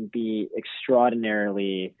seen be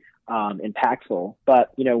extraordinarily impactful,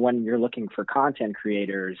 but when you're looking for content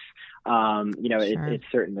creators, sure. It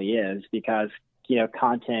certainly is, because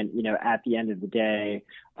content, at the end of the day,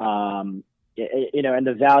 and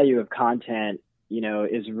the value of content,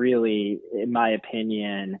 is really, in my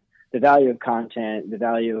opinion, the value of content, the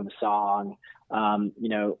value of a song,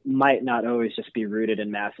 might not always just be rooted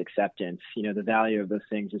in mass acceptance. The value of those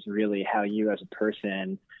things is really how you as a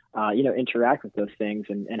person, interact with those things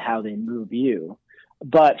and how they move you.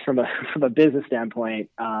 But from a business standpoint,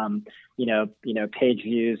 page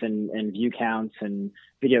views and view counts and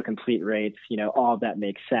video complete rates, all of that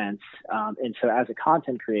makes sense. And so as a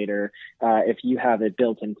content creator, if you have a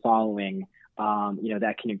built-in following,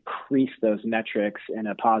 that can increase those metrics in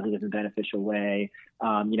a positive and beneficial way,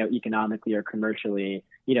 economically or commercially,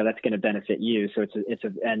 that's going to benefit you. So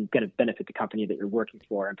and going to benefit the company that you're working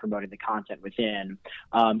for and promoting the content within.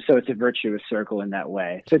 So it's a virtuous circle in that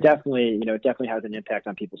way. So definitely, it definitely has an impact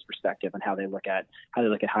on people's perspective and how they look at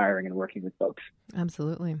hiring and working with folks.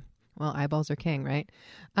 Absolutely. Well, eyeballs are king, right?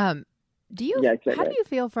 Yeah, exactly. How do you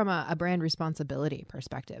feel from a brand responsibility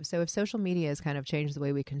perspective? So if social media has kind of changed the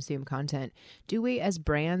way we consume content, do we as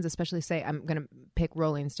brands, especially say, I'm going to pick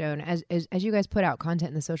Rolling Stone, as you guys put out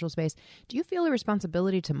content in the social space, do you feel a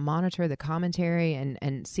responsibility to monitor the commentary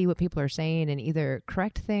and see what people are saying and either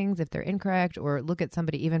correct things if they're incorrect, or look at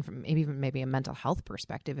somebody even from maybe a mental health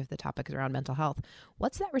perspective if the topic is around mental health?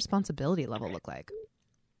 What's that responsibility level look like?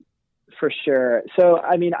 For sure. So,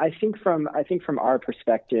 I mean, I think from our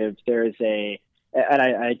perspective, there is and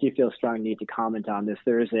I do feel a strong need to comment on this.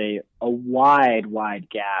 There is a wide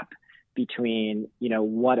gap between,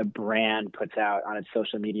 what a brand puts out on its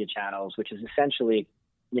social media channels, which is essentially,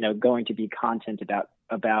 going to be content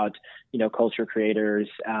about culture creators,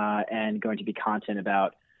 and going to be content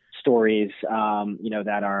about stories,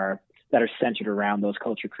 that are centered around those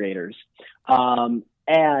culture creators.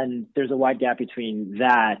 And there's a wide gap between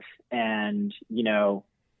that and,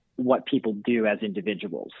 what people do as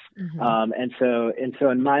individuals. Mm-hmm. And so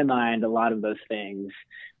in my mind, a lot of those things,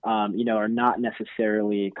 are not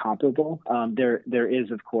necessarily comparable. There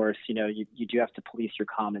is, of course, you do have to police your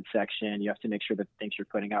comment section. You have to make sure that things you're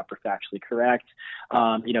putting out are factually correct.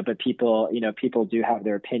 But people do have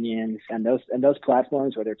their opinions, and those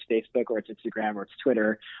platforms, whether it's Facebook or it's Instagram or it's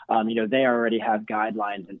Twitter, they already have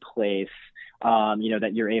guidelines in place,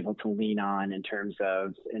 that you're able to lean on in terms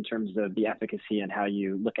of the efficacy and how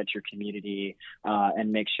you look at your community,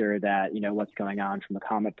 and make sure that, what's going on from a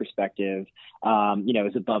comment perspective,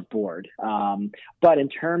 is above board. But in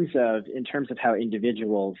terms of how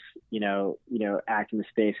individuals, act in the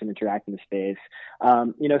space and interact in the space,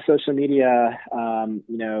 social media,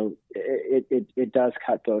 it does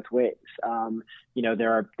cut both ways.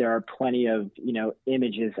 There are plenty of,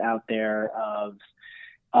 images out there of,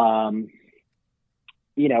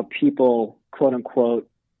 people, quote unquote,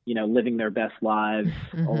 living their best lives,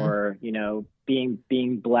 mm-hmm. or,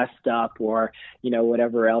 being blessed up, or,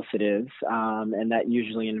 whatever else it is. And that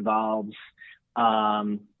usually involves,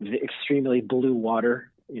 extremely blue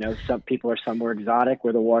water. Some people are somewhere exotic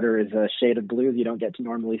where the water is a shade of blue you don't get to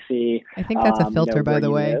normally see. I think that's a filter, by the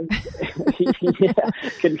way.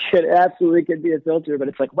 Could absolutely could be a filter, but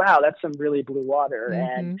it's like, wow, that's some really blue water.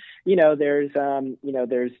 Mm-hmm. And,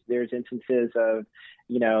 there's instances of,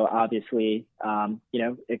 obviously,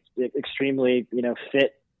 extremely,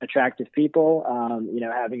 fit, attractive people,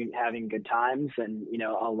 having good times, and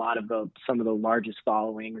a lot of some of the largest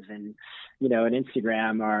followings and in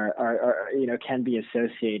Instagram are can be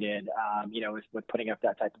associated with putting up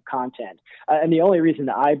that type of content. And the only reason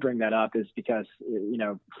that I bring that up is because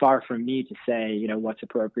far from me to say what's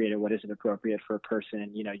appropriate and what isn't appropriate for a person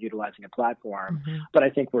utilizing a platform. Mm-hmm. But I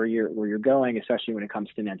think where you're going, especially when it comes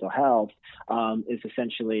to mental health, is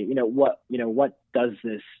essentially what does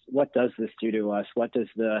this do to us? What does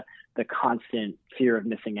the constant fear of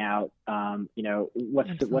missing out, what's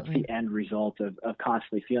the end result of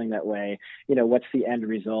constantly feeling that way? What's the end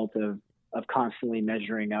result of constantly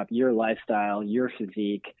measuring up your lifestyle, your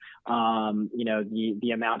physique,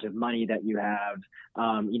 the amount of money that you have,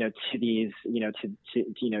 to these, to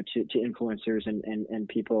influencers and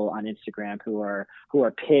people on Instagram who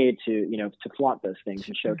are paid to flaunt those things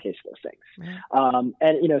and showcase those things. Right.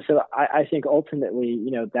 And, so I think ultimately,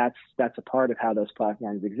 that's a part of how those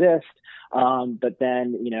platforms exist. But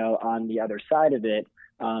then, on the other side of it,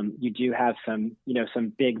 you do have some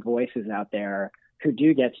big voices out there who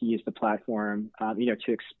do get to use the platform,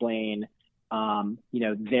 to explain,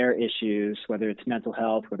 their issues, whether it's mental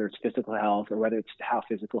health, whether it's physical health, or whether it's how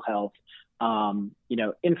physical health,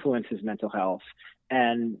 influences mental health.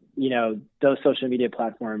 And, those social media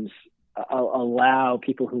platforms allow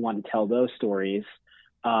people who want to tell those stories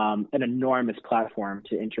an enormous platform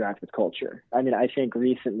to interact with culture. I mean, I think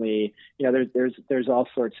recently, there's all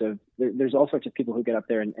sorts of people who get up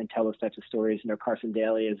there and tell those types of stories. Carson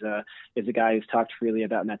Daly is a guy who's talked freely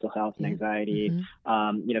about mental health and anxiety.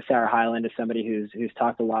 Mm-hmm. Sarah Hyland is somebody who's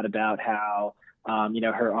talked a lot about how,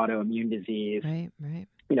 her autoimmune disease, right.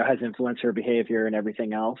 Has influenced her behavior and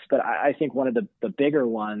everything else. But I think one of the bigger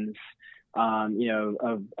ones,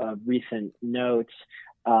 of recent notes,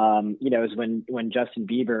 is when Justin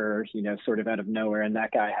Bieber, sort of out of nowhere, and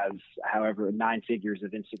that guy has, however, 9 figures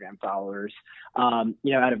of Instagram followers,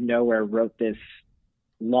 out of nowhere wrote this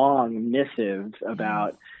long missive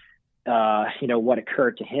about, what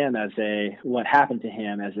occurred to him what happened to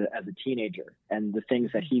him as a teenager, and the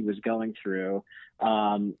things that he was going through,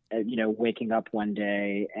 waking up one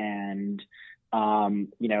day and,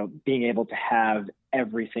 being able to have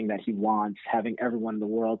everything that he wants, having everyone in the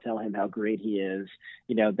world tell him how great he is,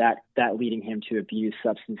 that leading him to abuse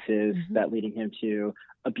substances, mm-hmm. that leading him to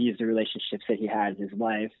abuse the relationships that he had in his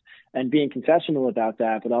life, and being confessional about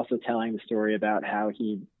that, but also telling the story about how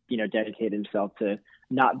he, dedicated himself to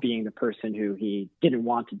not being the person who he didn't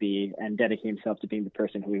want to be, and dedicating himself to being the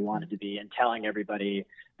person who he wanted to be, and telling everybody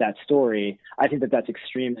that story. I think that that's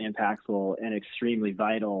extremely impactful and extremely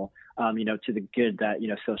vital, to the good that,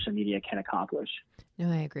 social media can accomplish.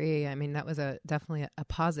 No, I agree. I mean, that was definitely a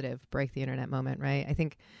positive break the internet moment, right? I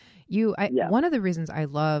think one of the reasons I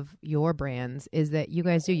love your brands is that you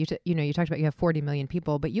guys do, you talked about you have 40 million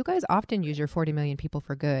people, but you guys often use your 40 million people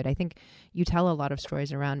for good. I think you tell a lot of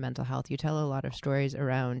stories around mental health. You tell a lot of stories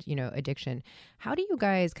around, addiction. How do you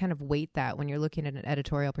guys kind of weight that when you're looking at an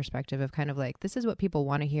editorial perspective of kind of like, this is what people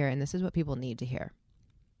want to hear and this is what people need to hear?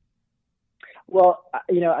 Well,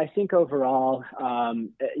 I think overall,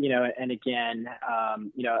 and again,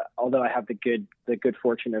 although I have the good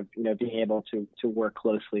fortune of, being able to work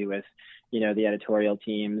closely with, the editorial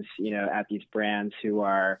teams, at these brands who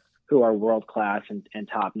are world class and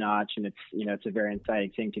top notch, and it's a very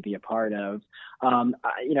exciting thing to be a part of.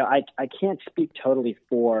 I can't speak totally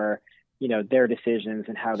for their decisions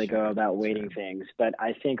and how they go about weighting things, but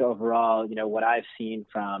I think overall, what I've seen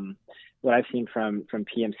from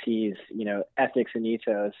PMC's, ethics and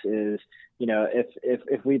ethos is,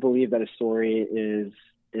 if we believe that a story is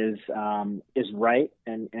right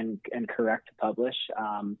and correct to publish,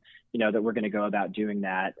 that we're going to go about doing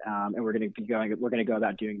that, and we're going to go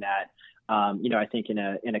about doing that, I think in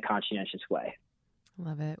a conscientious way.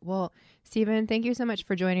 Love it. Well, Stephen, thank you so much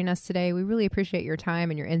for joining us today. We really appreciate your time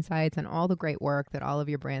and your insights and all the great work that all of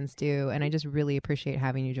your brands do. And I just really appreciate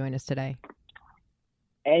having you join us today.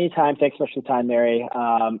 Anytime. Thanks so much for the time, Mary.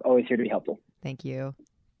 Always here to be helpful. Thank you.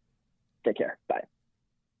 Take care. Bye.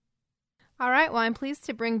 All right. Well, I'm pleased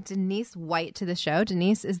to bring Denise White to the show.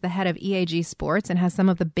 Denise is the head of EAG Sports and has some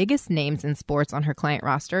of the biggest names in sports on her client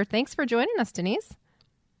roster. Thanks for joining us, Denise.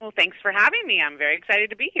 Well, thanks for having me. I'm very excited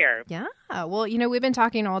to be here. Yeah. Well, we've been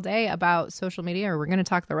talking all day about social media, or we're going to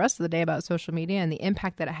talk the rest of the day about social media and the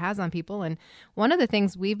impact that it has on people. And one of the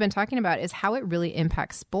things we've been talking about is how it really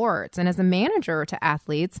impacts sports. And as a manager to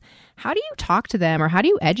athletes, how do you talk to them or how do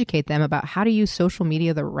you educate them about how to use social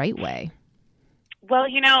media the right way? Well,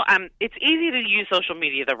 it's easy to use social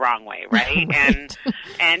media the wrong way, right? Right.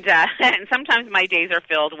 And sometimes my days are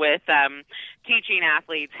filled with teaching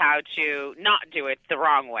athletes how to not do it the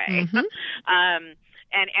wrong way. Mm-hmm.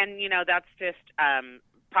 And that's just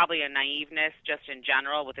probably a naiveness just in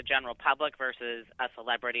general with the general public versus a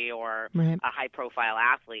celebrity or right. a high-profile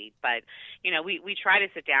athlete. But, we try to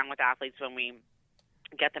sit down with athletes when we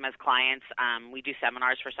get them as clients. We do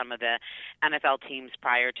seminars for some of the NFL teams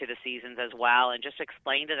prior to the seasons as well, and just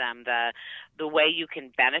explain to them the way you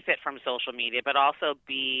can benefit from social media, but also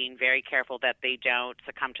being very careful that they don't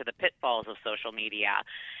succumb to the pitfalls of social media,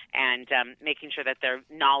 and making sure that they're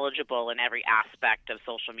knowledgeable in every aspect of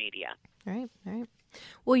social media. Right.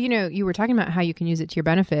 Well, you were talking about how you can use it to your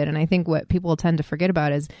benefit. And I think what people tend to forget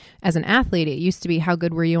about is, as an athlete, it used to be how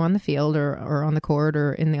good were you on the field or on the court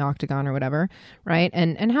or in the octagon or whatever, right?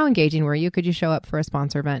 And how engaging were you? Could you show up for a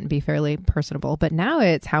sponsor event and be fairly personable? But now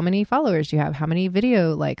it's how many followers do you have? How many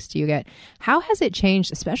video likes do you get? How has it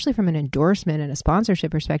changed, especially from an endorsement and a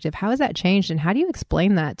sponsorship perspective? How has that changed? And how do you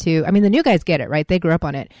explain that to, the new guys get it, right? They grew up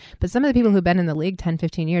on it. But some of the people who've been in the league 10,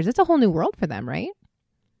 15 years, it's a whole new world for them, right?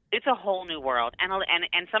 It's a whole new world,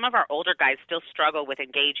 and some of our older guys still struggle with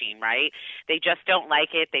engaging, right? They just don't like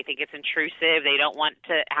it. They think it's intrusive. They don't want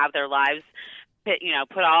to have their lives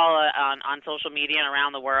put all on social media and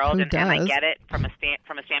around the world, and I get it from a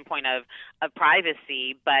standpoint of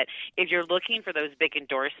privacy. But if you're looking for those big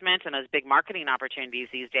endorsements and those big marketing opportunities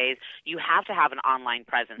these days, you have to have an online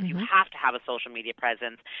presence. Mm-hmm. You have to have a social media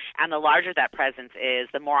presence, and the larger that presence is,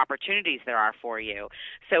 the more opportunities there are for you.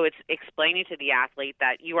 So it's explaining to the athlete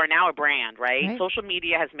that you are now a brand, right? Social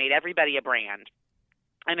media has made everybody a brand.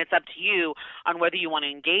 And it's up to you on whether you want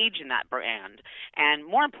to engage in that brand. And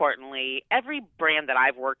more importantly, every brand that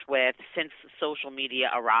I've worked with since social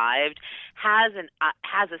media arrived has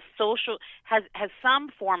some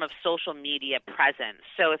form of social media presence.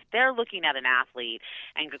 So if they're looking at an athlete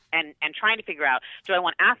and trying to figure out, do I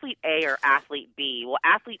want athlete A or athlete B? Well,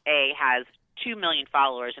 athlete A has 2 million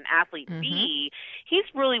followers, and athlete B, he's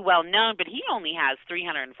really well known, but he only has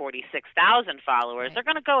 346,000 followers. Right. They're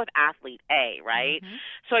going to go with athlete A, right? Mm-hmm.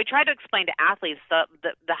 So I try to explain to athletes the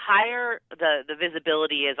higher the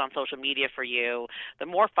visibility is on social media for you, the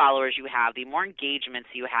more followers you have, the more engagements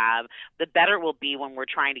you have, the better it will be when we're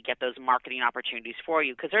trying to get those marketing opportunities for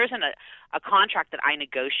you. Because there isn't a contract that I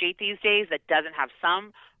negotiate these days that doesn't have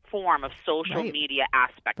some form of social media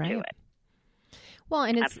aspect to it. Well,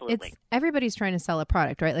 and it's everybody's trying to sell a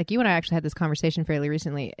product, right? Like you and I actually had this conversation fairly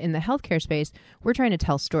recently. In the healthcare space, we're trying to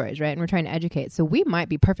tell stories, right? And we're trying to educate. So we might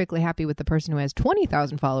be perfectly happy with the person who has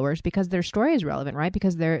 20,000 followers because their story is relevant, right?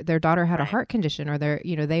 Because their daughter had a heart condition, or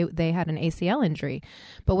they had an ACL injury.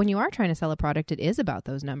 But when you are trying to sell a product, it is about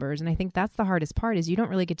those numbers. And I think that's the hardest part, is you don't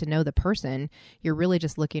really get to know the person. You're really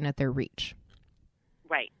just looking at their reach.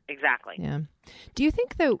 Right, exactly. Yeah. Do you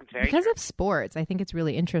think, though, because of sports, I think it's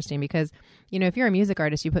really interesting because, you know, if you're a music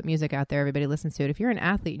artist, you put music out there, everybody listens to it. If you're an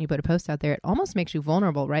athlete and you put a post out there, it almost makes you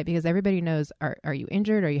vulnerable, right? Because everybody knows, are you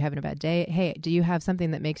injured? Are you having a bad day? Hey, do you have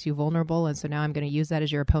something that makes you vulnerable? And so now I'm going to use that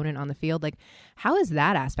as your opponent on the field. Like, how is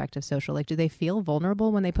that aspect of social? Like, do they feel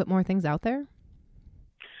vulnerable when they put more things out there?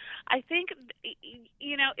 I think,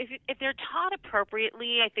 you know, if they're taught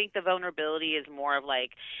appropriately, I think the vulnerability is more of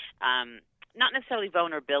like, not necessarily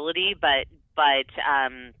vulnerability, but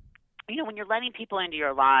you know, when you're letting people into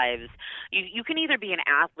your lives, you can either be an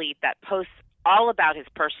athlete that posts all about his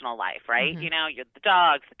personal life, right? Mm-hmm. You know, you're the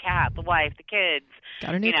dogs, the cat, the wife, the kids,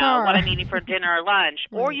 got a new you know, car. What I'm eating for dinner or lunch.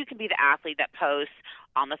 Right. Or you can be the athlete that posts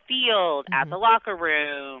on the field, mm-hmm. at the locker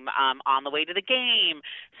room, on the way to the game.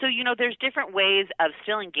 So, you know, there's different ways of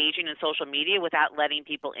still engaging in social media without letting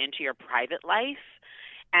people into your private life.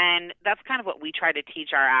 And that's kind of what we try to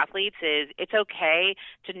teach our athletes is it's okay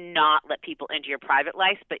to not let people into your private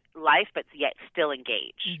life, but yet still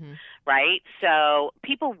engage, mm-hmm. right? So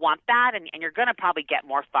people want that, and you're going to probably get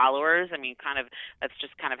more followers. I mean, that's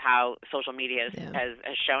just kind of how social media has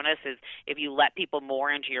shown us is if you let people more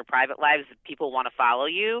into your private lives, people want to follow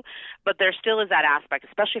you. But there still is that aspect,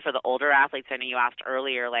 especially for the older athletes. I know you asked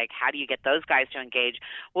earlier, like, how do you get those guys to engage?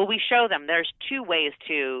 Well, we show them there's two ways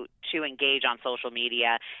to engage on social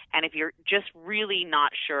media. And if you're just really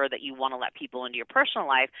not sure that you want to let people into your personal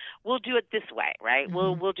life, we'll do it this way, right?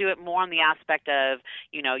 Mm-hmm. We'll do it more on the aspect of,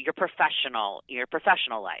 you know, your professional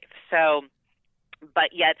life. So,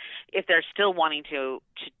 but yet, if they're still wanting to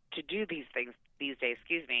do these things these days,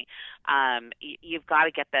 you've got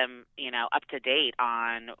to get them, you know, up to date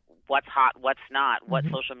on what's hot, what's not, what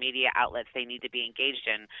mm-hmm. social media outlets they need to be engaged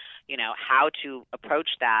in, you know, how to approach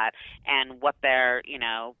that, and what their, you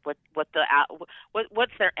know, what's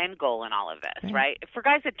their end goal in all of this, right? For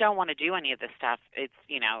guys that don't want to do any of this stuff, it's,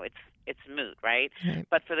 you know, it's moot, right?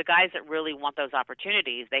 But for the guys that really want those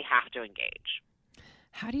opportunities, they have to engage.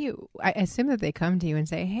 How do you, I assume that they come to you and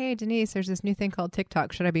say, hey, Denise, there's this new thing called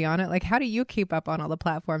TikTok. Should I be on it? Like, how do you keep up on all the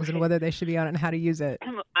platforms and whether they should be on it and how to use it?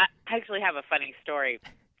 I actually have a funny story.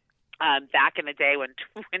 Back in the day when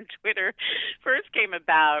Twitter first came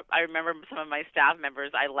about, I remember some of my staff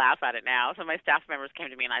members, I laugh at it now, some of my staff members came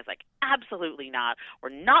to me and I was like, absolutely not. We're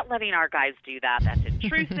not letting our guys do that. That's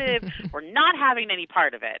intrusive. We're not having any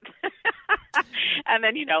part of it. And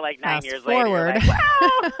then, you know, like 9 years later, like,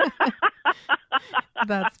 well.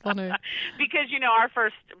 That's funny. Because, you know, our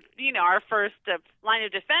first line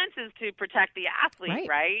of defense is to protect the athlete,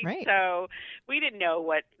 right? So we didn't know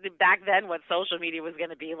back then what social media was going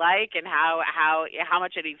to be like and how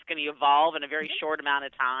much it is going to evolve in a very short amount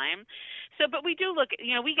of time. So, but we do look,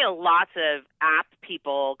 you know, we get lots of app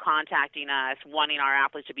people contacting us, wanting our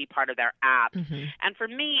athletes to be part of their apps. Mm-hmm. And for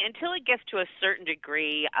me, until it gets to a certain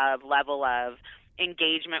degree of level of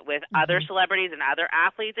engagement with mm-hmm. other celebrities and other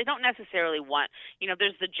athletes, they don't necessarily want, you know,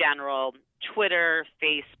 there's the general Twitter,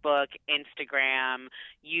 Facebook, Instagram,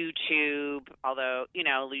 YouTube, although, you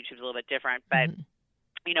know, YouTube's a little bit different, but mm-hmm.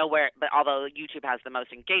 you know, but although YouTube has the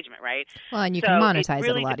most engagement, right? Well, and you can monetize it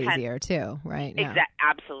a lot easier too, right?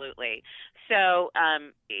 Absolutely. So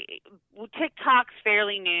TikTok's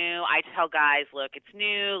fairly new. I tell guys, look, it's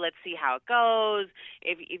new. Let's see how it goes.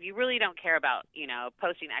 If you really don't care about, you know,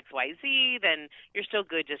 posting XYZ, then you're still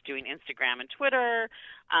good just doing Instagram and Twitter.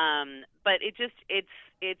 But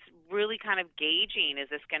it's really kind of gauging, is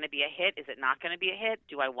this going to be a hit? Is it not going to be a hit?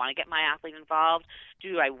 Do I want to get my athlete involved?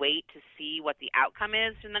 Do I wait to see what the outcome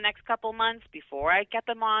is in the next couple months before I get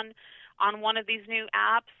them on one of these new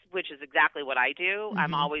apps, which is exactly what I do. Mm-hmm.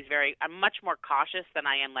 I'm much more cautious than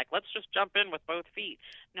I am like, let's just jump in with both feet.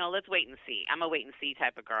 No, let's wait and see. I'm a wait and see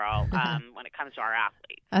type of girl when it comes to our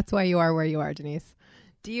athletes. That's why you are where you are, Denise.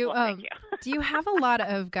 Do you, thank you. Do you have a lot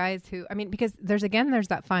of guys who, I mean, because there's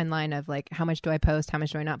that fine line of like, how much do I post? How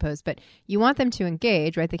much do I not post? But you want them to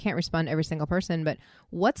engage, right? They can't respond to every single person, but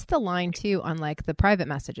what's the line too on like the private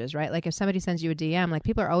messages, right? Like if somebody sends you a DM, like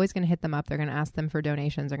people are always going to hit them up. They're going to ask them for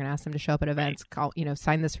donations. They're going to ask them to show up at events, call, you know,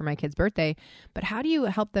 sign this for my kid's birthday. But how do you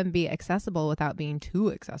help them be accessible without being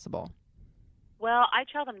too accessible? Well, I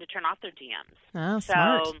tell them to turn off their DMs. Oh,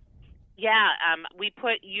 smart. Yeah, we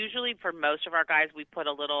put, usually for most of our guys, we put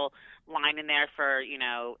a little line in there for, you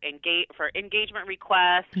know, for engagement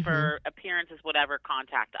requests, mm-hmm. for appearances, whatever,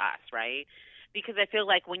 contact us, right? Because I feel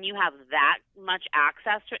like when you have that much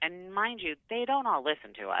access to, and mind you, they don't all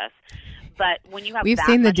listen to us, but when you have We've that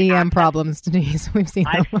seen the much DM access, problems, Denise. I've seen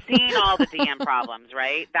all the DM problems,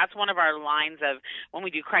 right? That's one of our lines of when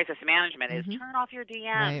we do crisis management is mm-hmm. turn off your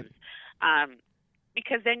DMs. Right.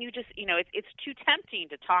 Because then you just, you know, it's too tempting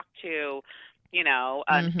to talk to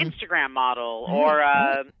an Instagram model Right, or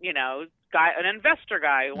right. an investor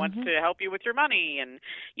guy who wants to help you with your money, and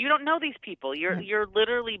you don't know these people. You're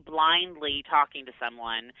literally blindly talking to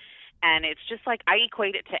someone, and it's just like I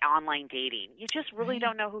equate it to online dating. You just really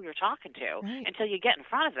don't know who you're talking to until you get in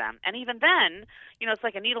front of them, and even then, it's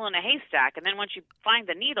like a needle in a haystack. And then once you find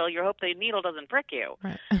the needle, you hope the needle doesn't prick you.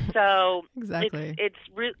 Right. So Exactly.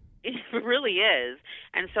 It really is.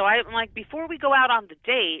 And so I'm like, before we go out on the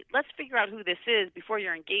date, let's figure out who this is before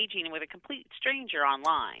you're engaging with a complete stranger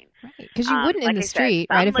online. Right. Because you wouldn't in like the I said, street,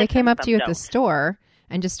 some right? If they came listen, up to you some at the don't. store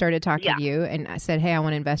and just started talking Yeah. to you and I said, hey, I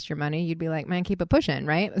want to invest your money, you'd be like, man, keep it pushing,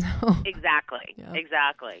 right? Exactly. Yeah.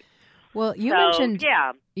 Exactly. Well, you So, mentioned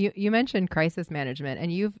yeah. you mentioned crisis management,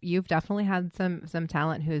 and you've definitely had some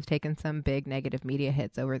talent who's taken some big negative media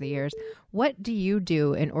hits over the years. What do you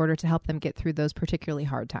do in order to help them get through those particularly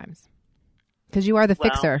hard times? Because you are the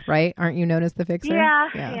fixer, right? Aren't you known as the fixer?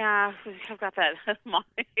 Yeah. I've got that.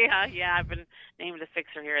 Yeah. I've been named a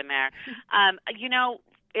fixer here and there.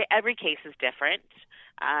 Every case is different.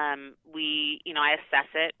 I assess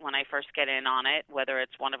it when I first get in on it, whether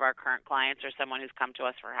it's one of our current clients or someone who's come to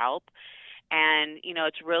us for help. And,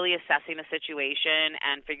 it's really assessing the situation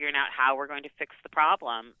and figuring out how we're going to fix the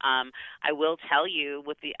problem. I will tell you,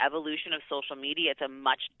 with the evolution of social media, it's a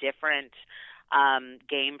much different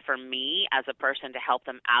game for me as a person to help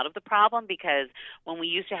them out of the problem, because when we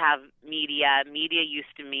used to have media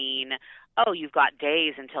used to mean, oh, you've got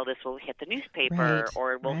days until this will hit the newspaper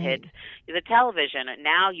or it will hit the television.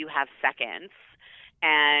 Now you have seconds,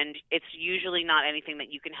 and it's usually not anything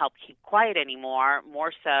that you can help keep quiet anymore.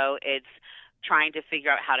 More so, it's trying to figure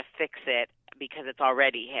out how to fix it because it's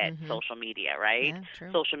already hit social media, right? Yeah,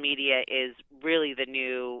 true. Social media is really the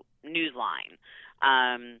new news line.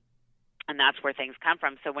 And that's where things come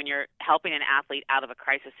from. So when you're helping an athlete out of a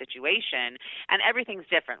crisis situation, and everything's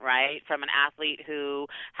different, right? From an athlete who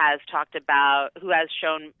has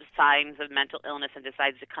shown signs of mental illness and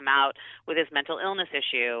decides to come out with his mental illness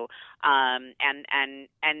issue, and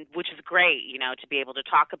which is great, to be able to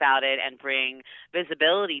talk about it and bring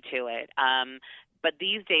visibility to it. But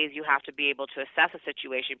these days, you have to be able to assess a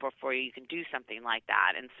situation before you can do something like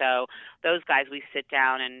that. And so those guys, we sit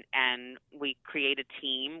down and we create a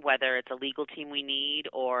team, whether it's a legal team we need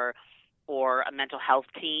or a mental health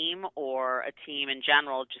team or a team in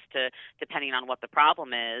general, depending on what the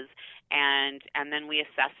problem is. And then we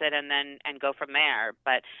assess it and go from there.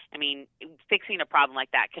 But, fixing a problem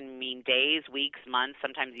like that can mean days, weeks, months,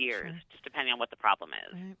 sometimes years, just depending on what the problem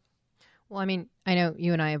is. Right. Well, I know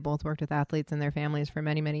you and I have both worked with athletes and their families for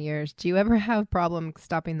many, many years. Do you ever have problems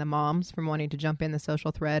stopping the moms from wanting to jump in the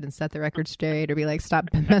social thread and set the record straight or be like, stop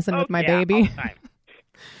messing with my baby? All the time.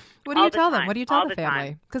 What do you tell them? What do you tell the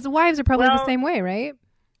family? Because the wives are probably the same way, right?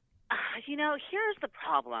 Here's the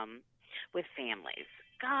problem with families.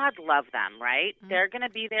 God love them, right? They're going to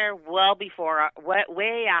be there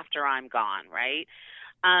way after I'm gone, right?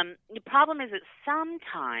 The problem is that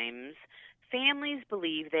sometimes families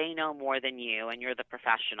believe they know more than you and you're the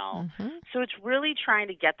professional. So it's really trying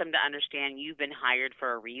to get them to understand you've been hired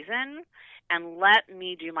for a reason and let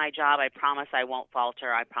me do my job. I promise I won't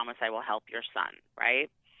falter. I promise I will help your son,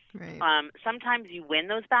 right? Right. Sometimes you win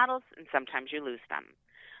those battles and sometimes you lose them.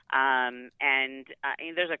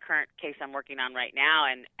 There's a current case I'm working on right now,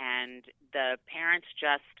 and the parents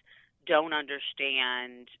just don't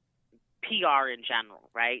understand PR in general,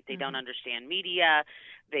 right? They don't understand media.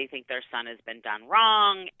 They think their son has been done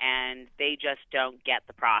wrong, and they just don't get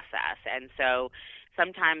the process. And so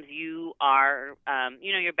sometimes you are,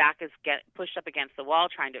 your back is pushed up against the wall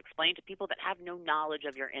trying to explain to people that have no knowledge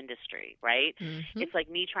of your industry, right? It's like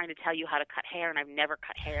me trying to tell you how to cut hair, and I've never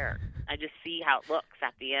cut hair. I just see how it looks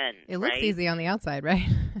at the end. It looks easy on the outside, right?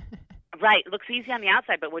 Right. It looks easy on the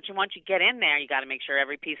outside, but once you get in there, you got to make sure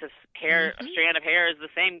every piece of hair, a strand of hair is the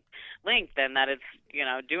same length and that it's,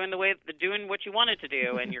 doing what you want it to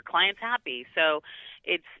do and your client's happy. So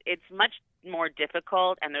it's much more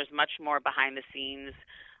difficult, and there's much more behind the scenes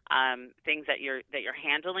things that you're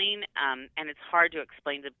handling, and it's hard to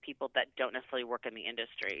explain to people that don't necessarily work in the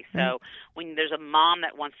industry. So when there's a mom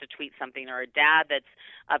that wants to tweet something or a dad that's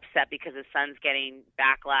upset because his son's getting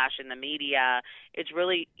backlash in the media, it's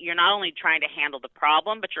really, you're not only trying to handle the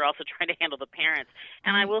problem, but you're also trying to handle the parents.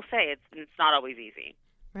 And I will say it's not always easy.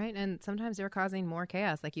 Right, and sometimes they're causing more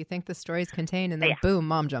chaos. Like you think the story's contained, and then boom,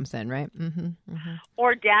 mom jumps in, right?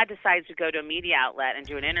 Or dad decides to go to a media outlet and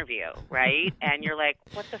do an interview, right? And you're like,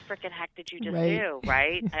 what the frickin' heck did you just do,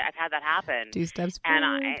 right? I've had that happen. 2 steps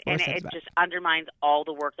forward, and it just undermines all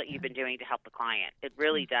the work that you've been doing to help the client. It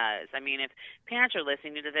really does. I mean, if parents are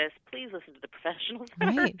listening to this, please listen to the professionals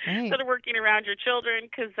that are working around your children,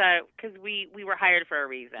 because we were hired for a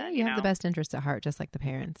reason. Yeah, you have the best interests at heart, just like the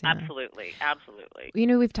parents. Absolutely.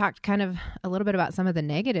 We've talked kind of a little bit about some of the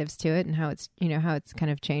negatives to it and how it's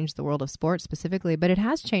kind of changed the world of sports specifically, but it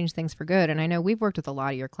has changed things for good. And I know we've worked with a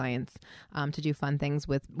lot of your clients to do fun things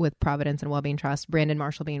with Providence and Wellbeing Trust, Brandon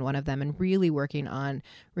Marshall being one of them, and really working on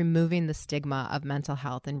removing the stigma of mental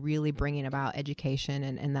health and really bringing about education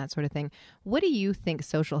and that sort of thing. What do you think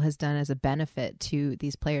social has done as a benefit to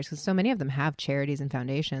these players? Because so many of them have charities and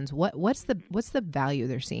foundations. What's the value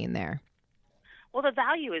they're seeing there? Well, the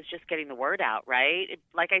value is just getting the word out, right?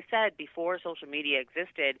 Like I said, before social media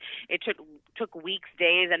existed, it took weeks,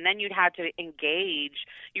 days, and then you'd have to engage.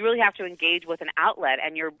 You really have to engage with an outlet,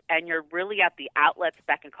 and you're really at the outlet's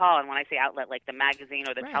beck and call. And when I say outlet, like the magazine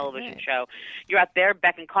or the television show, you're at their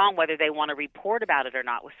beck and call, whether they want to report about it or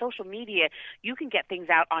not. With social media, you can get things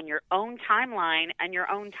out on your own timeline and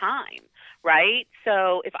your own time, right?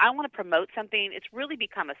 So if I want to promote something, it's really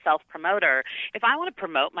become a self-promoter. If I want to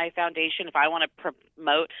promote my foundation, if I want to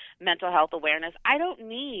promote mental health awareness, I don't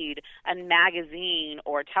need a magazine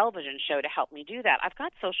or a television show to help me do that. I've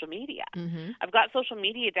got social media. I've got social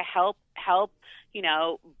media to help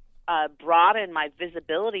broaden my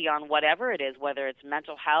visibility on whatever it is, whether it's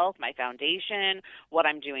mental health, my foundation, what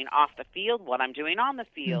I'm doing off the field, what I'm doing on the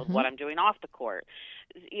field, what I'm doing off the court.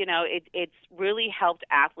 It's really helped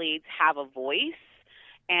athletes have a voice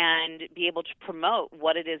and be able to promote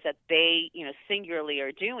what it is that they, singularly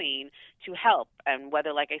are doing to help. And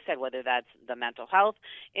whether, like I said, whether that's the mental health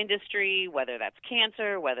industry, whether that's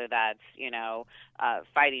cancer, whether that's,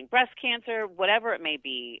 fighting breast cancer, whatever it may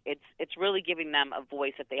be, it's really giving them a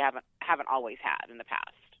voice that they haven't always had in the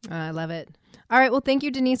past. I love it. All right. Well, thank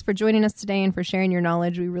you, Denise, for joining us today and for sharing your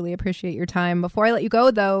knowledge. We really appreciate your time. Before I let you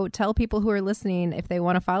go, though, tell people who are listening, if they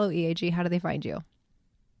want to follow EAG, how do they find you?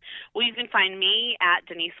 Well, you can find me at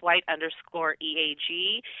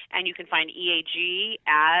DeniseWhite_EAG, and you can find EAG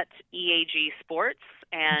at EAG Sports,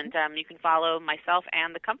 and you can follow myself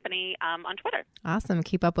and the company on Twitter. Awesome.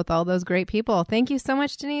 Keep up with all those great people. Thank you so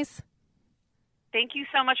much, Denise. Thank you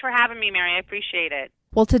so much for having me, Mary. I appreciate it.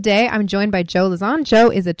 Well, today I'm joined by Joe Lauzon. Joe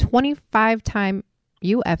is a 25-time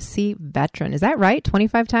UFC veteran. Is that right?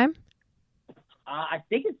 25-time? I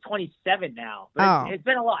think it's 27 now, but it's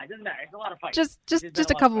been a lot. It doesn't matter. It's a lot of fights.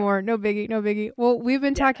 Just a couple more. No biggie. Well, we've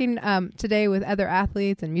been talking today with other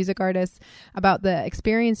athletes and music artists about the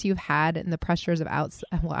experience you've had and the pressures of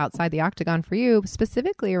outside the octagon for you,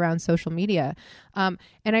 specifically around social media. And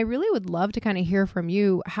I really would love to kind of hear from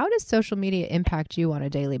you. How does social media impact you on a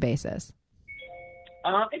daily basis?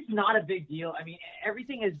 It's not a big deal. I mean,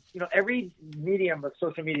 everything is, every medium of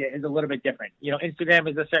social media is a little bit different. Instagram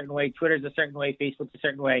is a certain way, Twitter is a certain way, Facebook's a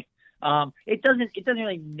certain way. It doesn't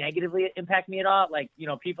really negatively impact me at all. Like,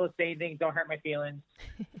 people saying things don't hurt my feelings.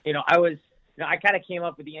 I kind of came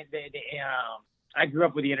up with I grew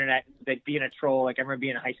up with the internet, like being a troll. Like I remember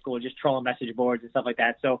being in high school, just trolling message boards and stuff like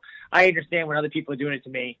that. So I understand when other people are doing it to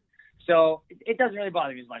me. So it doesn't really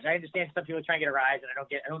bother me as much. I understand some people try and get a rise, and I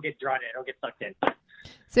don't get drawn in. I don't get sucked in.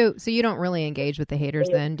 So you don't really engage with the haters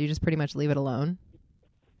then? Do you just pretty much leave it alone?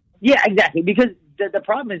 Yeah, exactly. Because the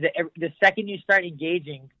problem is that the second you start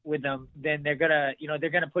engaging with them, then they're gonna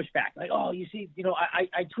push back. Like, oh, you see,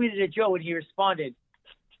 I tweeted at Joe and he responded.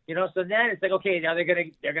 So then it's like, okay, now they're gonna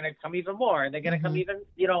come even more, and they're gonna come even,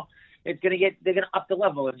 they're gonna up the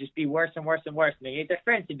level and just be worse and worse and worse. And they get their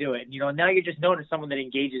friends to do it. And, now you're just known as someone that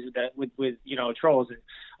engages with trolls, and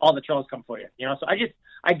all the trolls come for you. So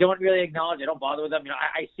I don't really acknowledge. I don't bother with them.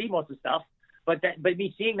 I see most of the stuff, but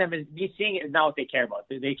me seeing it is not what they care about.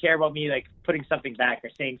 They care about me like putting something back or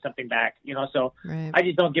saying something back. So right. I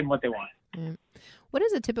just don't give them what they want. Right. What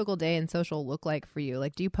does a typical day in social look like for you?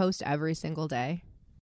 Like, do you post every single day?